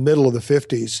then in the middle of the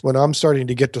 50s, when I'm starting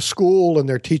to get to school and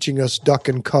they're teaching us duck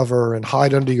and cover and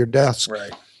hide under your desk,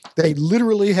 they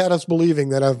literally had us believing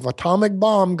that if an atomic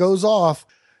bomb goes off,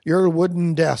 your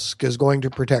wooden desk is going to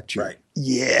protect you. Right.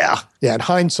 Yeah. Yeah, in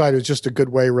hindsight, it's just a good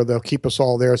way where they'll keep us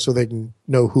all there so they can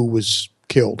know who was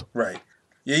killed. Right.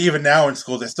 Yeah, even now in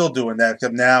school, they're still doing that,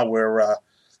 except now where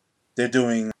they're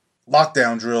doing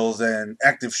lockdown drills and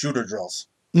active shooter drills.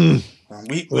 We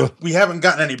haven't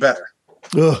gotten any better.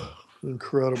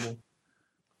 Incredible.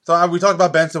 So we talked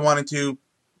about Benson wanting to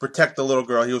protect the little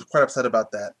girl. He was quite upset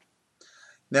about that.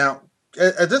 Now,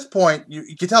 at this point,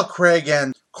 you can tell Craig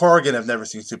and Corrigan have never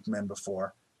seen Superman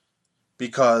before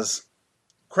because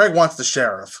Craig wants the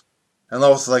sheriff. And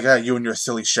Lois is like, you and your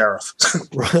silly sheriff.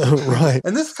 Right.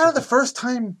 And this is kind of the first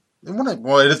time, it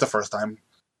is the first time,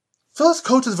 Phyllis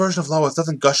Coates' version of Lois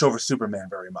doesn't gush over Superman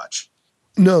very much.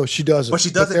 No, she doesn't. But she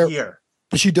does it here.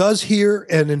 She does here,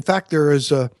 and in fact, there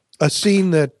is a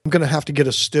scene that I'm going to have to get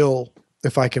a still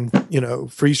if I can,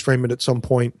 freeze frame it at some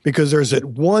point, because there's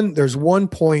one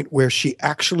point where she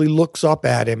actually looks up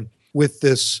at him with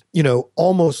this,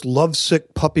 almost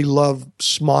lovesick puppy love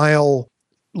smile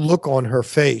look on her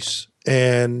face.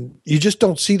 And you just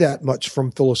don't see that much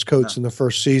from Phyllis Coates in the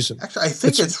first season. Actually, I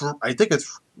think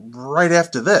it's right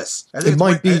after this. I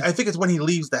think it's when he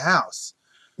leaves the house.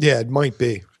 Yeah, it might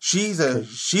be. She's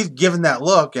given that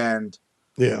look, and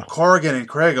Corrigan and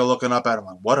Craig are looking up at him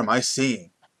like, what am I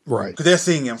seeing? Right. Because they're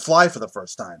seeing him fly for the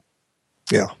first time.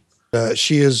 Yeah.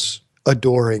 She is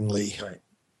adoringly. Right.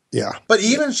 Yeah. But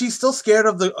even she's still scared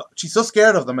of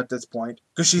them at this point,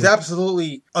 because she's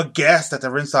absolutely aghast that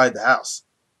they're inside the house.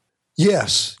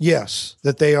 Yes,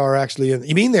 that they are actually in.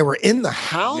 You mean they were in the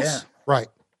house? Yeah.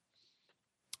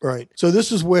 Right. So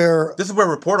this is where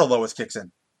Reporter Lois kicks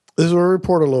in. This is where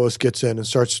Reporter Lois gets in and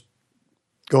starts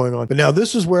going on. But now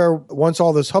this is where, once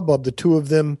all this hubbub, the two of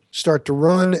them start to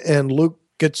run, and Luke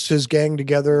gets his gang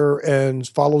together and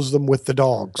follows them with the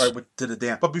dogs. Right, to the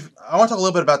dam. But I want to talk a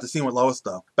little bit about the scene with Lois,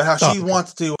 though. About how she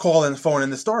wants to call and phone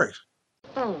in the story.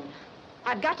 Phone.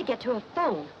 I've got to get to a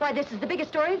phone. Why, this is the biggest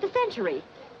story of the century.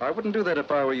 I wouldn't do that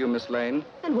if I were you, Miss Lane.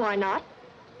 And why not?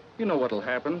 You know what'll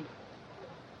happen.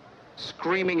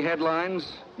 Screaming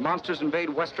headlines, monsters invade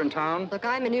Western town. Look,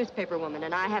 I'm a newspaper woman,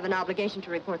 and I have an obligation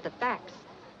to report the facts.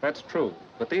 That's true.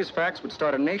 But these facts would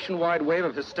start a nationwide wave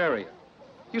of hysteria.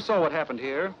 You saw what happened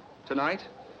here tonight?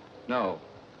 No.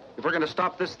 If we're going to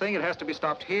stop this thing, it has to be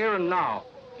stopped here and now.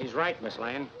 He's right, Miss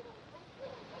Lane.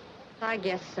 I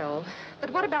guess so. But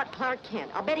what about Clark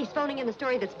Kent? I'll bet he's phoning in the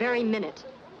story this very minute.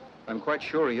 I'm quite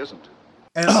sure he isn't.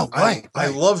 And I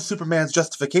love Superman's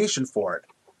justification for it.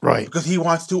 Right. Because he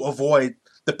wants to avoid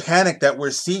the panic that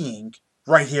we're seeing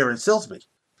right here in Silsbee.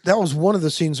 That was one of the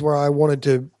scenes where I wanted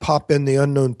to pop in the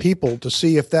unknown people to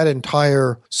see if that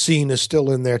entire scene is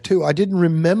still in there too. I didn't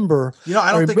remember.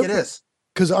 I don't think it is.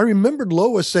 Because I remembered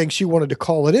Lois saying she wanted to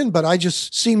call it in, but I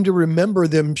just seemed to remember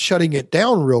them shutting it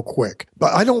down real quick.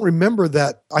 But I don't remember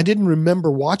that. I didn't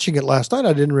remember watching it last night.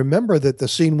 I didn't remember that the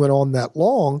scene went on that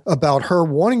long about her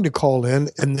wanting to call in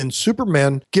and then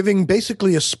Superman giving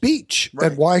basically a speech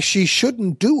at why she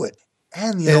shouldn't do it.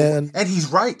 And he's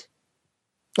right.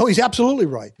 Oh, he's absolutely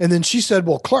right. And then she said,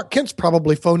 well, Clark Kent's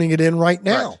probably phoning it in right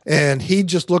now. Right. And he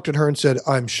just looked at her and said,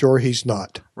 I'm sure he's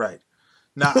not. Right.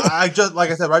 Now, like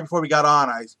I said, right before we got on,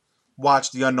 I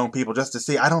watched The Unknown People just to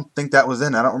see. I don't think that was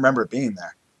in. I don't remember it being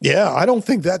there. Yeah, I don't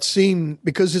think that scene,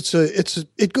 because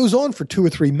it goes on for 2 or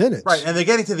 3 minutes. Right, and they're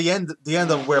getting to the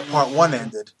end of where part 1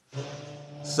 ended.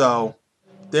 So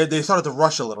they started to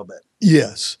rush a little bit.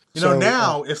 Yes.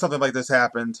 Now, if something like this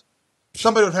happened,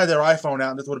 somebody would have had their iPhone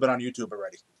out and this would have been on YouTube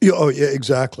already. Oh, yeah,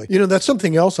 exactly. That's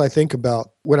something else I think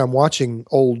about when I'm watching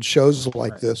old shows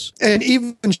like this. And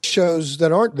even shows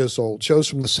that aren't this old, shows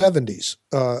from the 70s.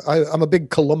 I'm a big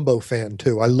Columbo fan,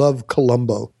 too. I love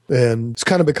Columbo. And it's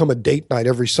kind of become a date night.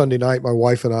 Every Sunday night, my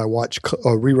wife and I watch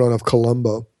a rerun of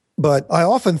Columbo. But I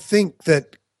often think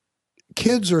that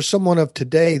kids or someone of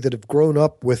today that have grown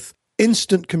up with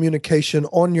instant communication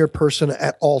on your person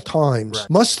at all times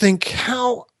must think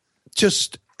how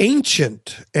just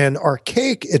ancient and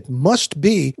archaic it must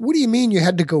be. What do you mean you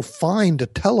had to go find a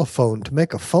telephone to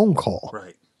make a phone call?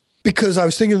 Right. Because I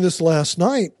was thinking of this last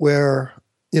night where,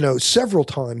 several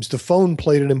times the phone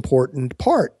played an important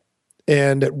part.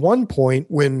 And at one point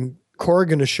when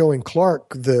Corrigan is showing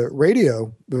Clark the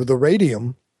radio, the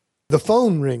radium, the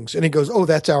phone rings and he goes, oh,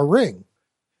 that's our ring.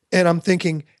 And I'm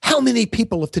thinking, how many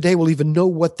people of today will even know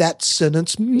what that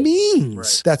sentence means?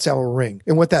 Right. That's our ring.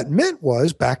 And what that meant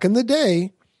was, back in the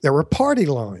day, there were party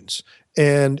lines.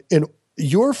 And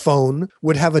your phone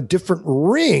would have a different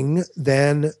ring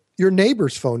than your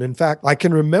neighbor's phone. In fact, I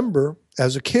can remember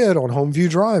as a kid on Homeview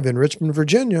Drive in Richmond,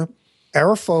 Virginia,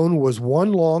 our phone was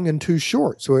 1 long and 2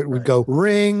 short. So it would go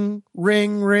ring,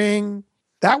 ring, ring.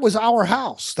 That was our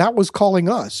house. That was calling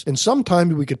us. And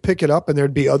sometimes we could pick it up and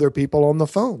there'd be other people on the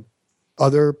phone,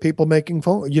 other people making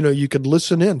phone. You could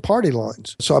listen in, party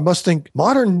lines. So I must think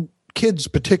modern kids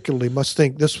particularly must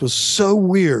think this was so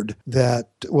weird that,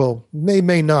 well,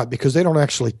 may not, because they don't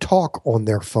actually talk on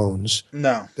their phones.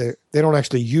 No. They don't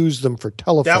actually use them for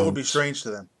telephones. That would be strange to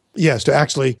them. Yes, to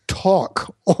actually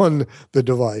talk on the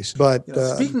device. But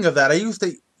speaking of that, I used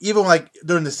to, even like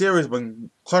during the series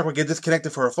when Clark would get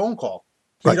disconnected for a phone call,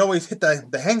 he'd always hit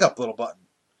the hang up little button.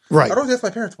 Right. I'd always ask my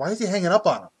parents, why is he hanging up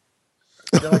on him?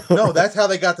 They're like, no, that's how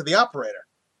they got to the operator.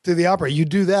 To the operator. You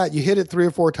do that, you hit it 3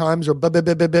 or 4 times or bip, bip,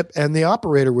 bip, bip, bip, and the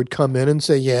operator would come in and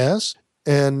say, yes.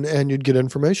 and you'd get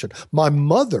information. My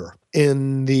mother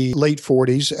in the late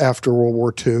 40s after World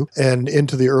War II and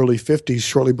into the early 50s,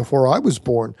 shortly before I was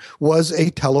born, was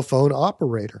a telephone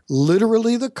operator.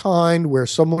 Literally the kind where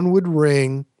someone would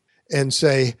ring and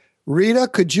say, Rita,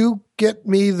 could you get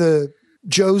me the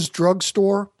Joe's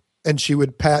drugstore? And she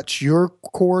would patch your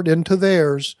cord into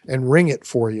theirs and ring it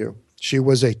for you. She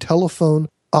was a telephone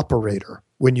operator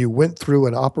when you went through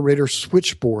an operator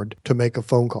switchboard to make a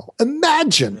phone call.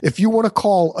 Imagine if you want to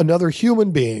call another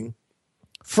human being,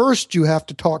 first you have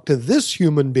to talk to this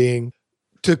human being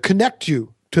to connect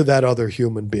you to that other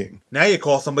human being. Now you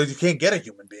call somebody, you can't get a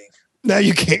human being. Now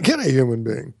you can't get a human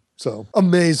being. So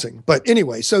amazing. But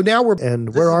anyway, so now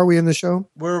where are we in the show?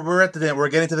 We're at the dam. We're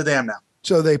getting to the dam now.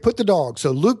 So they put the dogs.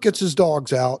 So Luke gets his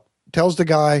dogs out, tells the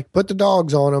guy, put the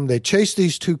dogs on them. They chase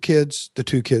these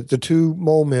the two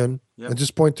mole men. Yep. At this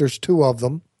point, there's two of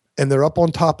them, and they're up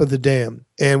on top of the dam.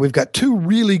 And we've got two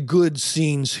really good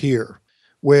scenes here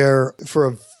where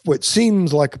for what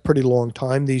seems like a pretty long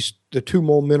time, the two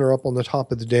mole men are up on the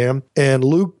top of the dam, and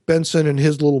Luke Benson and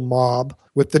his little mob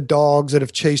with the dogs that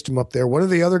have chased him up there. One of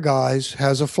the other guys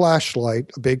has a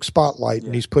flashlight, a big spotlight,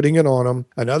 and he's putting it on him.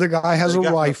 Another guy has a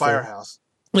rifle. Firehouse.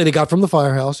 That he got from the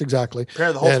firehouse, exactly.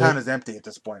 Apparently the whole town is empty at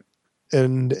this point.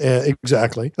 And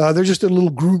exactly. They're just in little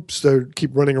groups that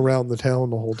keep running around the town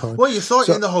the whole time. Well, you saw it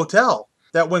in the hotel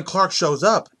that when Clark shows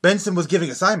up, Benson was giving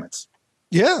assignments.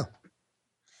 Yeah.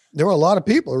 There were a lot of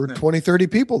people. There were 20, 30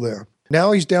 people there.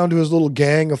 Now he's down to his little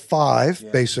gang of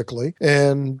 5, basically.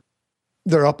 And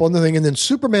they're up on the thing. And then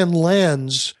Superman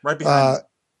lands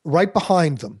right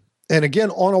behind them. And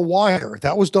again, on a wire.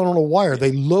 That was done on a wire.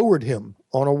 They lowered him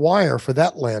on a wire for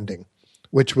that landing,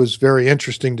 which was very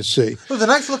interesting to see. It was a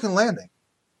nice-looking landing.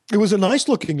 It was a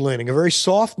nice-looking landing, a very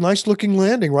soft, nice-looking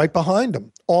landing right behind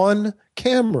them on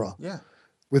camera. Yeah.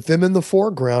 With them in the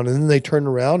foreground, and then they turn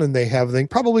around and they have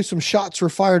probably some shots were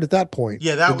fired at that point.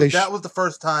 Yeah, that was the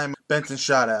first time Benson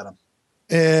shot at him.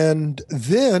 And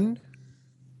then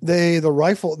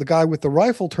the guy with the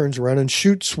rifle turns around and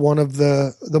shoots one of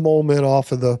the mole men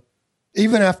off of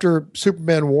even after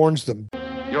Superman warns them.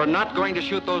 You're not going to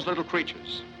shoot those little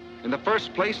creatures. In the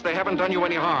first place, they haven't done you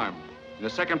any harm. In the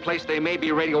second place, they may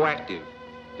be radioactive.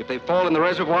 If they fall in the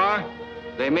reservoir,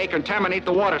 they may contaminate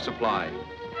the water supply.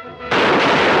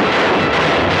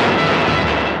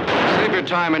 Save your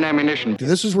time and ammunition.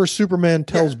 This is where Superman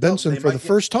tells Benson for the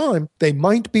first time they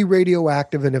might be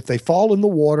radioactive, and if they fall in the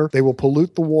water, they will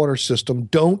pollute the water system.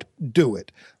 Don't do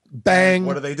it. Bang.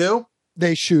 What do?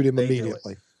 They shoot him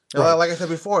immediately. Right. Like I said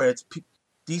before,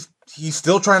 he's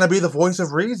still trying to be the voice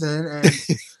of reason. And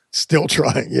still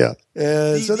trying, yeah.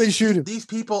 And so they shoot him. These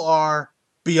people are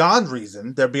beyond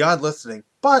reason. They're beyond listening.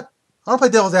 But I want to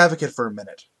play devil's advocate for a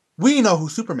minute. We know who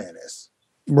Superman is.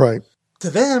 Right. To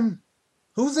them,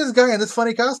 who's this guy in this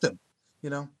funny costume?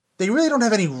 They really don't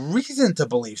have any reason to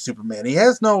believe Superman. He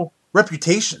has no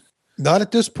reputation. Not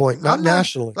at this point. Not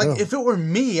nationally. If it were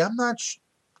me, I'm not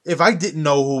if I didn't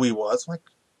know who he was,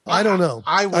 I don't know.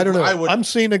 I don't know. I'm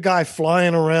seeing a guy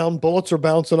flying around. Bullets are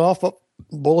bouncing off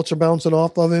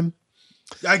of him.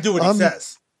 I do what he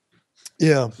says.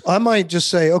 Yeah. I might just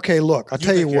say, okay, look, I'll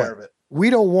tell you what. We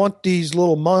don't want these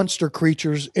little monster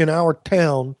creatures in our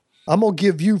town. I'm going to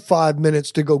give you 5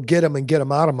 minutes to go get them and get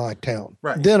them out of my town.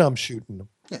 Right. Then I'm shooting them.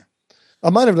 Yeah. I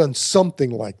might have done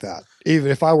something like that,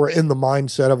 even if I were in the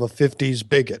mindset of a 50s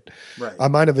bigot. Right. I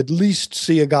might have at least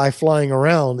see a guy flying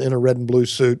around in a red and blue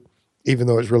suit, even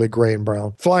though it's really gray and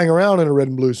brown, flying around in a red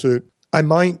and blue suit. I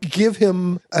might give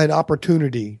him an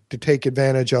opportunity to take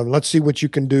advantage of. Let's see what you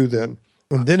can do then.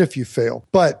 And then if you fail.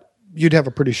 But you'd have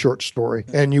a pretty short story,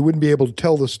 and you wouldn't be able to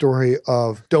tell the story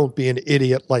of don't be an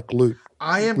idiot like Luke.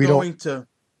 I am going to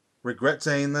regret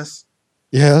saying this.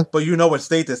 Yeah. But you know what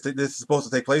state this is supposed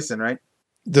to take place in, right?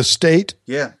 The state?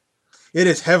 Yeah. It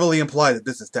is heavily implied that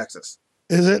this is Texas.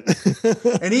 Is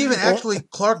it? And even actually,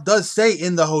 Clark does say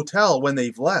in the hotel when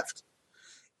they've left,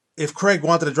 if Craig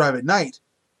wanted to drive at night,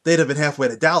 they'd have been halfway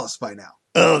to Dallas by now.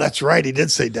 Oh, that's right. He did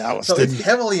say Dallas. So it's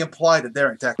heavily implied that they're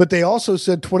in Texas. But they also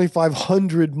said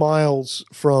 2,500 miles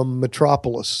from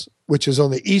Metropolis, which is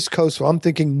on the East Coast. So I'm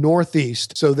thinking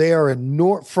northeast. So they are in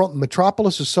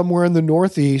Metropolis is somewhere in the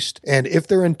northeast. And if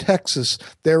they're in Texas,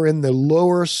 they're in the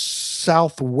lower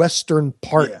southwestern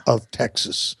part of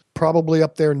Texas, probably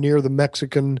up there near the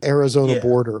Mexican-Arizona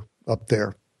border up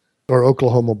there, or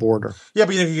Oklahoma border. Yeah,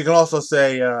 but you can also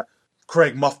say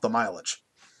Craig muffed the mileage.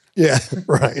 Yeah,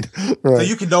 right. So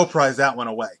you can no prize that one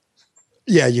away.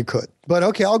 Yeah, you could. But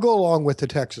okay, I'll go along with the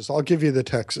Texas. I'll give you the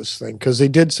Texas thing because they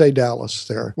did say Dallas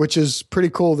there, which is pretty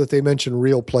cool that they mentioned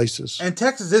real places. And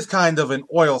Texas is kind of an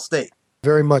oil state.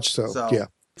 Very much so. Yeah.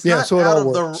 Yeah, so it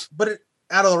all works. But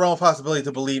out of the realm of possibility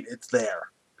to believe it's there.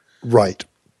 Right.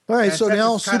 All right, And so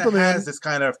now Texas kinda Superman has this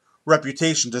kind of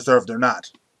reputation, deserved or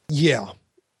not. Yeah.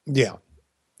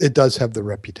 It does have the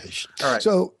reputation. All right.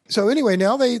 So anyway,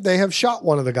 now they have shot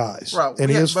one of the guys. Right. And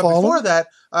he has but fallen before that,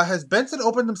 has Benson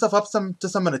opened himself up to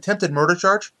an attempted murder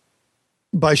charge?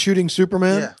 by shooting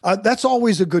Superman. Yeah. That's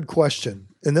always a good question.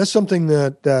 And that's something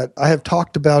that I have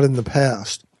talked about in the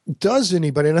past. Does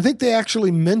anybody, and I think they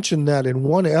actually mentioned that in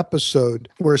one episode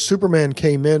where Superman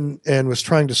came in and was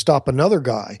trying to stop another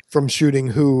guy from shooting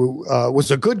who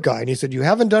was a good guy. And he said, you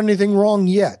haven't done anything wrong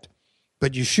yet,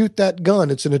 but you shoot that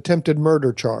gun, it's an attempted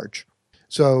murder charge.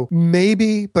 So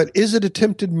maybe, but is it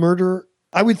attempted murder?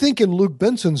 I would think in Luke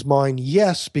Benson's mind,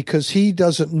 yes, because he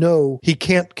doesn't know he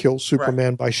can't kill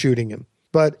Superman by shooting him.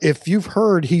 But if you've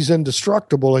heard he's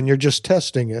indestructible and you're just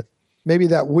testing it, maybe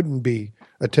that wouldn't be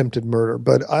attempted murder.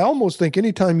 But I almost think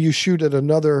anytime you shoot at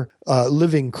another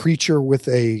living creature with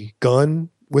a gun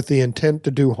with the intent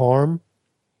to do harm,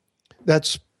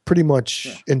 that's pretty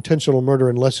much intentional murder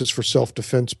unless it's for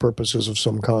self-defense purposes of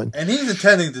some kind. And he's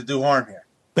intending to do harm here.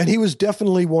 And he was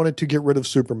definitely wanted to get rid of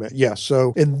Superman. Yes.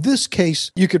 So in this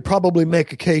case, you could probably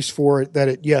make a case for it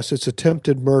that yes, it's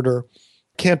attempted murder.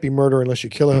 Can't be murder unless you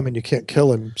kill him, and you can't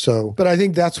kill him. So, but I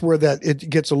think that's where it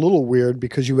gets a little weird,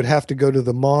 because you would have to go to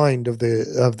the mind of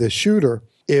the shooter.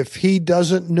 If he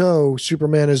doesn't know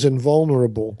Superman is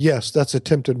invulnerable, yes, that's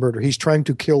attempted murder. He's trying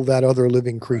to kill that other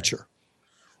living creature.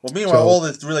 Well, meanwhile, all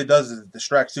this really does is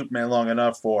distract Superman long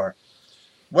enough for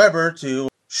Weber to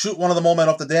shoot one of the mole men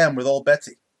off the dam with old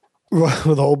Betsy.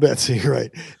 With old Betsy,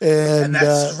 right. And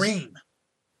that scream.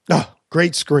 Oh,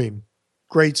 great scream.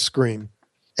 Great scream.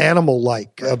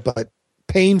 Animal-like, but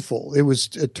painful. It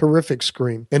was a terrific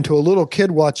scream. And to a little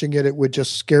kid watching it, it would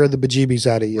just scare the bejeebies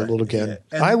out of you a little kid.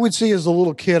 Yeah. I would see as a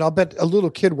little kid, I'll bet a little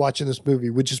kid watching this movie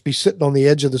would just be sitting on the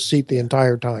edge of the seat the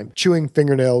entire time, chewing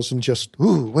fingernails and just,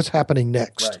 ooh, what's happening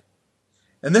next? Right.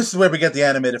 And this is where we get the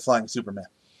animated flying Superman.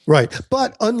 Right.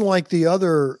 But unlike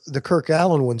the Kirk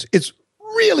Allen ones, it's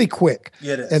really quick.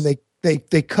 Yeah, it is. And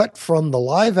they cut from the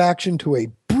live action to a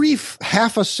brief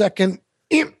half a second,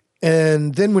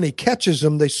 and then when he catches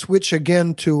them, they switch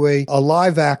again to a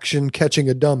live action catching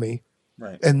a dummy.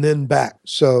 Right. And then back.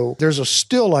 So there's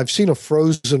I've seen a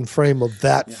frozen frame of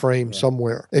that frame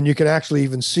somewhere. And you can actually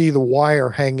even see the wire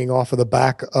hanging off of the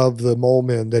back of the mole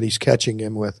man that he's catching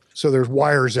him with. So there's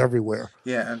wires everywhere.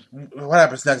 Yeah, and what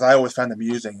happens next, I always find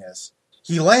amusing, is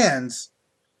he lands,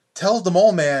 tells the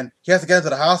mole man he has to get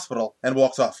into the hospital, and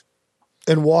walks off.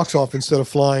 And walks off instead of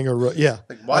flying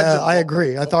I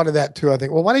agree. I thought of that too. I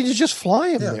think, well, why didn't you just fly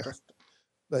him there?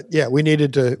 But yeah, we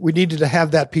needed to have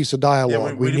that piece of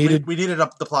dialogue. We needed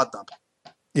up the plot dump.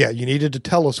 Yeah, you needed to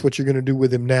tell us what you're going to do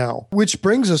with him now. Which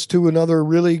brings us to another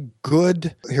really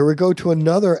good, here we go to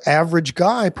another average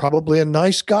guy, probably a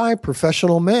nice guy,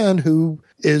 professional man who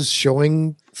is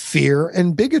showing fear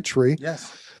and bigotry.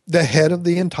 Yes. The head of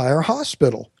the entire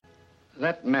hospital.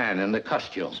 That man in the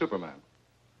costume. Superman.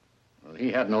 Well,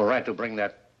 he had no right to bring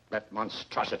that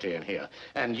monstrosity in here.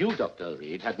 And you, Dr.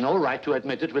 Reed, had no right to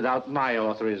admit it without my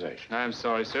authorization. I'm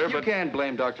sorry, sir, but... You can't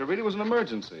blame Dr. Reed. It was an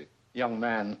emergency. Young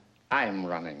man, I'm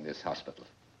running this hospital.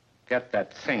 Get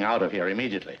that thing out of here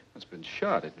immediately. It's been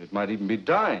shot. It might even be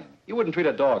dying. You wouldn't treat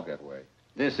a dog that way.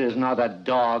 This is not a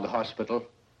dog hospital.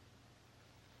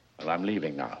 Well, I'm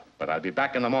leaving now, but I'll be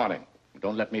back in the morning.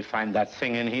 Don't let me find that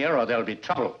thing in here or there'll be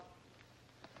trouble.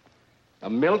 A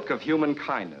milk of human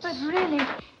kindness. But really,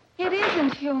 it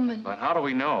isn't human. But how do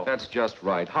we know? That's just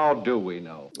right. How do we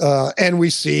know? And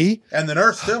we see... And the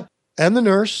nurse, too. And the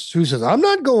nurse, who says, I'm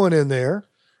not going in there.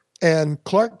 And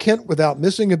Clark Kent, without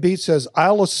missing a beat, says,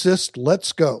 I'll assist,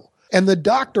 let's go. And the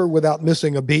doctor, without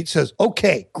missing a beat, says,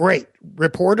 okay, great.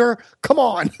 Reporter, come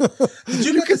on. Did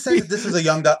you get to say that this is a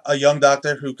young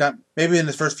doctor who maybe in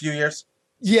his first few years?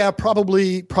 Yeah,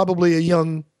 probably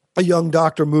a young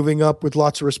doctor moving up with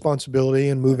lots of responsibility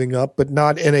and moving up, but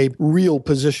not in a real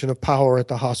position of power at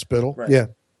the hospital. Right. Yeah.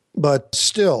 But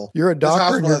still, you're a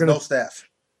doctor. This hospital has no staff.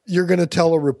 You're going to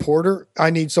tell a reporter, I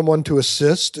need someone to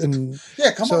assist. And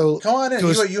yeah, come on in.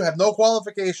 You have no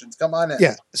qualifications. Come on in.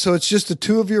 Yeah. So it's just the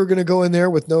two of you are going to go in there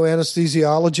with no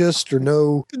anesthesiologist or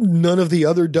none of the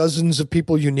other dozens of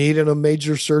people you need in a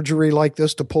major surgery like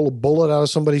this to pull a bullet out of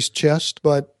somebody's chest.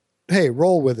 But hey,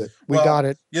 roll with it. We got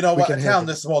it. You know what? A town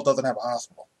this small doesn't have a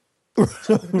hospital.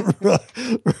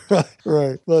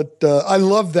 right. But I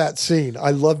love that scene.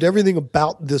 I loved everything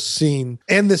about this scene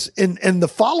and the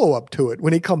follow-up to it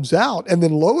when he comes out and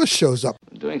then Lois shows up.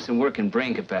 I'm doing some work in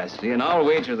brain capacity, and I'll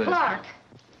wager that... Clark,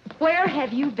 where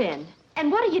have you been? And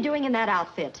what are you doing in that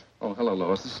outfit? Oh, hello,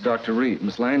 Lois. This is Dr. Reed.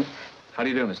 Miss Lane? How do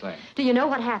you do, Miss Lane? Do you know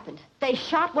what happened? They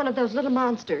shot one of those little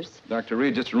monsters. Dr.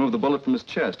 Reed just removed the bullet from his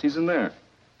chest. He's in there.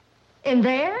 In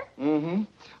there? Mm-hmm.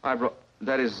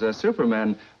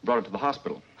 Superman brought it to the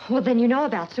hospital. Well, then you know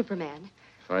about Superman.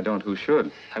 If I don't, who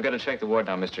should? I've got to check the ward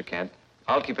now, Mr. Kent.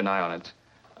 I'll keep an eye on it.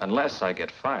 Unless I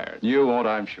get fired. You won't,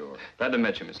 I'm sure. Glad to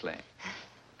meet you, Miss Lane.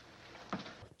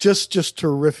 Just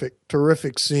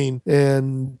terrific scene.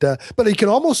 And but you can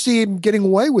almost see him getting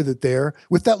away with it there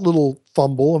with that little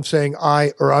fumble of saying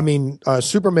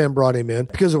Superman brought him in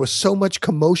because there was so much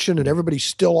commotion and everybody's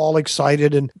still all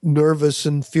excited and nervous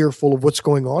and fearful of what's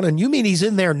going on. And you mean he's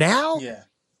in there now? Yeah.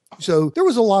 So there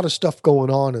was a lot of stuff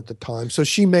going on at the time. So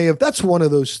she may have, that's one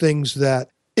of those things that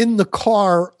in the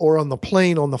car or on the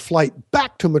plane on the flight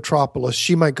back to Metropolis,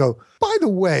 she might go, by the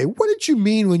way, what did you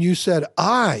mean when you said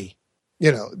I?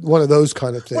 You know, one of those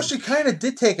kind of things. Well, she kind of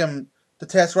did take him to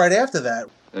task right after that.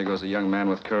 There goes a young man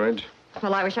with courage.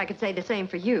 Well, I wish I could say the same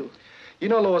for you. You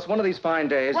know, Lois, one of these fine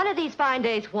days... One of these fine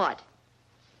days what?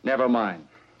 Never mind.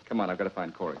 Come on, I've got to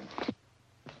find Corrigan.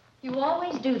 You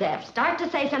always do that. Start to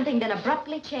say something, then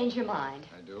abruptly change your mind.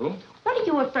 I do? What are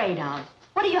you afraid of?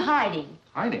 What are you hiding?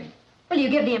 Hiding? Well, you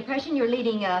give the impression you're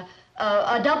leading a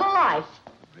double life.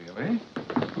 Really?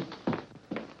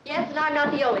 Yes, and I'm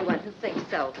not the only one who thinks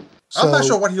so. I'm not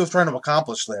sure what he was trying to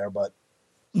accomplish there, but...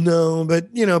 No,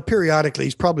 but, periodically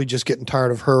he's probably just getting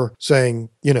tired of her saying,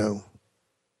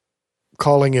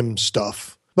 calling him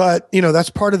stuff. But, that's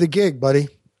part of the gig, buddy.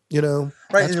 Right,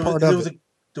 that's part of it.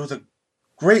 There was a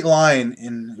great line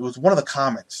it was one of the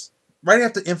comics. Right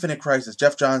after Infinite Crisis,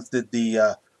 Jeff Johns did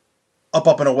the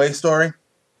Up and Away story,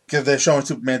 because they're showing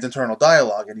Superman's internal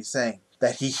dialogue, and he's saying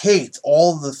that he hates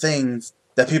all the things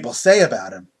that people say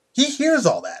about him. He hears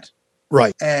all that.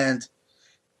 Right. And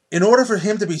in order for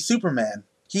him to be Superman,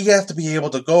 he has to be able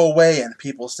to go away and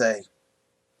people say,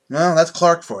 well, that's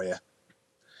Clark for you.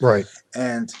 Right.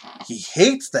 And he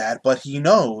hates that, but he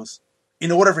knows in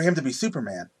order for him to be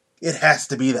Superman, it has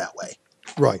to be that way.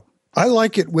 Right. I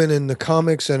like it when in the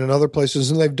comics and in other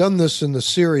places, and they've done this in the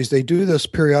series, they do this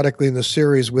periodically in the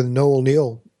series with Noel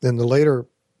Neill in the later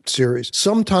series.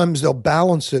 Sometimes they'll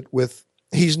balance it with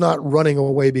he's not running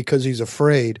away because he's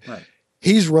afraid. Right.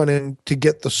 He's running to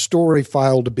get the story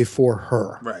filed before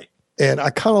her. Right. And I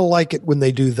kind of like it when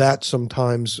they do that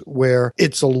sometimes, where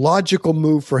it's a logical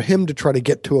move for him to try to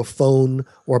get to a phone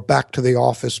or back to the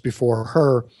office before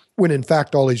her, when in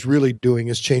fact all he's really doing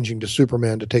is changing to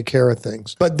Superman to take care of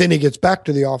things. But then he gets back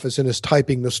to the office and is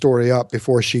typing the story up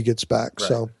before she gets back. Right.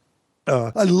 So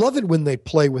I love it when they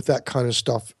play with that kind of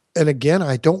stuff. And again,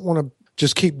 I don't want to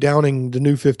just keep downing the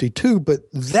New 52, but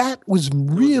that was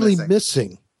really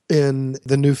missing in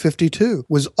the New 52,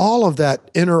 was all of that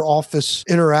inner office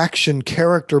interaction,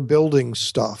 character building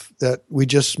stuff that we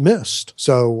just missed.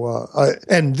 So,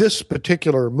 and this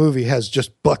particular movie has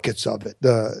just buckets of it.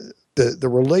 The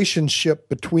relationship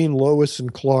between Lois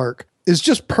and Clark is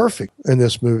just perfect in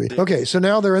this movie. Okay, so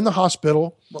now they're in the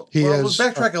hospital. We'll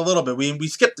backtrack a little bit. We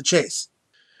skipped the chase.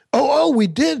 Oh, we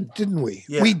did, didn't we?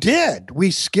 Yeah. We did.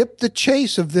 We skipped the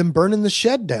chase of them burning the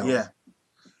shed down. Yeah.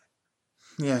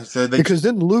 Yeah. Because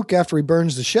then Luke, after he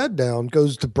burns the shed down,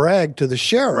 goes to brag to the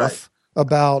sheriff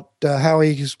about how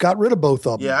he's got rid of both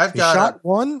of them. Yeah, he shot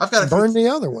one, burned the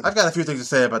other one. I've got a few things to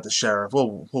say about the sheriff.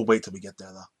 We'll wait till we get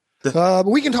there, though. But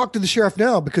we can talk to the sheriff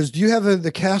now, because do you have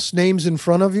the cast names in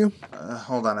front of you?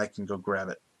 Hold on, I can go grab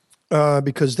it.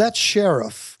 Because that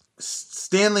sheriff...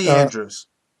 Stanley Andrews.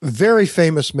 Very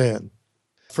famous man.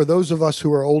 For those of us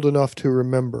who are old enough to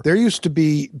remember, there used to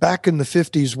be, back in the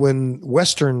 50s when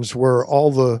Westerns were all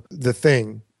the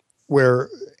thing, where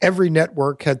every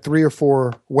network had 3 or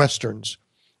 4 Westerns.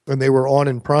 And they were on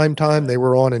in prime time, they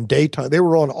were on in daytime, they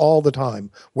were on all the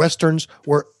time. Westerns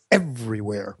were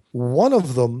everywhere. One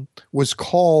of them was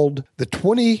called the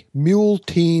 20 Mule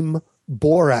Team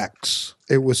Borax.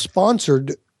 It was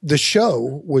sponsored. The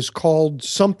show was called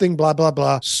something, blah, blah,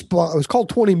 blah. It was called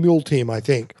 20 Mule Team, I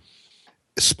think.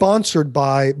 Sponsored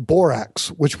by Borax,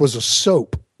 which was a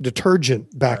soap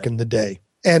detergent back in the day.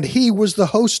 And he was the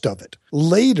host of it.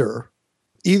 Later,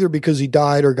 either because he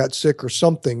died or got sick or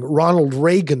something, Ronald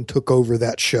Reagan took over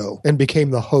that show and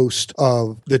became the host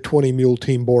of the 20 Mule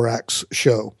Team Borax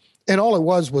show. And all it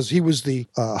was he was the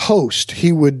host.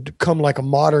 He would come like a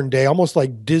modern day, almost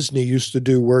like Disney used to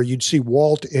do, where you'd see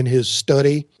Walt in his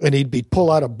study and he'd pull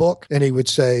out a book and he would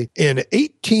say, in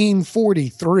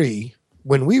 1843,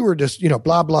 when we were just,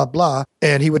 blah, blah, blah.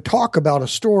 And he would talk about a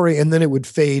story and then it would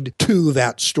fade to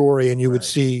that story and you would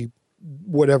see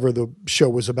whatever the show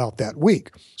was about that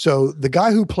week. So the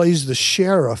guy who plays the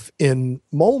sheriff in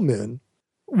Mole Men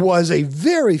was a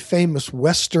very famous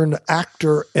Western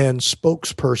actor and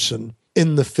spokesperson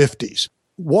in the 50s.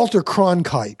 Walter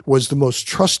Cronkite was the most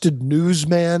trusted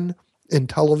newsman in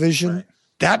television. Right.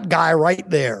 That guy right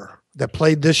there that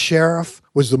played this sheriff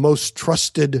was the most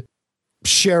trusted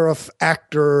sheriff,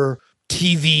 actor,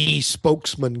 TV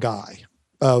spokesman guy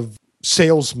of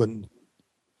salesman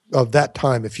of that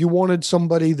time. If you wanted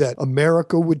somebody that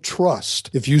America would trust,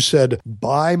 if you said,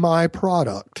 buy my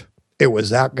product, it was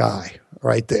that guy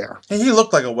right there. And he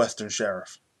looked like a Western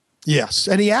sheriff. Yes.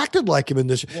 And he acted like him in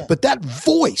this, but that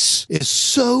voice is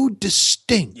so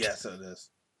distinct. Yes, it is.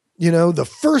 You know, the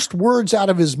first words out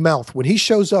of his mouth when he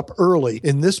shows up early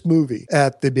in this movie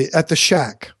at the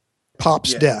shack,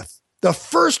 Pop's death, the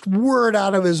first word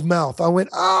out of his mouth, I went,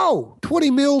 oh, 20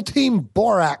 mil team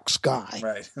Borax guy.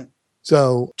 Right.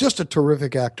 So just a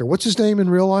terrific actor. What's his name in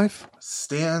real life?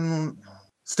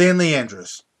 Stanley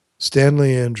Andrews.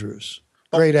 Stanley Andrews.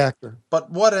 Great actor.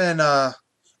 But what an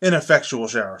ineffectual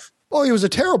sheriff. Oh, he was a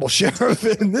terrible sheriff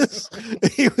in this.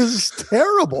 He was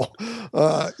terrible.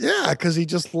 Because he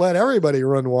just let everybody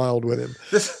run wild with him.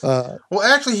 Well,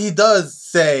 actually, he does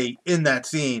say in that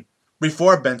scene,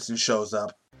 before Benson shows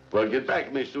up. Well, get back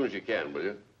to me as soon as you can, will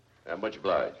you? I'm much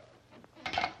obliged.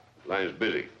 Line's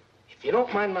busy. If you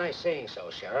don't mind my saying so,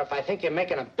 Sheriff, I think you're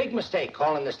making a big mistake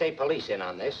calling the state police in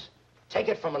on this. Take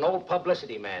it from an old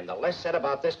publicity man. The less said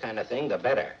about this kind of thing, the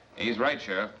better. He's right,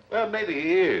 Sheriff. Well, maybe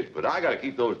he is, but I gotta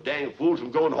keep those dang fools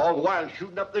from going hog wild and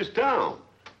shooting up this town.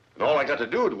 And all I got to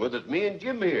do it with is me and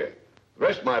Jim here. The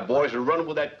rest of my boys are running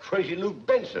with that crazy Luke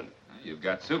Benson. You've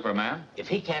got Superman. If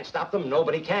he can't stop them,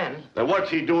 nobody can. Now, what's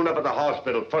he doing up at the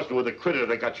hospital, fussing with the critter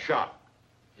that got shot?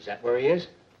 Is that where he is?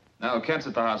 No, Kent's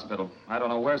at the hospital. I don't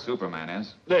know where Superman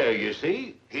is. There, you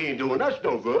see. He ain't doing us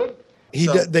no good.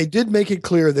 They did make it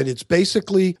clear that it's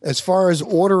basically, as far as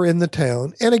order in the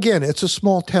town, and again, it's a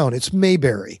small town. It's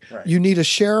Mayberry. Right. You need a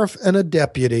sheriff and a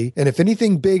deputy, and if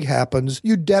anything big happens,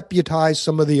 you deputize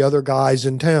some of the other guys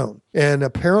in town. And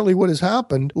apparently what has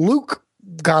happened, Luke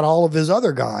got all of his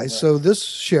other guys, so this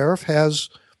sheriff has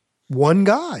one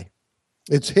guy.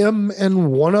 It's him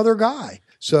and one other guy.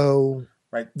 So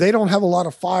they don't have a lot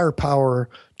of firepower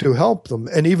to help them.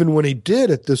 And even when he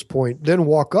did at this point, then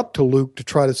walk up to Luke to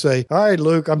try to say, all right,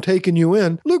 Luke, I'm taking you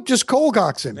in. Luke just cold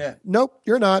cocks him. Yeah. Nope,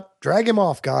 you're not. Drag him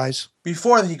off, guys.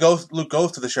 Before Luke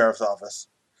goes to the sheriff's office,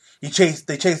 they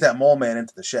chase that mole man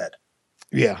into the shed.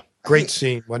 Yeah, great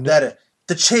scene, wasn't it?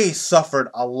 The chase suffered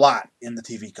a lot in the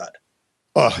TV cut.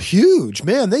 Huge,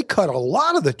 man. They cut a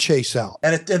lot of the chase out.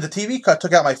 And the TV cut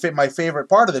took out my favorite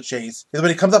part of the chase is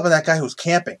when he comes up on that guy who's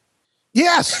camping.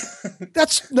 Yes,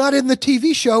 that's not in the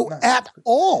TV show at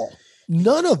all.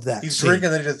 None of that. He's drinking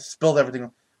and he just spilled everything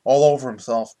all over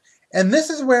himself. And this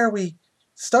is where we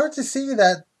start to see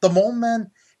that the mole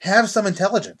men have some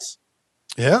intelligence.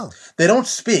 Yeah. They don't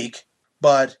speak,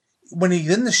 but when he's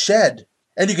in the shed,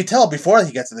 and you can tell before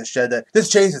he gets to the shed that this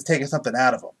chase is taking something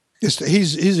out of him.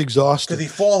 He's exhausted. Because he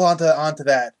falls onto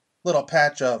that little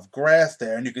patch of grass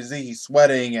there, and you can see he's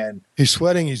sweating.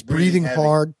 He's breathing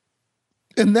hard.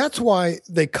 And that's why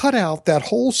they cut out that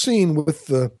whole scene with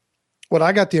what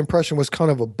I got the impression was kind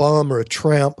of a bum or a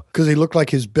tramp, because he looked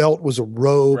like his belt was a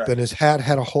rope and his hat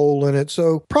had a hole in it.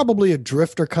 So probably a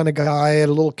drifter kind of guy at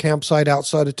a little campsite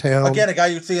outside of town. Again, a guy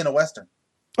you'd see in a Western.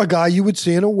 A guy you would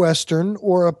see in a Western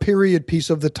or a period piece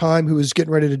of the time who was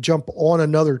getting ready to jump on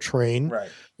another train,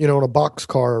 in a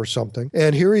boxcar or something.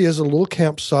 And here he is, a little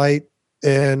campsite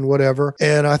and whatever.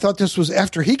 And I thought this was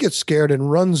after he gets scared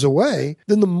and runs away.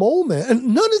 Then the mole man,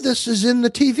 and none of this is in the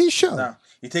TV show. No,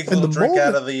 he takes a little drink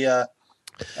out of the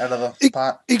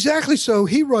pot. Exactly. So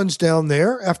he runs down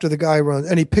there after the guy runs,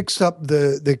 and he picks up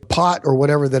the pot or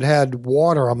whatever that had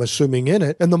water, I'm assuming, in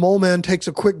it. And the mole man takes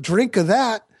a quick drink of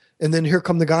that. And then here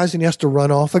come the guys, and he has to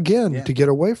run off again to get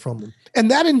away from them.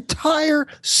 And that entire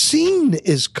scene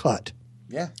is cut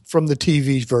from the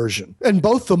TV version. And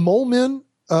both the mole men,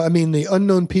 the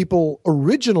unknown people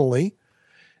originally,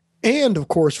 and of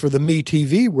course for the Me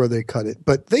TV where they cut it.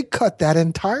 But they cut that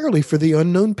entirely for the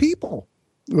unknown people,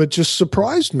 which just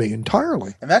surprised me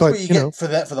entirely. And that's what you get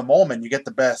for the mole men. You get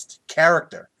the best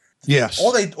character. Yes.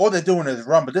 All they're doing is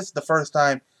run, but this is the first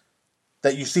time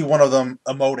that you see one of them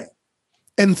emoting.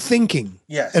 And thinking,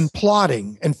 and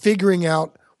plotting, and figuring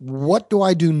out, what do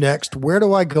I do next? Where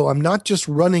do I go? I'm not just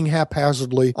running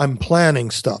haphazardly. I'm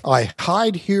planning stuff. I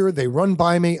hide here. They run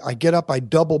by me. I get up. I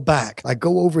double back. I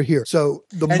go over here. So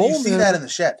you see that in the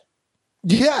shed.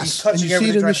 Yes. He's touching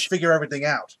everything, trying to figure everything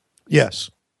out.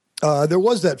 Yes. There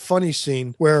was that funny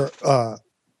scene where,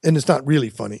 and it's not really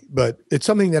funny, but it's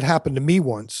something that happened to me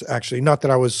once, actually. Not that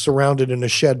I was surrounded in a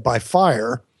shed by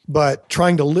fire, but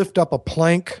trying to lift up a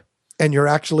plank, and you're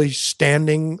actually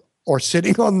standing or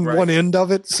sitting on one end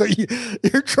of it. So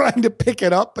you're trying to pick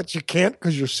it up, but you can't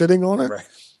because you're sitting on it. Right.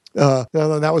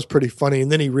 No, that was pretty funny.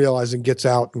 And then he realizes and gets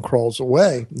out and crawls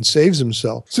away and saves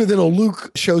himself. So then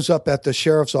Luke shows up at the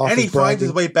sheriff's office. And he finds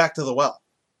his way back to the well.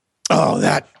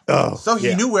 So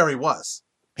he knew where he was.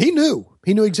 He knew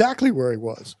exactly where he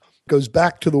was. Goes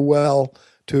back to the well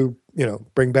to,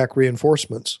 bring back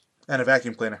reinforcements. And a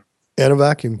vacuum cleaner.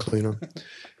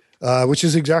 Which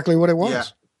is exactly what it was. Yeah.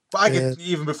 But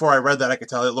even before I read that, I could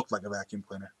tell it looked like a vacuum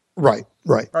cleaner. Right.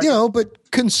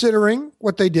 But considering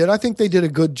what they did, I think they did a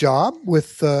good job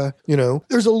with,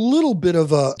 there's a little bit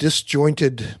of a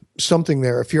disjointed something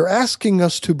there. If you're asking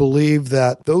us to believe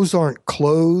that those aren't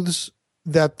clothes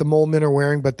that the mole men are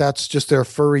wearing, but that's just their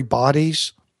furry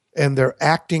bodies, and they're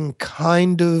acting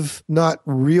kind of not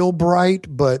real bright,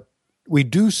 but we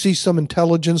do see some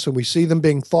intelligence and we see them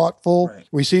being thoughtful. Right.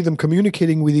 We see them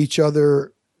communicating with each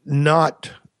other, not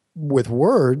with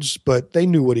words, but they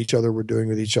knew what each other were doing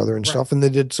with each other and stuff. And they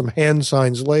did some hand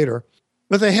signs later,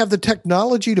 but they have the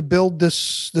technology to build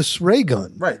this ray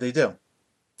gun. Right. They do.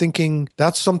 Thinking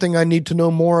that's something I need to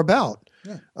know more about.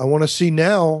 Yeah. I want to see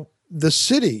now the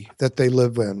city that they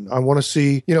live in. I want to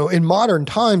see, in modern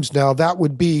times now, that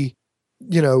would be,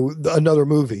 another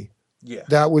movie. Yeah.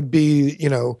 That would be,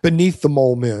 Beneath the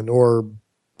Mole Men or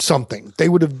something. They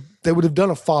would have done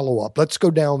a follow-up. Let's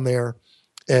go down there.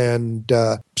 And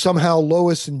somehow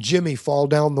Lois and Jimmy fall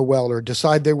down the well or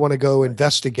decide they want to go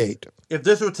investigate. If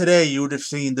this were today, you would have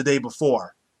seen The Day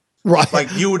Before. Right.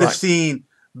 Like you would have seen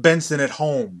Benson at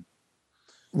home.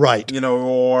 Right.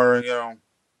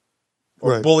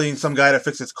 Or bullying some guy to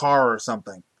fix his car or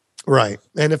something. Right.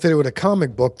 And if it were a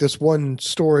comic book, this one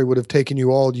story would have taken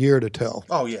you all year to tell.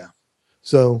 Oh, yeah.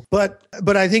 So, but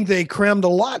I think they crammed a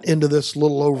lot into this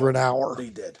little over an hour. They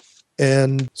did.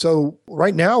 And so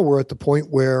right now we're at the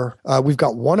point where we've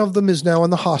got one of them is now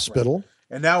in the hospital. Right.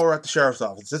 And now we're at the sheriff's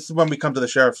office. This is when we come to the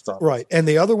sheriff's office. Right. And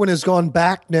the other one has gone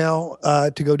back now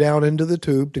to go down into the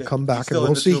tube to come back. And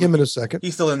we'll see him in a second.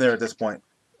 He's still in there at this point.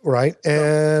 Right.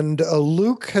 And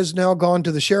Luke has now gone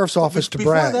to the sheriff's office to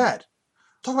brag. Before that,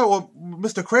 talk about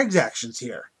Mr. Craig's actions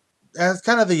here. As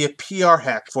kind of the PR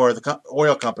hack for the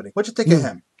oil company. What'd you think of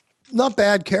him? Not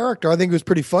bad character. I think it was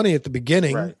pretty funny at the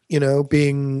beginning,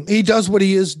 he does what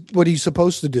he's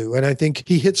supposed to do. And I think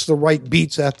he hits the right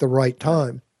beats at the right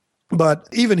time. But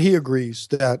even he agrees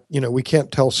that, we can't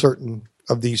tell certain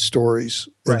of these stories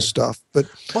and stuff. But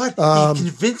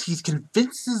he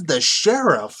convinces the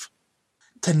sheriff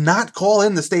to not call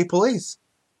in the state police.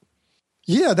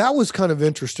 Yeah, that was kind of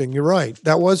interesting. You're right.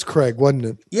 That was Craig, wasn't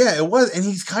it? Yeah, it was. And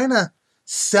he's kind of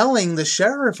selling the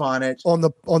sheriff on it. On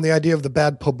the idea of the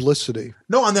bad publicity.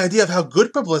 No, on the idea of how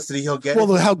good publicity he'll get.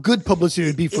 Well, how good publicity it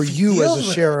would be for you as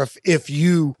a sheriff if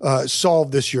you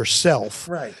solve this yourself.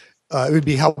 Right. It would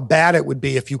be how bad it would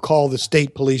be if you call the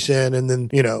state police in and then,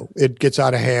 it gets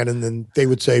out of hand and then they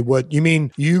would say, what, you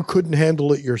mean you couldn't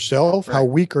handle it yourself? Right. How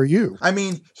weak are you? I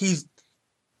mean, he's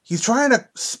trying to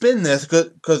spin this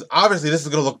because obviously this is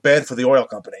going to look bad for the oil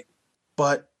company.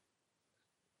 But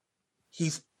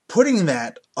he's putting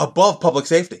that above public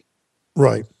safety.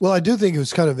 Right. Well, I do think it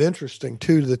was kind of interesting,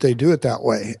 too, that they do it that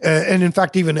way. And in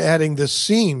fact, even adding this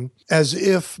scene as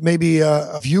if maybe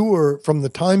a viewer from the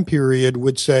time period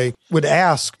would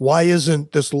ask, why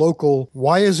isn't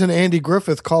Andy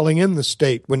Griffith calling in the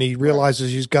state when he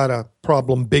realizes he's got a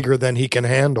problem bigger than he can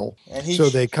handle? So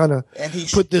they kind of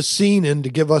put this scene in to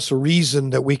give us a reason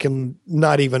that we can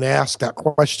not even ask that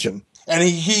question. And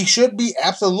he should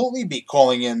absolutely be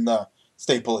calling in the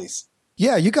state police.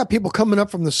 Yeah, you got people coming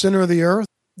up from the center of the earth.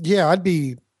 Yeah, I'd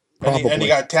be probably. And you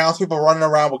got townspeople running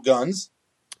around with guns.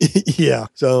 Yeah.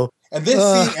 So. And this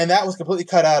scene, and that was completely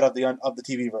cut out of the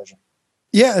TV version.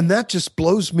 Yeah, and that just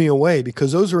blows me away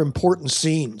because those are important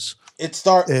scenes. In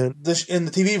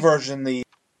the TV version,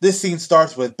 this scene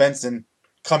starts with Benson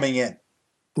coming in,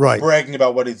 right, bragging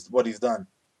about what he's done.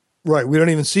 Right. We don't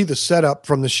even see the setup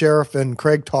from the sheriff and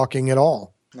Craig talking at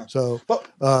all. No. So,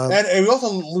 and we also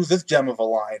lose this gem of a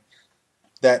line.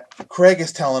 That Craig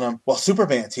is telling him, well,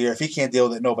 Superman's here. If he can't deal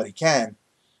with it, nobody can.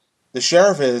 The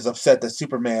sheriff is upset that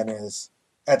Superman is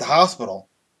at the hospital.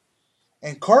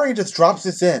 And Corey just drops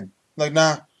this in. Like,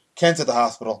 nah, Kent's at the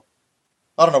hospital.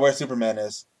 I don't know where Superman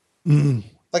is. Mm.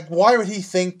 Like, why would he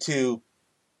think to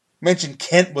mention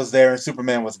Kent was there and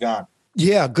Superman was gone?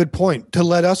 Yeah, good point. To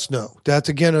let us know. That's,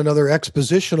 again, another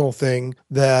expositional thing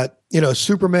that,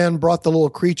 Superman brought the little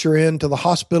creature into the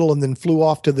hospital and then flew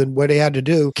off to what he had to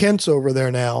do. Kent's over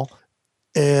there now.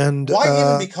 And why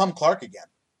even become Clark again?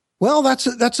 Well, that's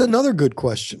another good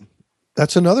question.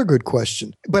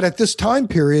 But at this time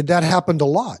period, that happened a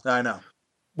lot. I know.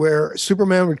 where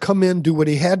Superman would come in, do what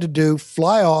he had to do,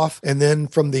 fly off, and then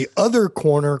from the other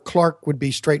corner, Clark would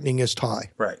be straightening his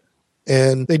tie. Right.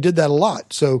 And they did that a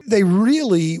lot. So they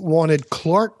really wanted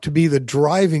Clark to be the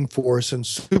driving force and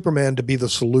Superman to be the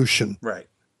solution. Right.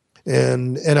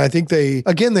 And I think they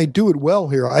do it well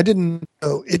here. I didn't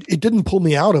know it didn't pull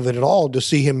me out of it at all to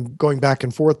see him going back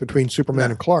and forth between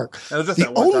Superman and Clark. That was just the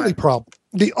that one only time.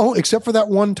 problem, except for that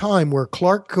one time where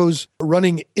Clark goes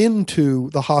running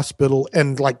into the hospital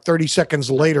and like 30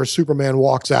 seconds later, Superman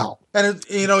walks out. And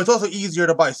it's also easier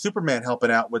to buy Superman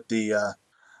helping out with the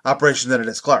operation than it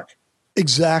is Clark.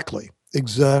 Exactly.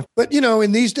 But,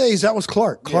 in these days, that was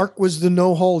Clark. Clark was the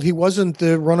no-hold. He wasn't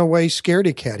the runaway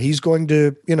scaredy cat. He's going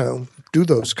to, do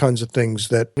those kinds of things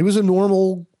that he was a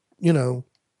normal,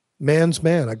 man's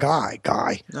man, a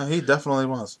guy. No, he definitely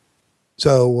was.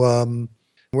 So,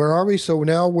 where are we? So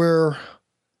now we're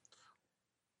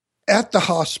at the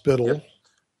hospital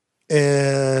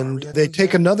and they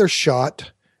take another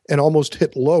shot and almost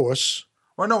hit Lois.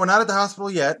 Well, no, we're not at the hospital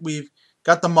yet. We've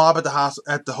got the mob at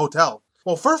the hotel.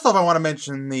 Well, first off, I want to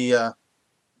mention the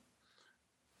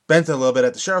Benson a little bit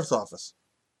at the sheriff's office.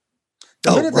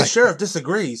 The minute the sheriff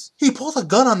disagrees, he pulls a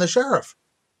gun on the sheriff.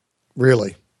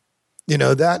 Really?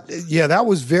 That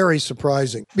was very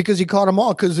surprising because he caught him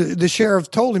all because the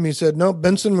sheriff told him, he said, no,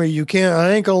 Benson, you can't,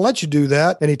 I ain't going to let you do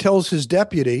that. And he tells his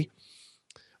deputy,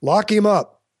 lock him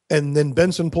up. And then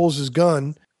Benson pulls his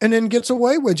gun and then gets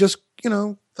away with just, It's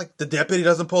like the deputy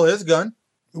doesn't pull his gun.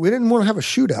 We didn't want to have a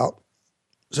shootout.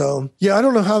 So, I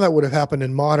don't know how that would have happened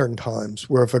in modern times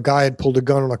where if a guy had pulled a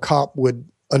gun on a cop, would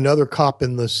another cop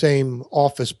in the same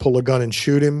office pull a gun and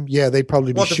shoot him? Yeah, they'd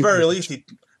probably be shooting. At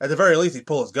the very least, he'd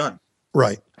pull his gun.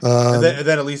 Right. And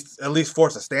then at least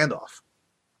force a standoff.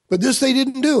 But this, they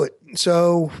didn't do it.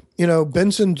 So,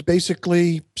 Benson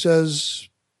basically says,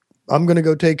 I'm going to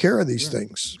go take care of these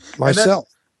things myself.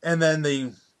 And then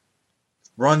he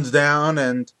runs down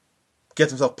and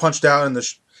gets himself punched out and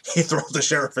he throws the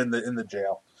sheriff in the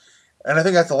jail. And I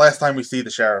think that's the last time we see the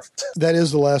sheriff. That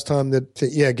is the last time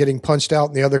getting punched out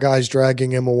and the other guy's dragging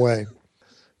him away.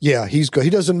 Yeah, he's good. He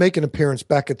doesn't make an appearance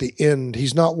back at the end.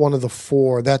 He's not one of the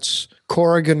four. That's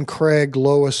Corrigan, Craig,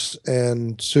 Lois,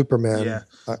 and Superman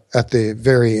at the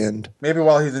very end. Maybe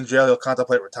while he's in jail, he'll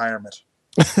contemplate retirement.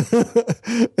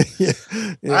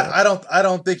 Yeah. I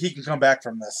don't think he can come back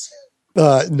from this.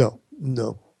 No.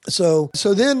 So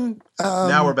then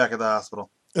now we're back at the hospital.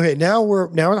 Okay, now we're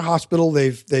in the hospital.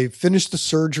 They've finished the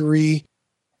surgery.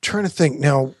 Trying to think.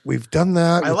 Now we've done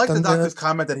that. I like the doctor's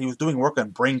comment that he was doing work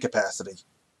on brain capacity.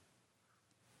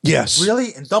 Yes.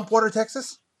 Really? In Dumpwater,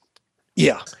 Texas?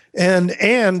 Yeah.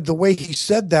 And the way he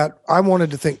said that, I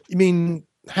wanted to think, you mean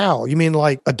how? You mean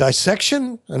like a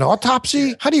dissection, an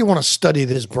autopsy? How do you want to study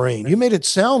this brain? You made it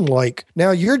sound like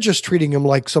now you're just treating him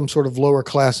like some sort of lower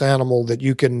class animal that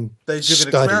you can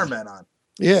experiment on.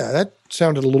 Yeah, that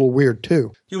sounded a little weird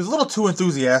too. He was a little too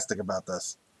enthusiastic about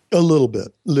this. A little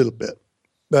bit.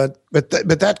 But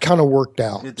that kind of worked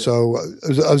out. So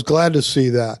I was glad to see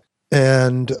that.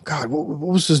 And God, what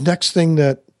was his next thing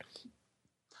that?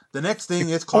 The next thing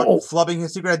is Clark flubbing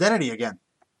his secret identity again.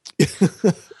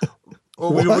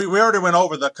 Well, we already went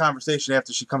over the conversation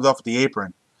after she comes off with the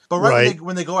apron. But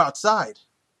when they go outside,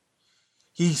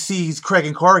 he sees Craig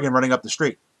and Corrigan running up the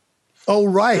street. Oh,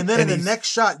 right. And then in the next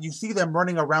shot, you see them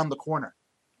running around the corner.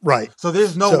 Right. So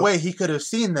there's no way he could have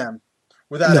seen them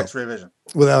without X-ray vision.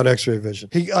 Without X-ray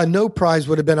vision. No prize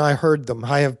would have been I heard them.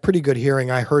 I have pretty good hearing.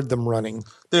 I heard them running.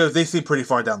 They seem pretty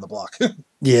far down the block.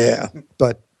 Yeah,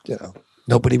 but,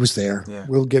 nobody was there. Yeah.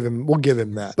 We'll give him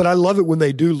that. But I love it when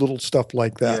they do little stuff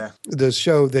like that. Yeah. The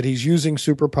show that he's using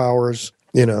superpowers,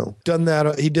 done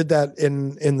that. He did that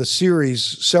in the series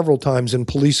several times in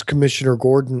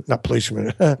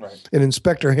in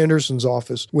Inspector Henderson's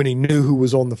office when he knew who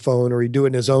was on the phone, or he'd do it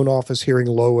in his own office hearing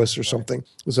Lois or something.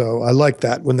 So I like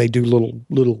that when they do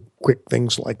little quick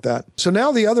things like that. So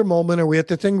now the other moment, are we at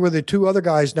the thing where the two other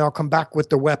guys now come back with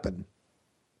the weapon?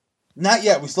 Not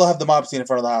yet. We still have the mob scene in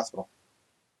front of the hospital.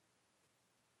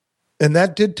 And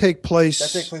that did take place. That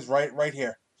takes place right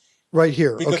here. Right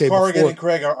here. Because okay, Corrigan and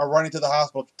Craig are running to the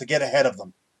hospital to get ahead of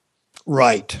them.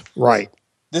 Right.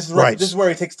 This is right. This is where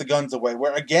he takes the guns away.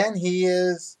 Where again he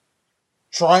is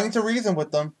trying to reason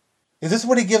with them. Is this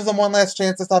when he gives them one last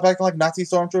chance to stop acting like Nazi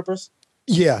stormtroopers?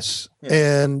 Yes.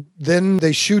 And then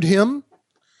they shoot him.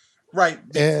 Right.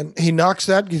 And he takes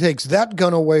that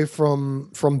gun away from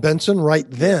Benson right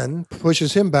then,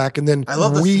 pushes him back, and then I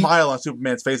love the smile on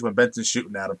Superman's face when Benson's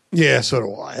shooting at him. Yeah, so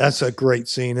do I. That's a great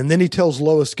scene. And then he tells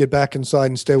Lois to get back inside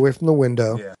and stay away from the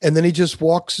window. Yeah. And then he just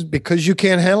walks, because you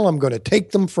can't handle them, I'm going to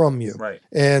take them from you. Right.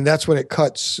 And that's when it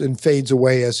cuts and fades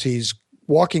away as he's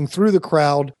walking through the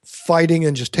crowd, fighting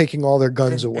and just taking all their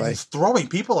guns away. And he's throwing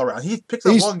people around. He picks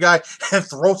up one guy and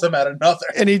throws him at another.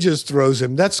 And he just throws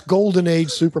him. That's Golden Age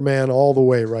Superman all the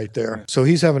way right there. So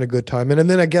he's having a good time. And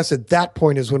then I guess at that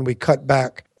point is when we cut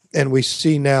back and we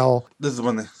see now. This is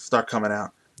when they start coming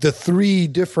out. The 3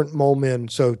 different Mole Men.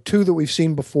 So 2 that we've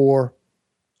seen before.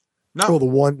 No, the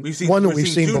one that we've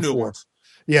seen 2 before. New ones.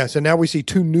 Yes, and now we see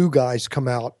 2 new guys come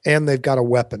out, and they've got a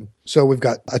weapon. So we've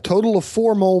got a total of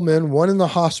 4 Mole Men, 1 in the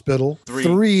hospital,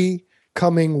 3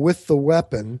 coming with the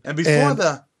weapon. And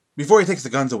before he takes the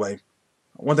guns away,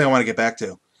 one thing I want to get back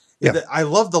to. Is that I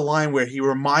love the line where he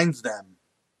reminds them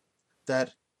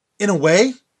that, in a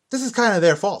way, this is kind of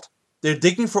their fault. They're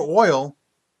digging for oil,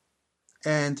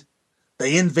 and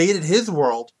they invaded his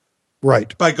world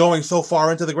by going so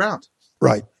far into the ground.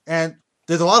 Right. And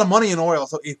there's a lot of money in oil,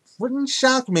 so it wouldn't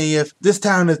shock me if this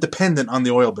town is dependent on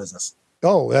the oil business.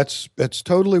 Oh, that's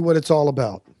totally what it's all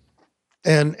about.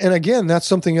 And again, that's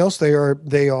something else they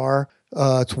are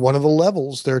it's one of the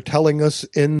levels they're telling us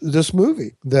in this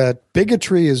movie, that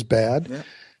bigotry is bad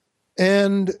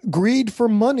and greed for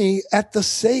money at the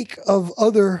sake of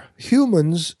other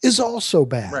humans is also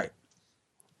bad. Right.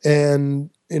 And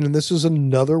this is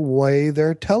another way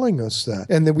they're telling us that.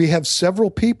 And then we have several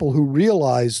people who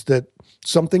realize that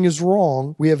something is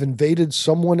wrong. We have invaded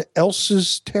someone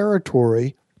else's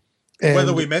territory. And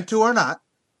whether we meant to or not.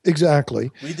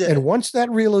 Exactly. We did. And once that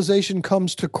realization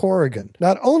comes to Corrigan,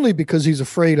 not only because he's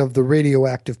afraid of the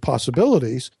radioactive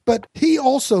possibilities, but he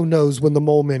also knows when the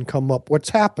Mole Men come up what's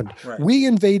happened. Right. We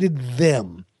invaded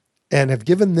them and have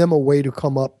given them a way to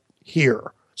come up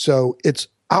here. So it's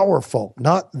our fault,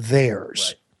 not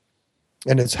theirs. Right.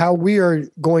 And it's how we are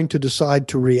going to decide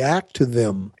to react to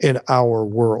them in our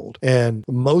world. And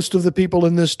most of the people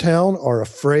in this town are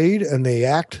afraid, and they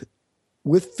act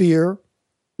with fear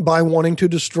by wanting to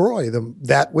destroy them,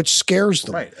 that which scares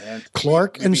them. Right. And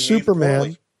Clark and Superman.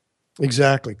 Poorly.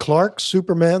 Exactly. Clark,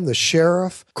 Superman, the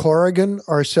sheriff, Corrigan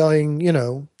are saying,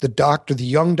 the doctor, the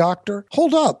young doctor,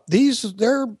 hold up.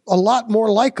 They're a lot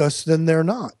more like us than they're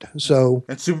not. So.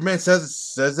 And Superman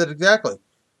says it exactly.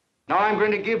 Now I'm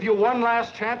going to give you one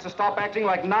last chance to stop acting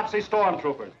like Nazi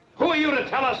stormtroopers. Who are you to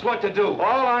tell us what to do?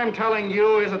 All I'm telling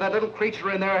you is that little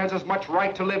creature in there has as much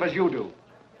right to live as you do.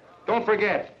 Don't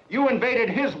forget, you invaded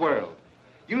his world.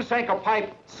 You sank a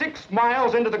pipe 6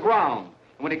 miles into the ground.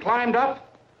 And when he climbed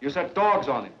up, you set dogs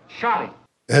on him, shot him.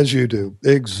 As you do.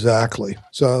 Exactly.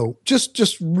 So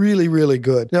just really, really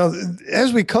good. Now,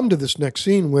 as we come to this next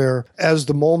scene where as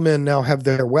the Mole Men now have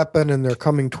their weapon and they're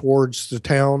coming towards the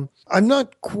town, I'm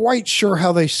not quite sure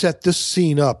how they set this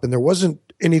scene up, and there wasn't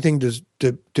anything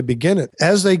to begin it.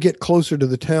 As they get closer to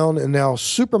the town, and now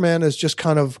Superman is just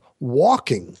kind of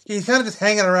walking. He's kind of just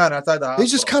hanging around outside the hospital.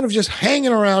 He's just kind of just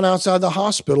hanging around outside the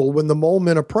hospital when the Mole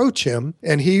Men approach him,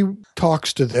 and he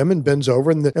talks to them and bends over,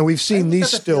 and we've seen these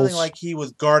stills. Feeling like he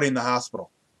was guarding the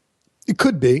hospital. It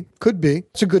could be.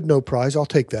 It's a good no prize. I'll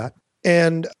take that.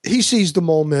 And he sees the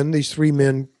Mole Men, these 3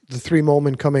 men, the 3 Mole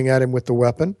Men coming at him with the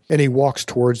weapon, and he walks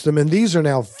towards them. And these are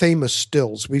now famous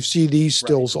stills. We see these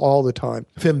stills all the time.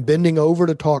 Of him bending over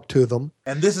to talk to them.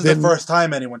 And this is the first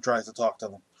time anyone tries to talk to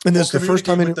them. And this is the first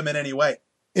time with them in any way.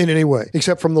 In any way,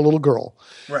 except from the little girl.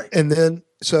 Right. And then,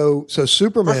 so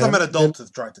Superman. First time an adult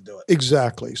has tried to do it.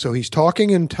 Exactly. So he's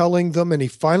talking and telling them, and he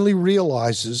finally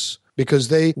realizes,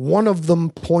 because one of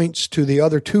them points to the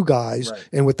other 2 guys,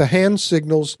 and with the hand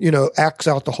signals, acts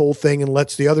out the whole thing and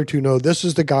lets the other 2 know this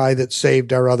is the guy that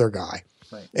saved our other guy.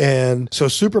 Right. And so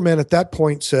Superman at that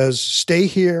point says, stay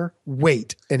here,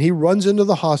 wait. And he runs into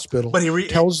the hospital. But he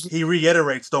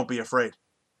reiterates, don't be afraid.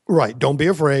 Right. Don't be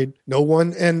afraid. No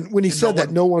one. And when he said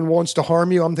that no one wants to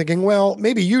harm you, I'm thinking, well,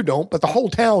 maybe you don't, but the whole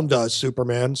town does,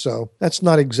 Superman. So that's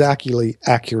not exactly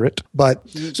accurate. But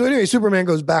so anyway, Superman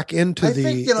goes back into I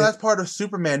think, that's part of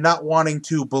Superman not wanting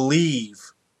to believe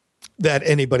that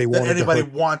anybody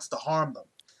wants to harm them.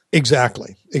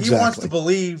 Exactly. He wants to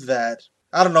believe that,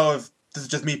 I don't know if this is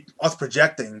just us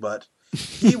projecting, but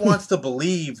he wants to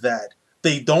believe that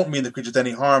they don't mean the creatures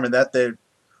any harm and that they're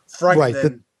frightened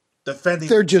and defending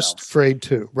they're themselves. Just afraid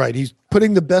too. Right. He's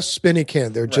putting the best spin he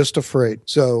can. They're just afraid.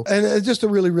 So, and it's just a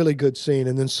really, really good scene.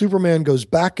 And then Superman goes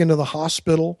back into the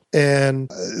hospital, and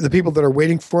the people that are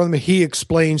waiting for him, he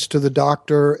explains to the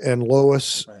doctor and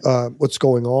Lois what's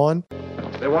going on.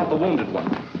 They want the wounded one.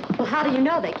 Well, how do you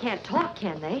know they can't talk,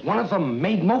 can they? One of them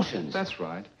made motions. That's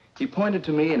right. He pointed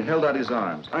to me and held out his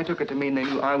arms. I took it to mean they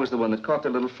knew I was the one that caught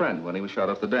their little friend when he was shot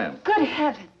off the dam. Good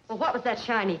heavens. Well, what was that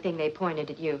shiny thing they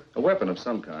pointed at you? A weapon of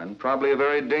some kind, probably a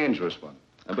very dangerous one.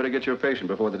 I better get your patient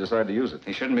before they decide to use it.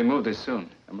 He shouldn't be moved this soon.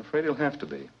 I'm afraid he'll have to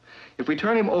be. If we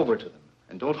turn him over to them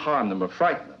and don't harm them or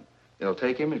frighten them, They'll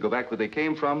take him and go back where they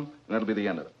came from, and that'll be the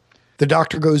end of it. The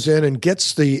doctor goes in and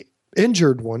gets the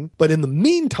injured one. But in the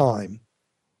meantime,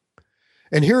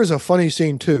 and here is a funny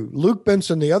scene too. Luke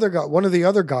Benson, the other guy, one of the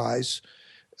other guys,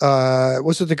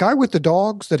 was it the guy with the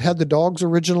dogs that had the dogs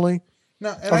originally?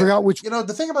 No, I forgot which. You know,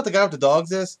 the thing about the guy with the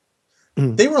dogs is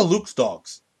they were Luke's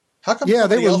dogs. How come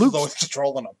somebody else was always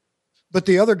controlling them? But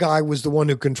the other guy was the one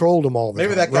who controlled them all the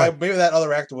Maybe time. that guy, right. maybe that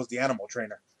other actor was the animal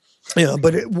trainer. Yeah,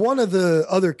 but one of the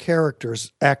other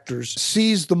actors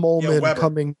sees the mole men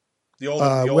coming. The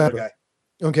older guy.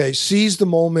 Okay, sees the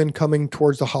mole men coming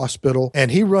towards the hospital,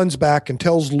 and he runs back and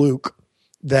tells Luke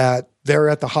that they're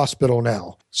at the hospital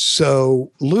now.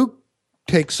 So Luke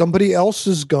takes somebody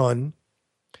else's gun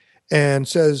and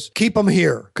says, keep them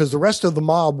here, because the rest of the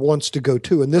mob wants to go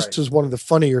too. And this is one of the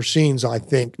funnier scenes, I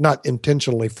think, not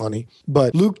intentionally funny,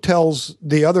 but Luke tells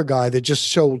the other guy that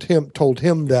just told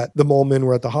him that the mole men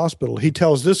were at the hospital. He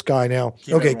tells this guy now,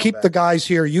 keep the guys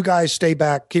here. You guys stay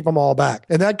back. Keep them all back.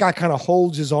 And that guy kind of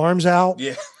holds his arms out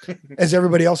as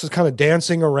everybody else is kind of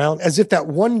dancing around, as if that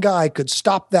one guy could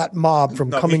stop that mob from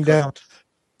coming down.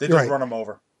 They just run him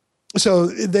over. So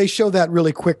they show that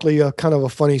really quickly, kind of a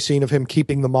funny scene of him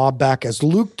keeping the mob back as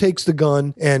Luke takes the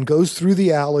gun and goes through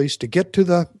the alleys to get to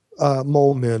the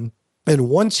mole men. And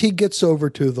once he gets over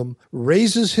to them,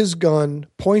 raises his gun,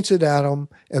 points it at them,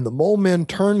 and the mole men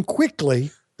turn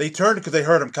quickly. They turned because they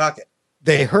heard him cock it.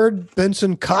 They heard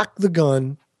Benson cock the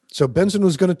gun. So Benson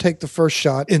was going to take the first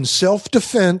shot. In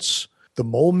self-defense, the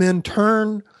mole men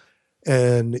turn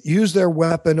and use their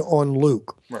weapon on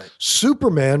Luke. Right.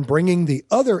 Superman, bringing the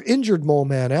other injured mole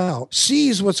man out,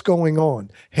 sees what's going on,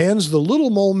 hands the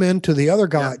little mole man to the other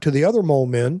guy, to the other mole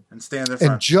men, and stands in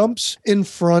front. And jumps in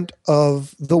front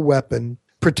of the weapon,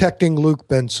 protecting Luke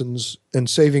Benson's and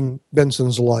saving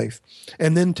Benson's life.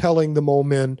 And then telling the mole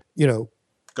men,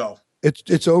 go.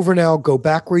 It's over now. Go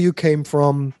back where you came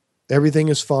from. Everything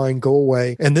is fine. Go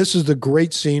away. And this is the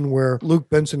great scene where Luke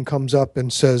Benson comes up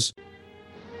and says,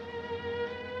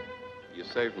 "You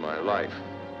saved my life.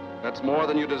 That's more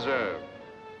than you deserve."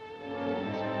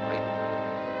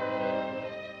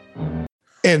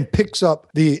 And picks up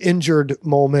the injured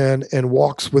mole man and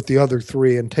walks with the other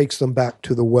three and takes them back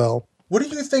to the well. What do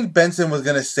you think Benson was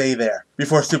going to say there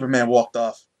before Superman walked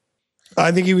off?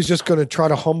 I think he was just going to try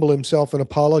to humble himself and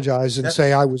apologize and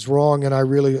say, I was wrong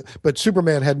and but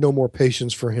Superman had no more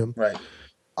patience for him. Right.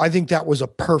 I think that was a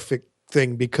perfect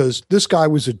thing because this guy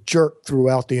was a jerk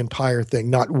throughout the entire thing.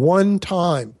 Not one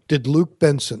time did Luke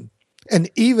Benson, and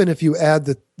even if you add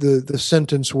the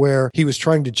sentence where he was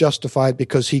trying to justify it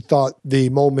because he thought the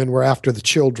mole men were after the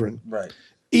children. Right.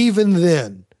 Even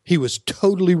then, he was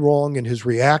totally wrong in his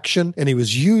reaction, and he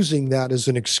was using that as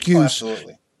an excuse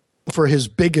for his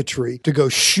bigotry to go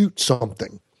shoot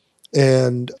something.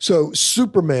 And so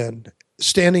Superman,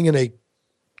 standing in a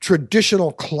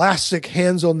traditional classic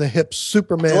hands on the hips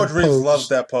Superman George Reeves pose. loves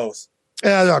that pose.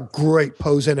 And a great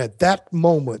pose. And at that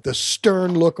moment, the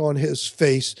stern look on his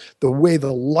face, the way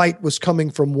the light was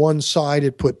coming from one side,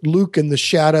 it put Luke in the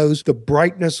shadows, the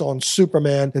brightness on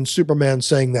Superman, and Superman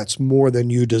saying, "That's more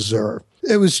than you deserve."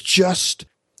 It was just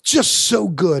so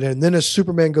good. And then as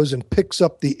Superman goes and picks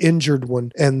up the injured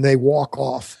one and they walk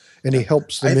off and he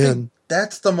helps them in.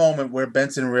 That's the moment where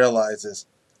Benson realizes,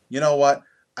 you know what?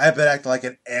 I've been acting like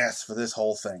an ass for this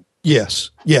whole thing.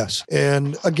 Yes.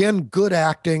 And again, good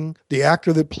acting. The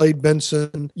actor that played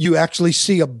Benson, you actually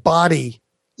see a body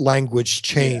language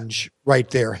change right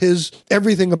there.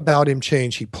 Everything about him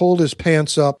changed. He pulled his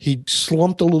pants up. He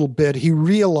slumped a little bit. He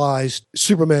realized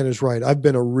Superman is right. I've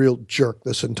been a real jerk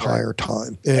this entire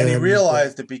time. And he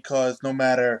realized it because no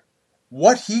matter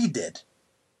what he did,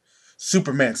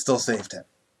 Superman still saved him.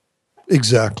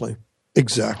 Exactly.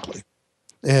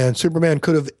 And Superman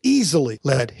could have easily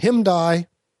let him die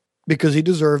because he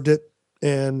deserved it.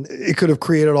 And it could have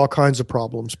created all kinds of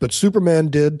problems. But Superman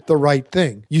did the right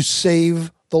thing. You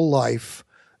save the life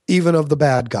even of the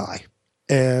bad guy.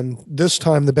 And this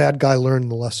time the bad guy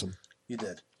learned the lesson. He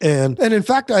did. And in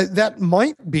fact, that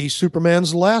might be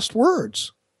Superman's last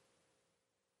words.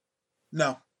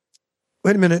 No.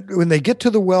 Wait a minute. When they get to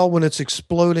the well, when it's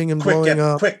exploding and blowing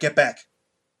up. Quick, get back.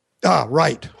 Ah,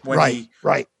 right.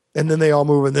 And then they all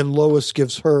move. And then Lois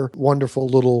gives her wonderful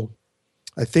little,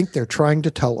 I think they're trying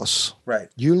to tell us. Right.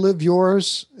 You live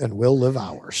yours and we'll live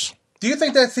ours. Do you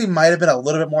think that scene might have been a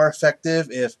little bit more effective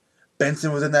if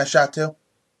Benson was in that shot too?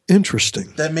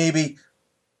 Interesting. That maybe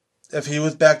if he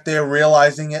was back there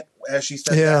realizing it as she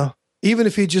said that. Even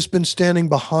if he'd just been standing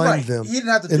behind them he didn't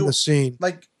have to in do the scene.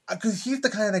 Like, because he's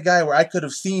the kind of guy where I could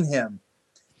have seen him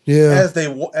as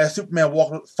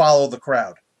Superman follow the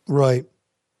crowd. Right.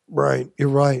 Right. You're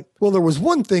right. Well, there was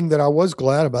one thing that I was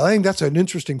glad about. I think that's an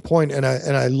interesting point, and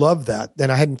I love that.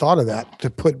 And I hadn't thought of that, to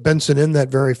put Benson in that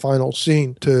very final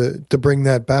scene to bring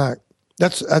that back.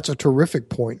 That's a terrific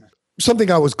point. Something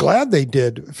I was glad they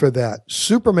did for that.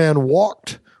 Superman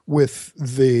walked with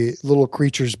the little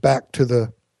creatures back to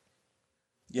the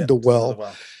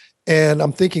well. And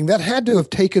I'm thinking that had to have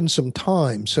taken some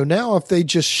time. So now if they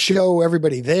just show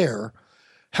everybody there,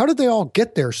 how did they all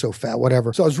get there so fast?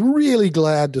 Whatever. So I was really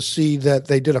glad to see that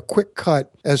they did a quick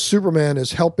cut as Superman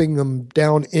is helping them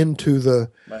down into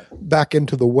back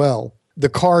into the well. The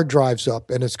car drives up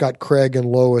and it's got Craig and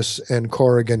Lois and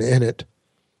Corrigan in it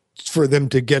for them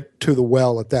to get to the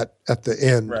well at the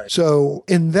end. Right. So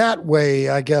in that way,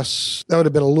 I guess that would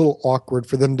have been a little awkward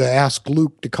for them to ask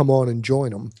Luke to come on and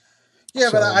join them. Yeah,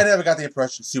 but I never got the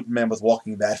impression Superman was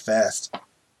walking that fast.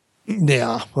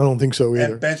 Yeah, I don't think so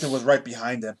either. And Benson was right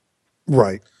behind him.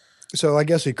 Right. So I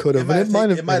guess he could have. It might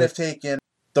have taken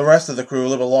the rest of the crew a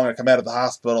little bit longer to come out of the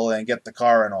hospital and get the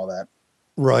car and all that.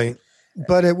 Right.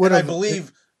 But it would have. I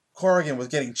believe Corrigan was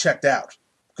getting checked out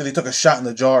because he took a shot in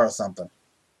the jaw or something.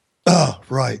 Oh,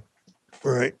 right.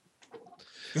 Right.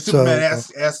 Superman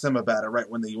asks him about it right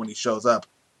when he shows up.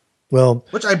 Well,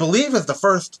 which I believe is the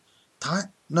first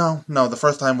time. No, the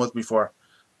first time was before.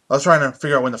 I was trying to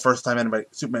figure out when the first time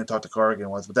Superman talked to Corrigan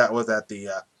was, but that was at the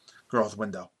girl's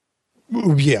window.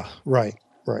 Yeah, right.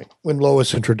 When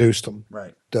Lois introduced him.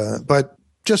 Right. But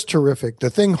just terrific. The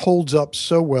thing holds up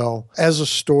so well as a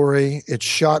story. It's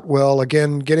shot well.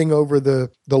 Again, getting over the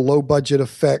low budget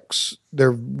effects.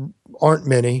 There aren't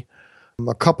many.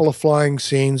 A couple of flying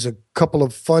scenes, a couple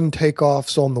of fun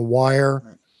takeoffs on the wire.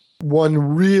 Right.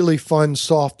 One really fun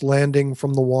soft landing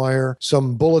from the wire.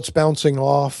 Some bullets bouncing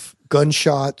off.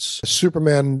 Gunshots,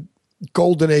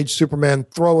 Golden Age Superman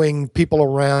throwing people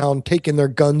around, taking their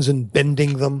guns and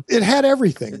bending them. It had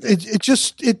everything.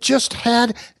 It just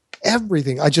had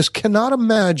everything. I just cannot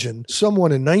imagine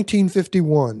someone in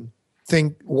 1951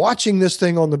 watching this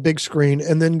thing on the big screen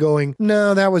and then going,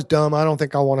 no, that was dumb. I don't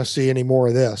think I want to see any more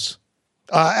of this.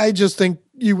 I just think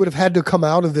you would have had to come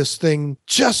out of this thing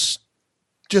just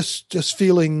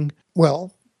feeling,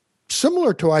 well,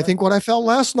 similar to, I think, what I felt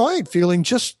last night, feeling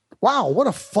just, wow, what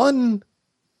a fun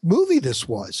movie this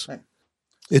was. Right.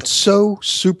 It's so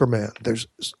Superman. There's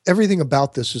everything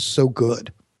about this is so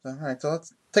good. All right, so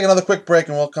let's take another quick break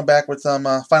and we'll come back with some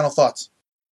final thoughts.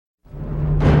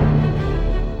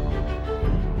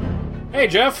 Hey,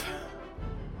 Jeff.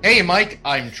 Hey, Mike,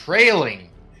 I'm trailing.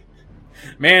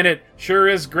 Man, it sure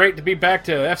is great to be back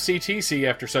to FCTC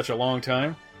after such a long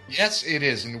time. Yes, it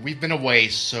is, and we've been away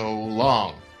so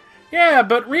long. Yeah,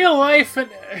 but real life...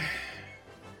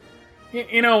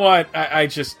 You know what? I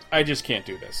just can't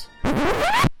do this.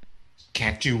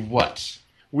 Can't do what?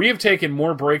 We have taken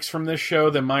more breaks from this show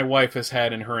than my wife has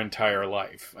had in her entire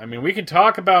life. I mean, we can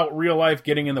talk about real life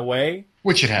getting in the way.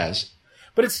 Which it has.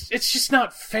 But it's just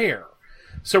not fair.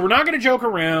 So we're not going to joke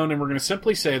around, and we're going to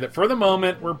simply say that for the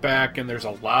moment, we're back, and there's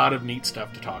a lot of neat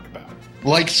stuff to talk about.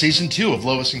 Like Season 2 of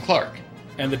Lois and Clark.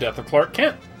 And the death of Clark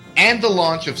Kent. And the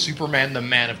launch of Superman the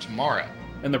Man of Tomorrow.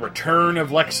 And the return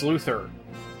of Lex Luthor.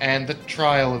 And the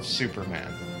trial of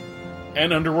Superman.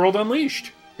 And Underworld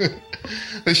Unleashed.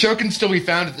 The show can still be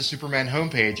found at the Superman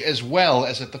homepage, as well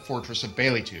as at the Fortress of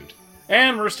Baileytude.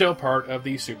 And we're still part of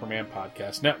the Superman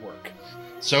Podcast Network.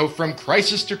 So From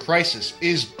Crisis to Crisis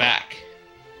is back.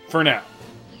 For now.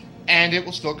 And it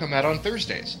will still come out on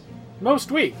Thursdays. Most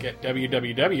week at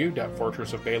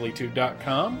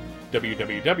www.fortressofbaileytude.com,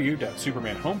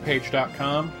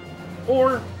 www.supermanhomepage.com,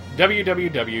 or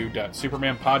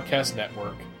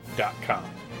www.supermanpodcastnetwork.com.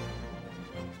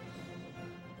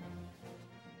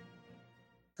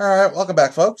 All right, welcome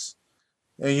back, folks.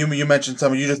 You mentioned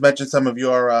you just mentioned some of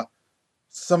your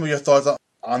thoughts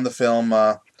on the film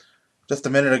just a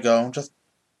minute ago. Just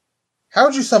how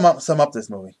would you sum up this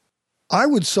movie? I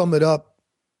would sum it up,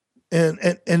 and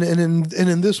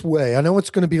in this way. I know it's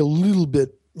going to be a little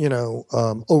bit,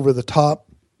 over the top,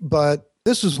 but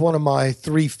this is one of my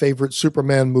 3 favorite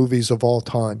Superman movies of all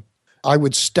time. I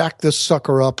would stack this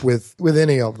sucker up with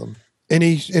any of them.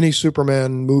 Any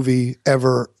Superman movie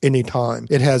ever, anytime.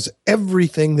 It has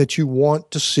everything that you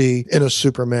want to see in a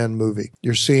Superman movie.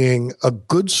 You're seeing a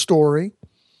good story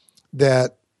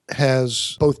that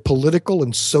has both political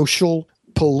and social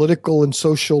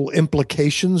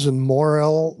implications and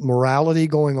morality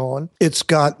going on. It's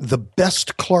got the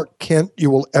best Clark Kent you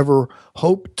will ever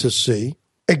hope to see.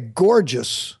 A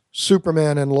gorgeous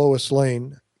Superman and Lois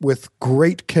Lane with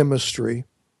great chemistry,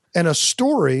 and a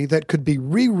story that could be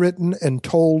rewritten and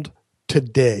told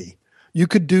today. You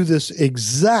could do this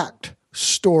exact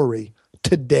story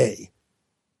today.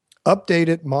 update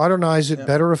it, modernize it,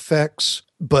 better effects,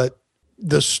 but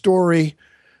the story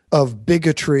of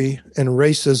bigotry and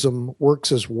racism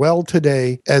works as well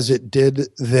today as it did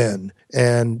then.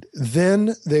 And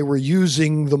then they were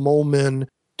using the mole men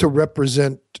to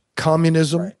represent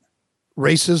communism,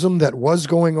 racism that was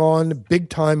going on big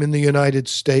time in the United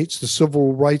States. The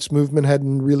civil rights movement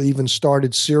hadn't really even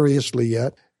started seriously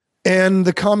yet. And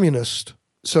the communist.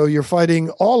 So you're fighting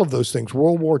all of those things,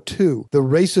 World War II, the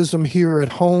racism here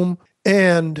at home,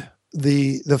 and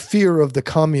the fear of the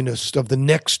communist, of the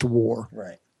next war.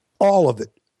 Right. All of it.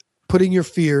 Putting your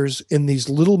fears in these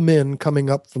little men coming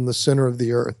up from the center of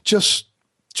the earth. Just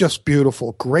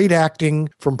beautiful. Great acting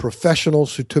from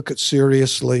professionals who took it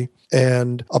seriously.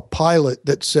 And a pilot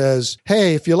that says,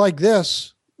 hey, if you like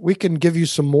this, we can give you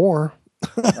some more.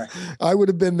 Right. I would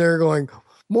have been there going,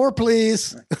 more,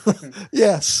 please.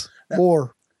 Yes,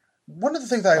 more. One of the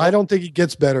things I don't think it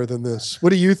gets better than this.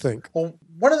 What do you think? Well,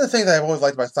 one of the things I've always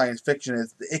liked about science fiction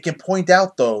is it can point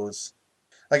out those,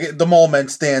 like the mole men can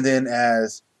stand in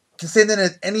as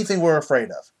anything we're afraid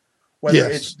of. Whether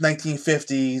it's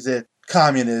 1950s, it's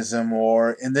communism,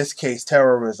 or in this case,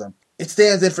 terrorism. It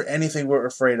stands in for anything we're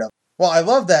afraid of. Well, I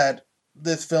love that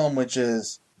this film, which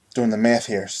is, doing the math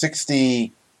here,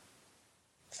 65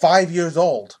 years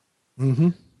old,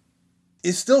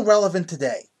 is still relevant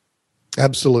today.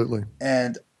 Absolutely.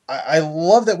 And I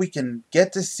love that we can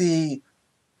get to see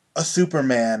a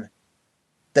Superman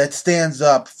that stands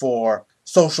up for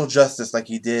social justice like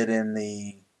he did in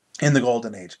the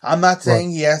Golden Age. I'm not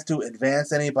saying he has to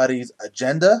advance anybody's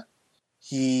agenda.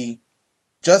 He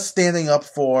just standing up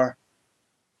for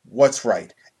what's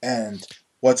right. And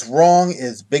what's wrong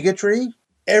is bigotry.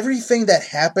 Everything that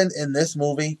happened in this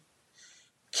movie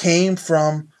came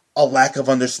from a lack of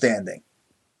understanding.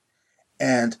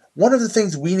 And one of the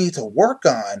things we need to work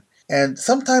on, and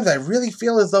sometimes I really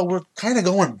feel as though we're kind of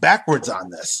going backwards on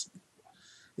this,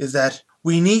 is that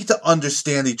we need to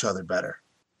understand each other better.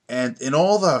 And in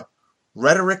all the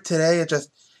rhetoric today, it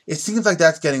seems like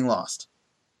that's getting lost.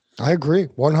 I agree,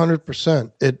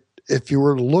 100%. If you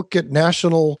were to look at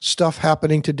national stuff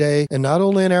happening today, and not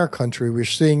only in our country, we're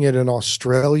seeing it in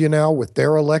Australia now with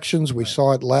their elections. We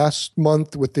saw it last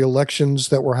month with the elections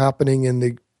that were happening in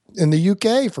the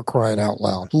UK, for crying out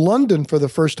loud. London, for the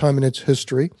first time in its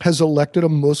history, has elected a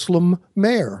Muslim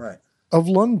mayor of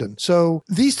London. So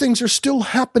these things are still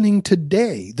happening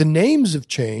today. The names have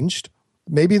changed.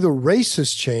 Maybe the race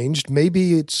has changed.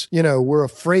 Maybe it's, we're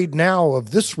afraid now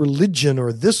of this religion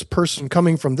or this person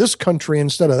coming from this country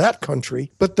instead of that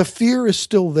country. But the fear is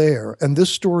still there. And this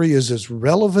story is as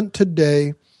relevant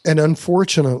today. And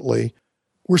unfortunately,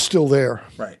 we're still there.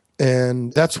 Right.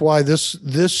 And that's why this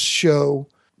show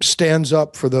stands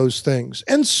up for those things.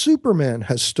 And Superman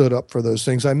has stood up for those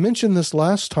things. I mentioned this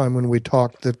last time when we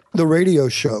talked that the radio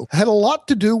show had a lot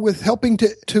to do with helping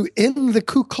to end the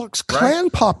Ku Klux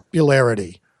Klan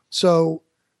popularity. So,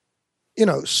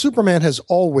 Superman has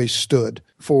always stood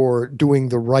for doing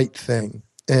the right thing.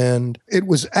 And it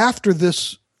was after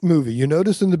this movie, you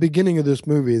notice in the beginning of this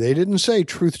movie, they didn't say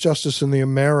truth, justice, and the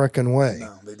American way.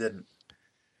 No, they didn't.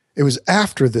 It was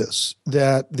after this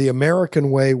that the American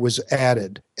way was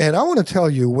added. And I want to tell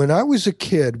you, when I was a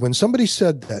kid, when somebody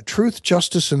said that, truth,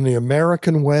 justice, and the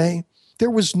American way, there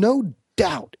was no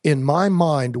doubt in my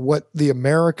mind what the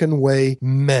American way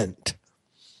meant.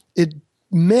 It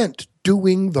meant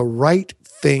doing the right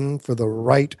thing for the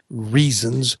right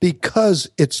reasons because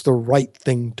it's the right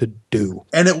thing to do.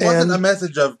 And it wasn't a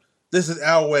message of, this is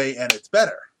our way and it's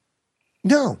better.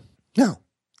 No.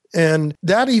 And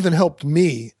that even helped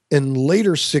me in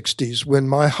later 60s when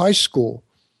my high school,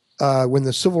 when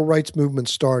the civil rights movement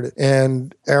started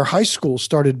and our high school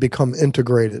started to become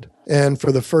integrated. And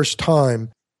for the first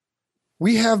time,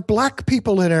 we have black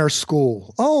people in our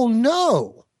school. Oh,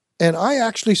 no. And I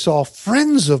actually saw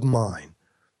friends of mine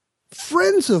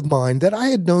that I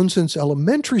had known since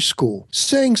elementary school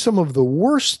saying some of the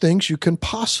worst things you can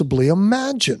possibly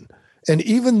imagine. And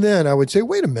even then I would say,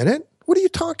 wait a minute, what are you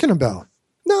talking about?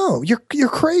 No, you're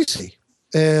crazy.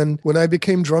 And when I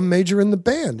became drum major in the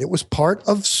band, it was part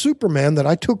of Superman that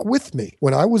I took with me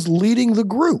when I was leading the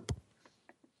group.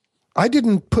 I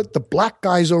didn't put the black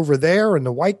guys over there and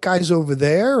the white guys over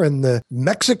there and the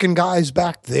Mexican guys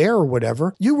back there or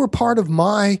whatever. You were part of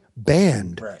my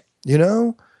band. Right.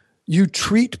 You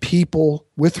treat people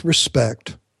with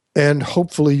respect, and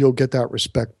hopefully you'll get that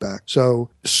respect back. So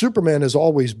Superman has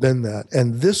always been that.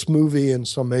 And this movie, in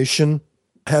summation,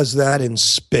 has that in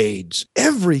spades.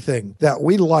 Everything that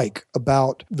we like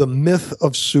about the myth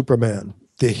of Superman,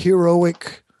 the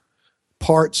heroic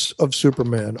parts of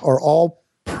Superman, are all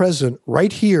present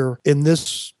right here in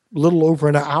this little over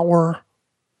an hour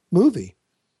movie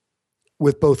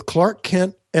with both Clark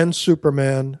Kent and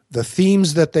Superman, the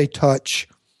themes that they touch,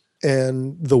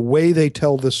 and the way they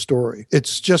tell this story.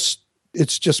 It's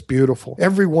just beautiful.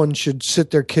 Everyone should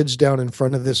sit their kids down in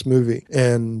front of this movie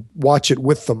and watch it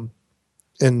with them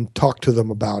and talk to them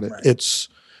about it.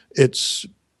 Right.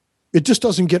 It just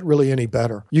doesn't get really any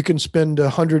better. You can spend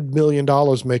 $100 million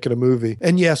making a movie,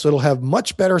 and yes, it'll have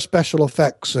much better special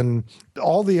effects and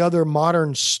all the other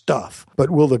modern stuff.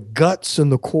 But will the guts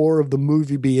and the core of the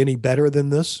movie be any better than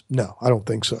this? No, I don't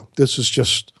think so. This is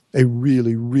just a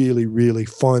really, really, really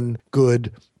fun,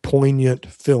 good, poignant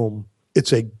film.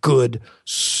 It's a good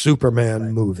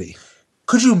Superman movie.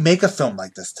 Could you make a film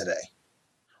like this today?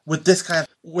 With this kind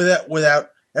of, without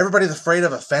everybody's afraid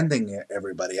of offending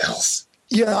everybody else?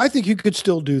 Yeah, I think you could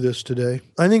still do this today.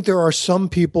 I think there are some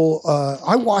people,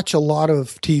 I watch a lot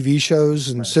of TV shows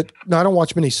and I don't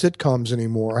watch many sitcoms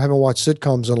anymore. I haven't watched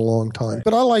sitcoms in a long time. Right.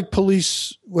 But I like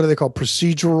police, what do they call,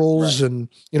 procedurals and,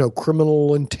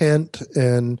 Criminal Intent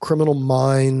and Criminal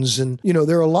Minds. And,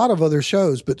 there are a lot of other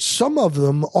shows, but some of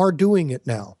them are doing it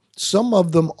now. Some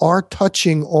of them are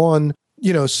touching on,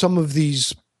 some of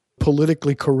these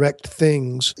politically correct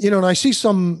things. And I see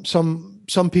some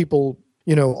people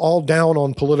all down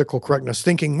on political correctness,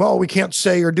 thinking, well, we can't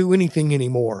say or do anything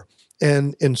anymore.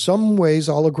 And in some ways,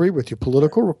 I'll agree with you.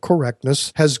 Political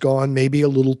correctness has gone maybe a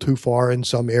little too far in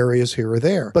some areas here or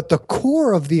there. But the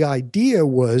core of the idea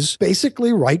was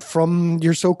basically right from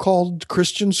your so-called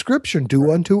Christian scripture,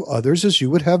 do unto others as you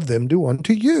would have them do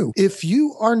unto you. If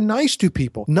you are nice to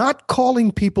people, not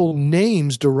calling people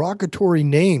names, derogatory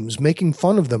names, making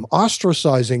fun of them,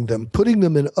 ostracizing them, putting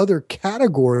them in other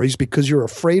categories because you're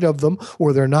afraid of them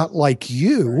or they're not like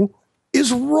you,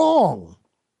 is wrong.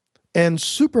 And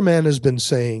Superman has been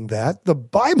saying that. The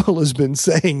Bible has been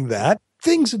saying that.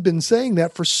 Things have been saying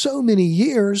that for so many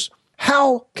years.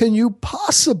 How can you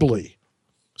possibly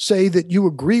say that you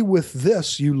agree with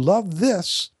this, you love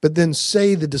this, but then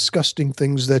say the disgusting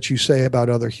things that you say about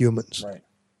other humans? Right.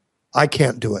 I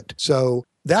can't do it. So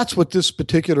that's what this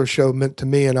particular show meant to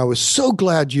me. And I was so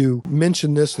glad you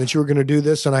mentioned this, that you were going to do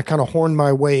this. And I kind of horned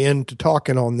my way into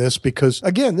talking on this because,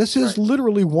 again, this is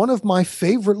literally one of my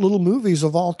favorite little movies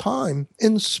of all time,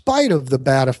 in spite of the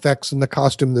bad effects and the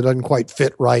costume that doesn't quite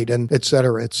fit right and et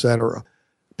cetera,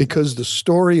 because the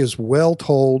story is well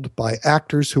told by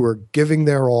actors who are giving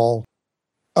their all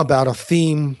about a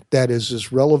theme that is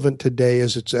as relevant today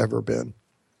as it's ever been.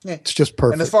 Yeah. It's just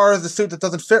perfect. And as far as the suit that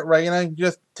doesn't fit right, you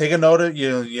just take a note of it,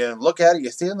 you look at it,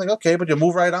 you see it, like, okay, but you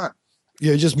move right on.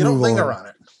 Yeah, you don't linger on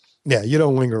it. Yeah, you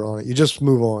don't linger on it. You just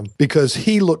move on because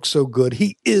he looks so good.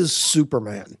 He is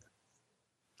Superman.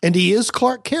 And he is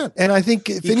Clark Kent. And I think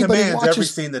if anybody commands watches every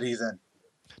scene that he's in.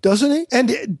 Doesn't he?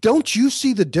 And don't you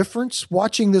see the difference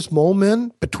watching this Mole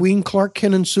Men between Clark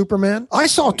Kent and Superman? I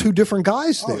saw two different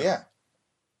guys there. Oh, yeah.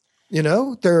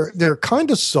 They're kind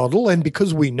of subtle, and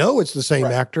because we know it's the same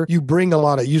actor, you bring a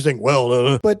lot of using,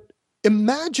 but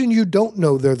imagine you don't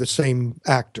know they're the same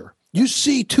actor. You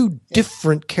see two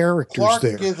different characters Clark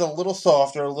there. Clark is a little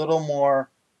softer, a little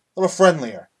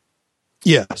friendlier.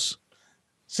 Yes.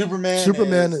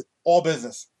 Superman is all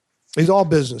business. He's all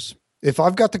business. If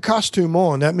I've got the costume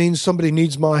on, that means somebody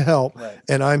needs my help,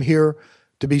 and I'm here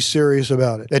to be serious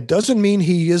about it. That doesn't mean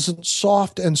he isn't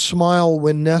soft and smile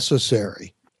when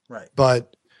necessary. Right.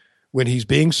 But when he's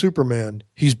being Superman,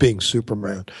 he's being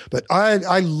Superman. But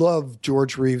I love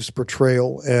George Reeves'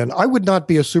 portrayal, and I would not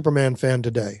be a Superman fan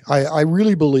today. I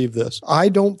really believe this. I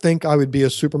don't think I would be a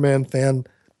Superman fan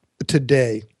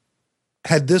today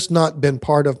had this not been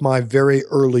part of my very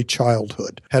early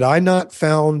childhood. Had I not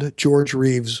found George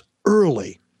Reeves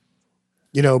early,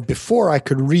 before I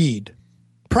could read,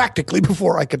 practically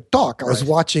before I could talk. I was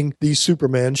watching these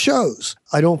Superman shows.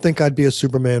 I don't think I'd be a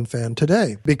Superman fan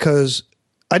today because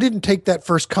I didn't take that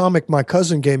first comic my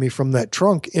cousin gave me from that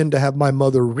trunk in to have my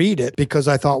mother read it because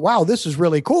I thought, wow, this is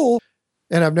really cool.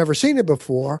 And I've never seen it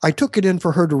before. I took it in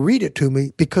for her to read it to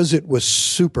me because it was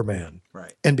Superman.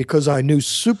 Right. And because I knew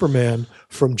Superman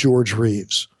from George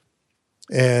Reeves.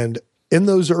 And in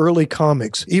those early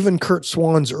comics, even Kurt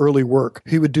Swan's early work,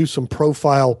 he would do some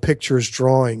profile pictures,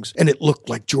 drawings, and it looked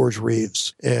like George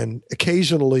Reeves. And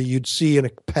occasionally you'd see in a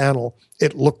panel,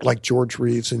 it looked like George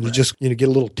Reeves, and you just get a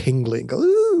little tingly and go,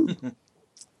 ooh,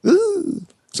 ooh.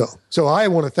 So I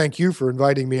want to thank you for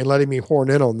inviting me and letting me horn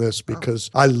in on this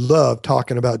because I love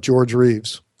talking about George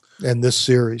Reeves and this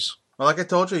series. Well, like I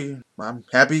told you, I'm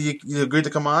happy you agreed to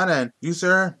come on, and you,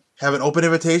 sir, have an open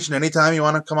invitation anytime you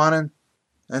want to come on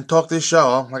and talk this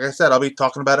show. Like I said, I'll be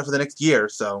talking about it for the next year.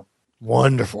 So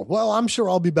wonderful. Well, I'm sure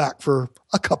I'll be back for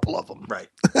a couple of them. Right.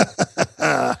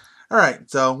 All right.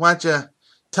 So why don't you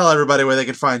tell everybody where they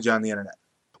can find you on the internet.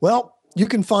 Well, you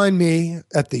can find me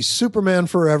at the Superman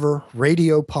Forever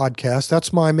radio podcast.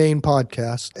 That's my main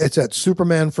podcast. It's at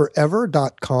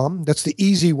supermanforever.com. That's the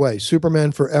easy way,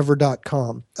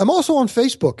 supermanforever.com. I'm also on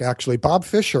Facebook, actually, Bob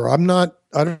Fisher. I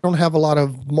don't have a lot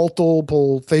of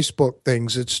multiple Facebook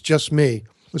things. It's just me.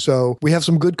 So we have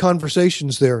some good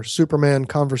conversations there, Superman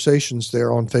conversations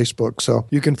there on Facebook. So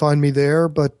you can find me there.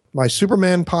 But my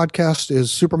Superman podcast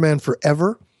is Superman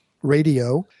Forever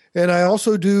Radio. And I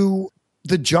also do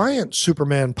the Giant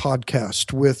Superman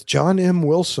podcast with John M.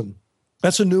 Wilson.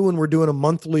 That's a new one. We're doing a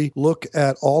monthly look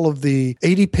at all of the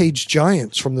 80-page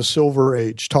giants from the Silver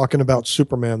Age, talking about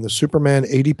Superman, the Superman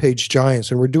 80-page giants.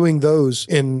 And we're doing those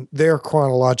in their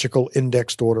chronological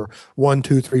indexed order, 1,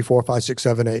 2, 3, 4, 5, 6,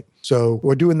 7, 8. So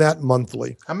we're doing that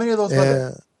monthly. How many of those are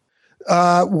there?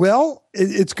 Well,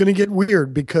 it's going to get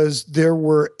weird because there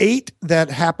were 8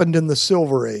 that happened in the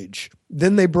Silver Age.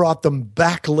 Then they brought them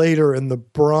back later in the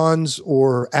Bronze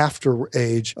or After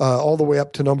Age, all the way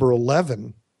up to number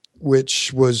 11,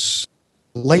 which was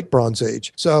late Bronze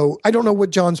Age. So I don't know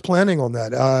what John's planning on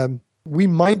that. We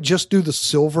might just do the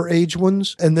Silver Age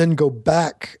ones and then go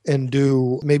back and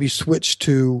maybe switch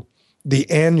to the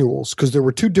annuals, because there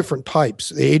were 2 different types,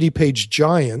 the 80-page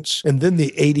giants and then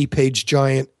the 80-page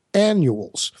giant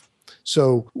annuals.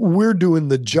 So we're doing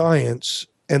the giants,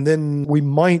 and then we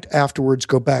might afterwards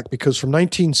go back, because from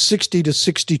 1960 to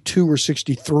 62 or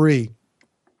 63,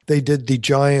 they did the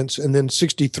giants, and then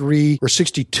 63 or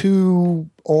 62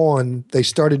 on, they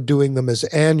started doing them as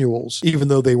annuals, even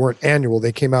though they weren't annual.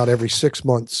 They came out every 6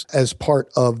 months as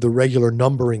part of the regular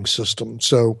numbering system.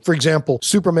 So, for example,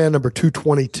 Superman number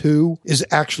 222 is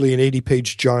actually an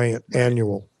 80-page giant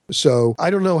annual. So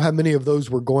I don't know how many of those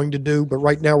we're going to do, but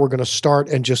right now we're going to start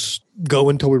and just go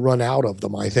until we run out of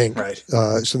them, I think. Right.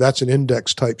 So that's an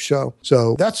index type show.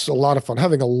 So that's a lot of fun,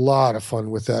 having a lot of fun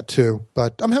with that too.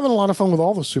 But I'm having a lot of fun with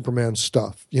all the Superman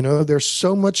stuff. You know, there's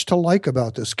so much to like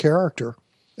about this character.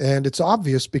 And it's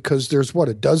obvious because there's,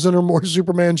 a dozen or more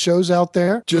Superman shows out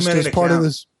there just as part of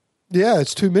this. Yeah,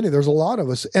 it's too many. There's a lot of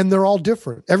us, and they're all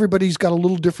different. Everybody's got a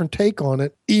little different take on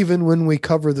it, even when we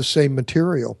cover the same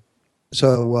material.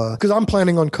 So, because I'm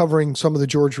planning on covering some of the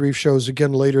George Reeves shows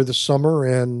again later this summer,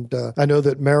 and I know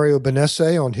that Mario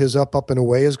Benessi on his Up and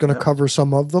Away is going to cover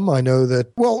some of them. I know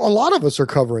that, a lot of us are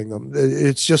covering them.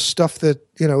 It's just stuff that,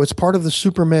 it's part of the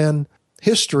Superman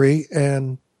history,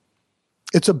 and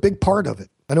it's a big part of it.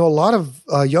 I know a lot of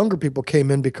younger people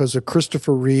came in because of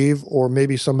Christopher Reeve or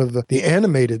maybe some of the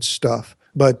animated stuff.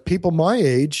 But people my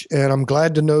age, and I'm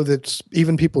glad to know that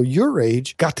even people your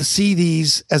age, got to see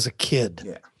these as a kid.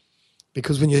 Yeah.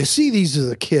 Because when you see these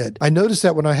as a kid, I noticed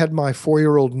that when I had my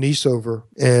 4-year-old niece over,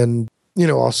 and,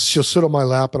 she'll sit on my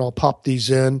lap and I'll pop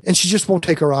these in, and she just won't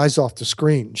take her eyes off the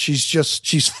screen. She's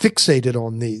fixated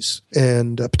on these,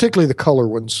 and particularly the color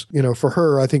ones. For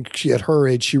her, I think at her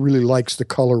age, she really likes the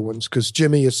color ones because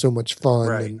Jimmy is so much fun.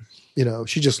 Right. And,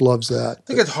 she just loves that. I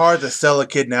think it's hard to sell a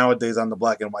kid nowadays on the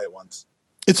black and white ones.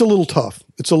 It's a little tough.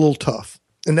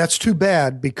 And that's too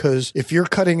bad, because if you're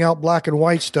cutting out black and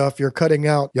white stuff, you're cutting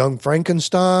out Young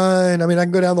Frankenstein. I mean, I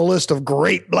can go down the list of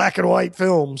great black and white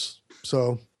films.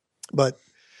 So, but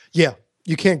yeah,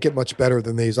 you can't get much better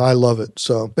than these. I love it.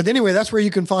 So, but anyway, that's where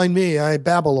you can find me. I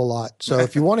babble a lot. So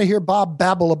if you want to hear Bob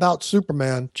babble about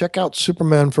Superman, check out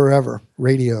Superman Forever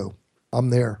Radio. I'm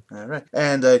there. All right.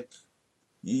 And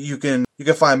you can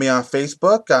find me on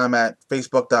Facebook. I'm at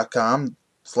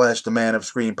facebook.com/The Man of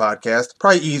Screen Podcast.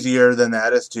 Probably easier than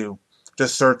that is to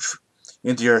just search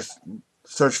into your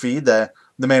search feed, the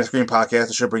Man of Screen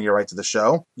Podcast. It should bring you right to the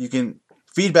show.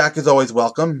 Feedback is always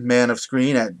welcome,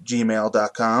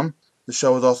 manofscreen@gmail.com. The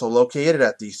show is also located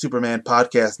at the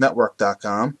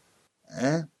SupermanPodcastNetwork.com.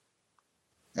 And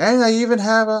I even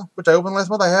have which I opened last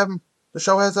month, the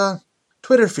show has a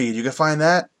Twitter feed. You can find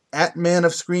that at Man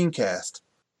of Screencast.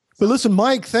 But listen,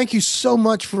 Mike, thank you so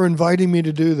much for inviting me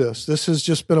to do this. This has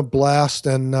just been a blast,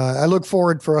 and I look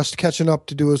forward for us catching up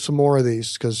to do some more of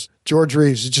these, because George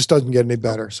Reeves, it just doesn't get any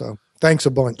better. So thanks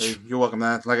a bunch. You're welcome,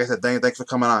 man. Like I said, thanks for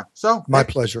coming on. So my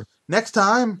pleasure. Next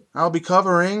time, I'll be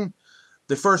covering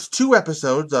the first 2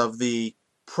 episodes of the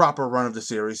proper run of the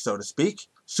series, so to speak.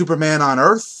 Superman on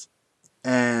Earth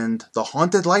and The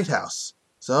Haunted Lighthouse.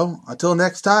 So until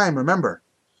next time, remember,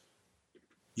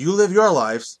 you live your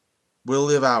lives, we'll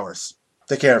live ours.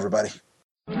 Take care, everybody.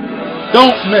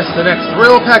 Don't miss the next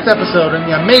thrill-packed episode in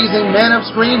the amazing Man of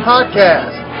Screen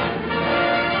podcast.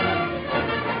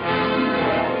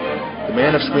 The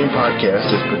Man of Screen podcast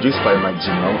is produced by Mike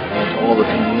Zumo, and all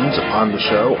opinions on the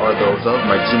show are those of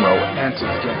Mike Zumo and his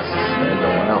guests, and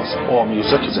no one else. All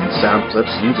music and sound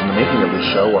clips used in the making of this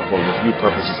show are for review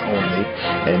purposes only,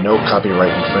 and no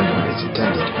copyright infringement is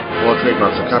intended. All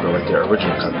trademarks are copyright their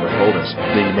original copyright holders.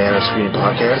 The Man of Screen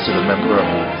podcast is a member of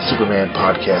the Superman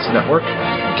Podcast Network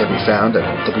and can be found at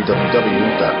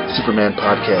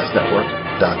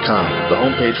www.supermanpodcastnetwork.com. The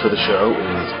homepage for the show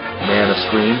is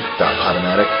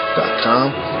manofscreen.podomatic.com,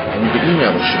 and you can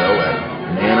email the show at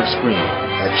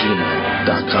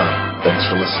manofscreen@gmail.com. Thanks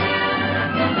for listening.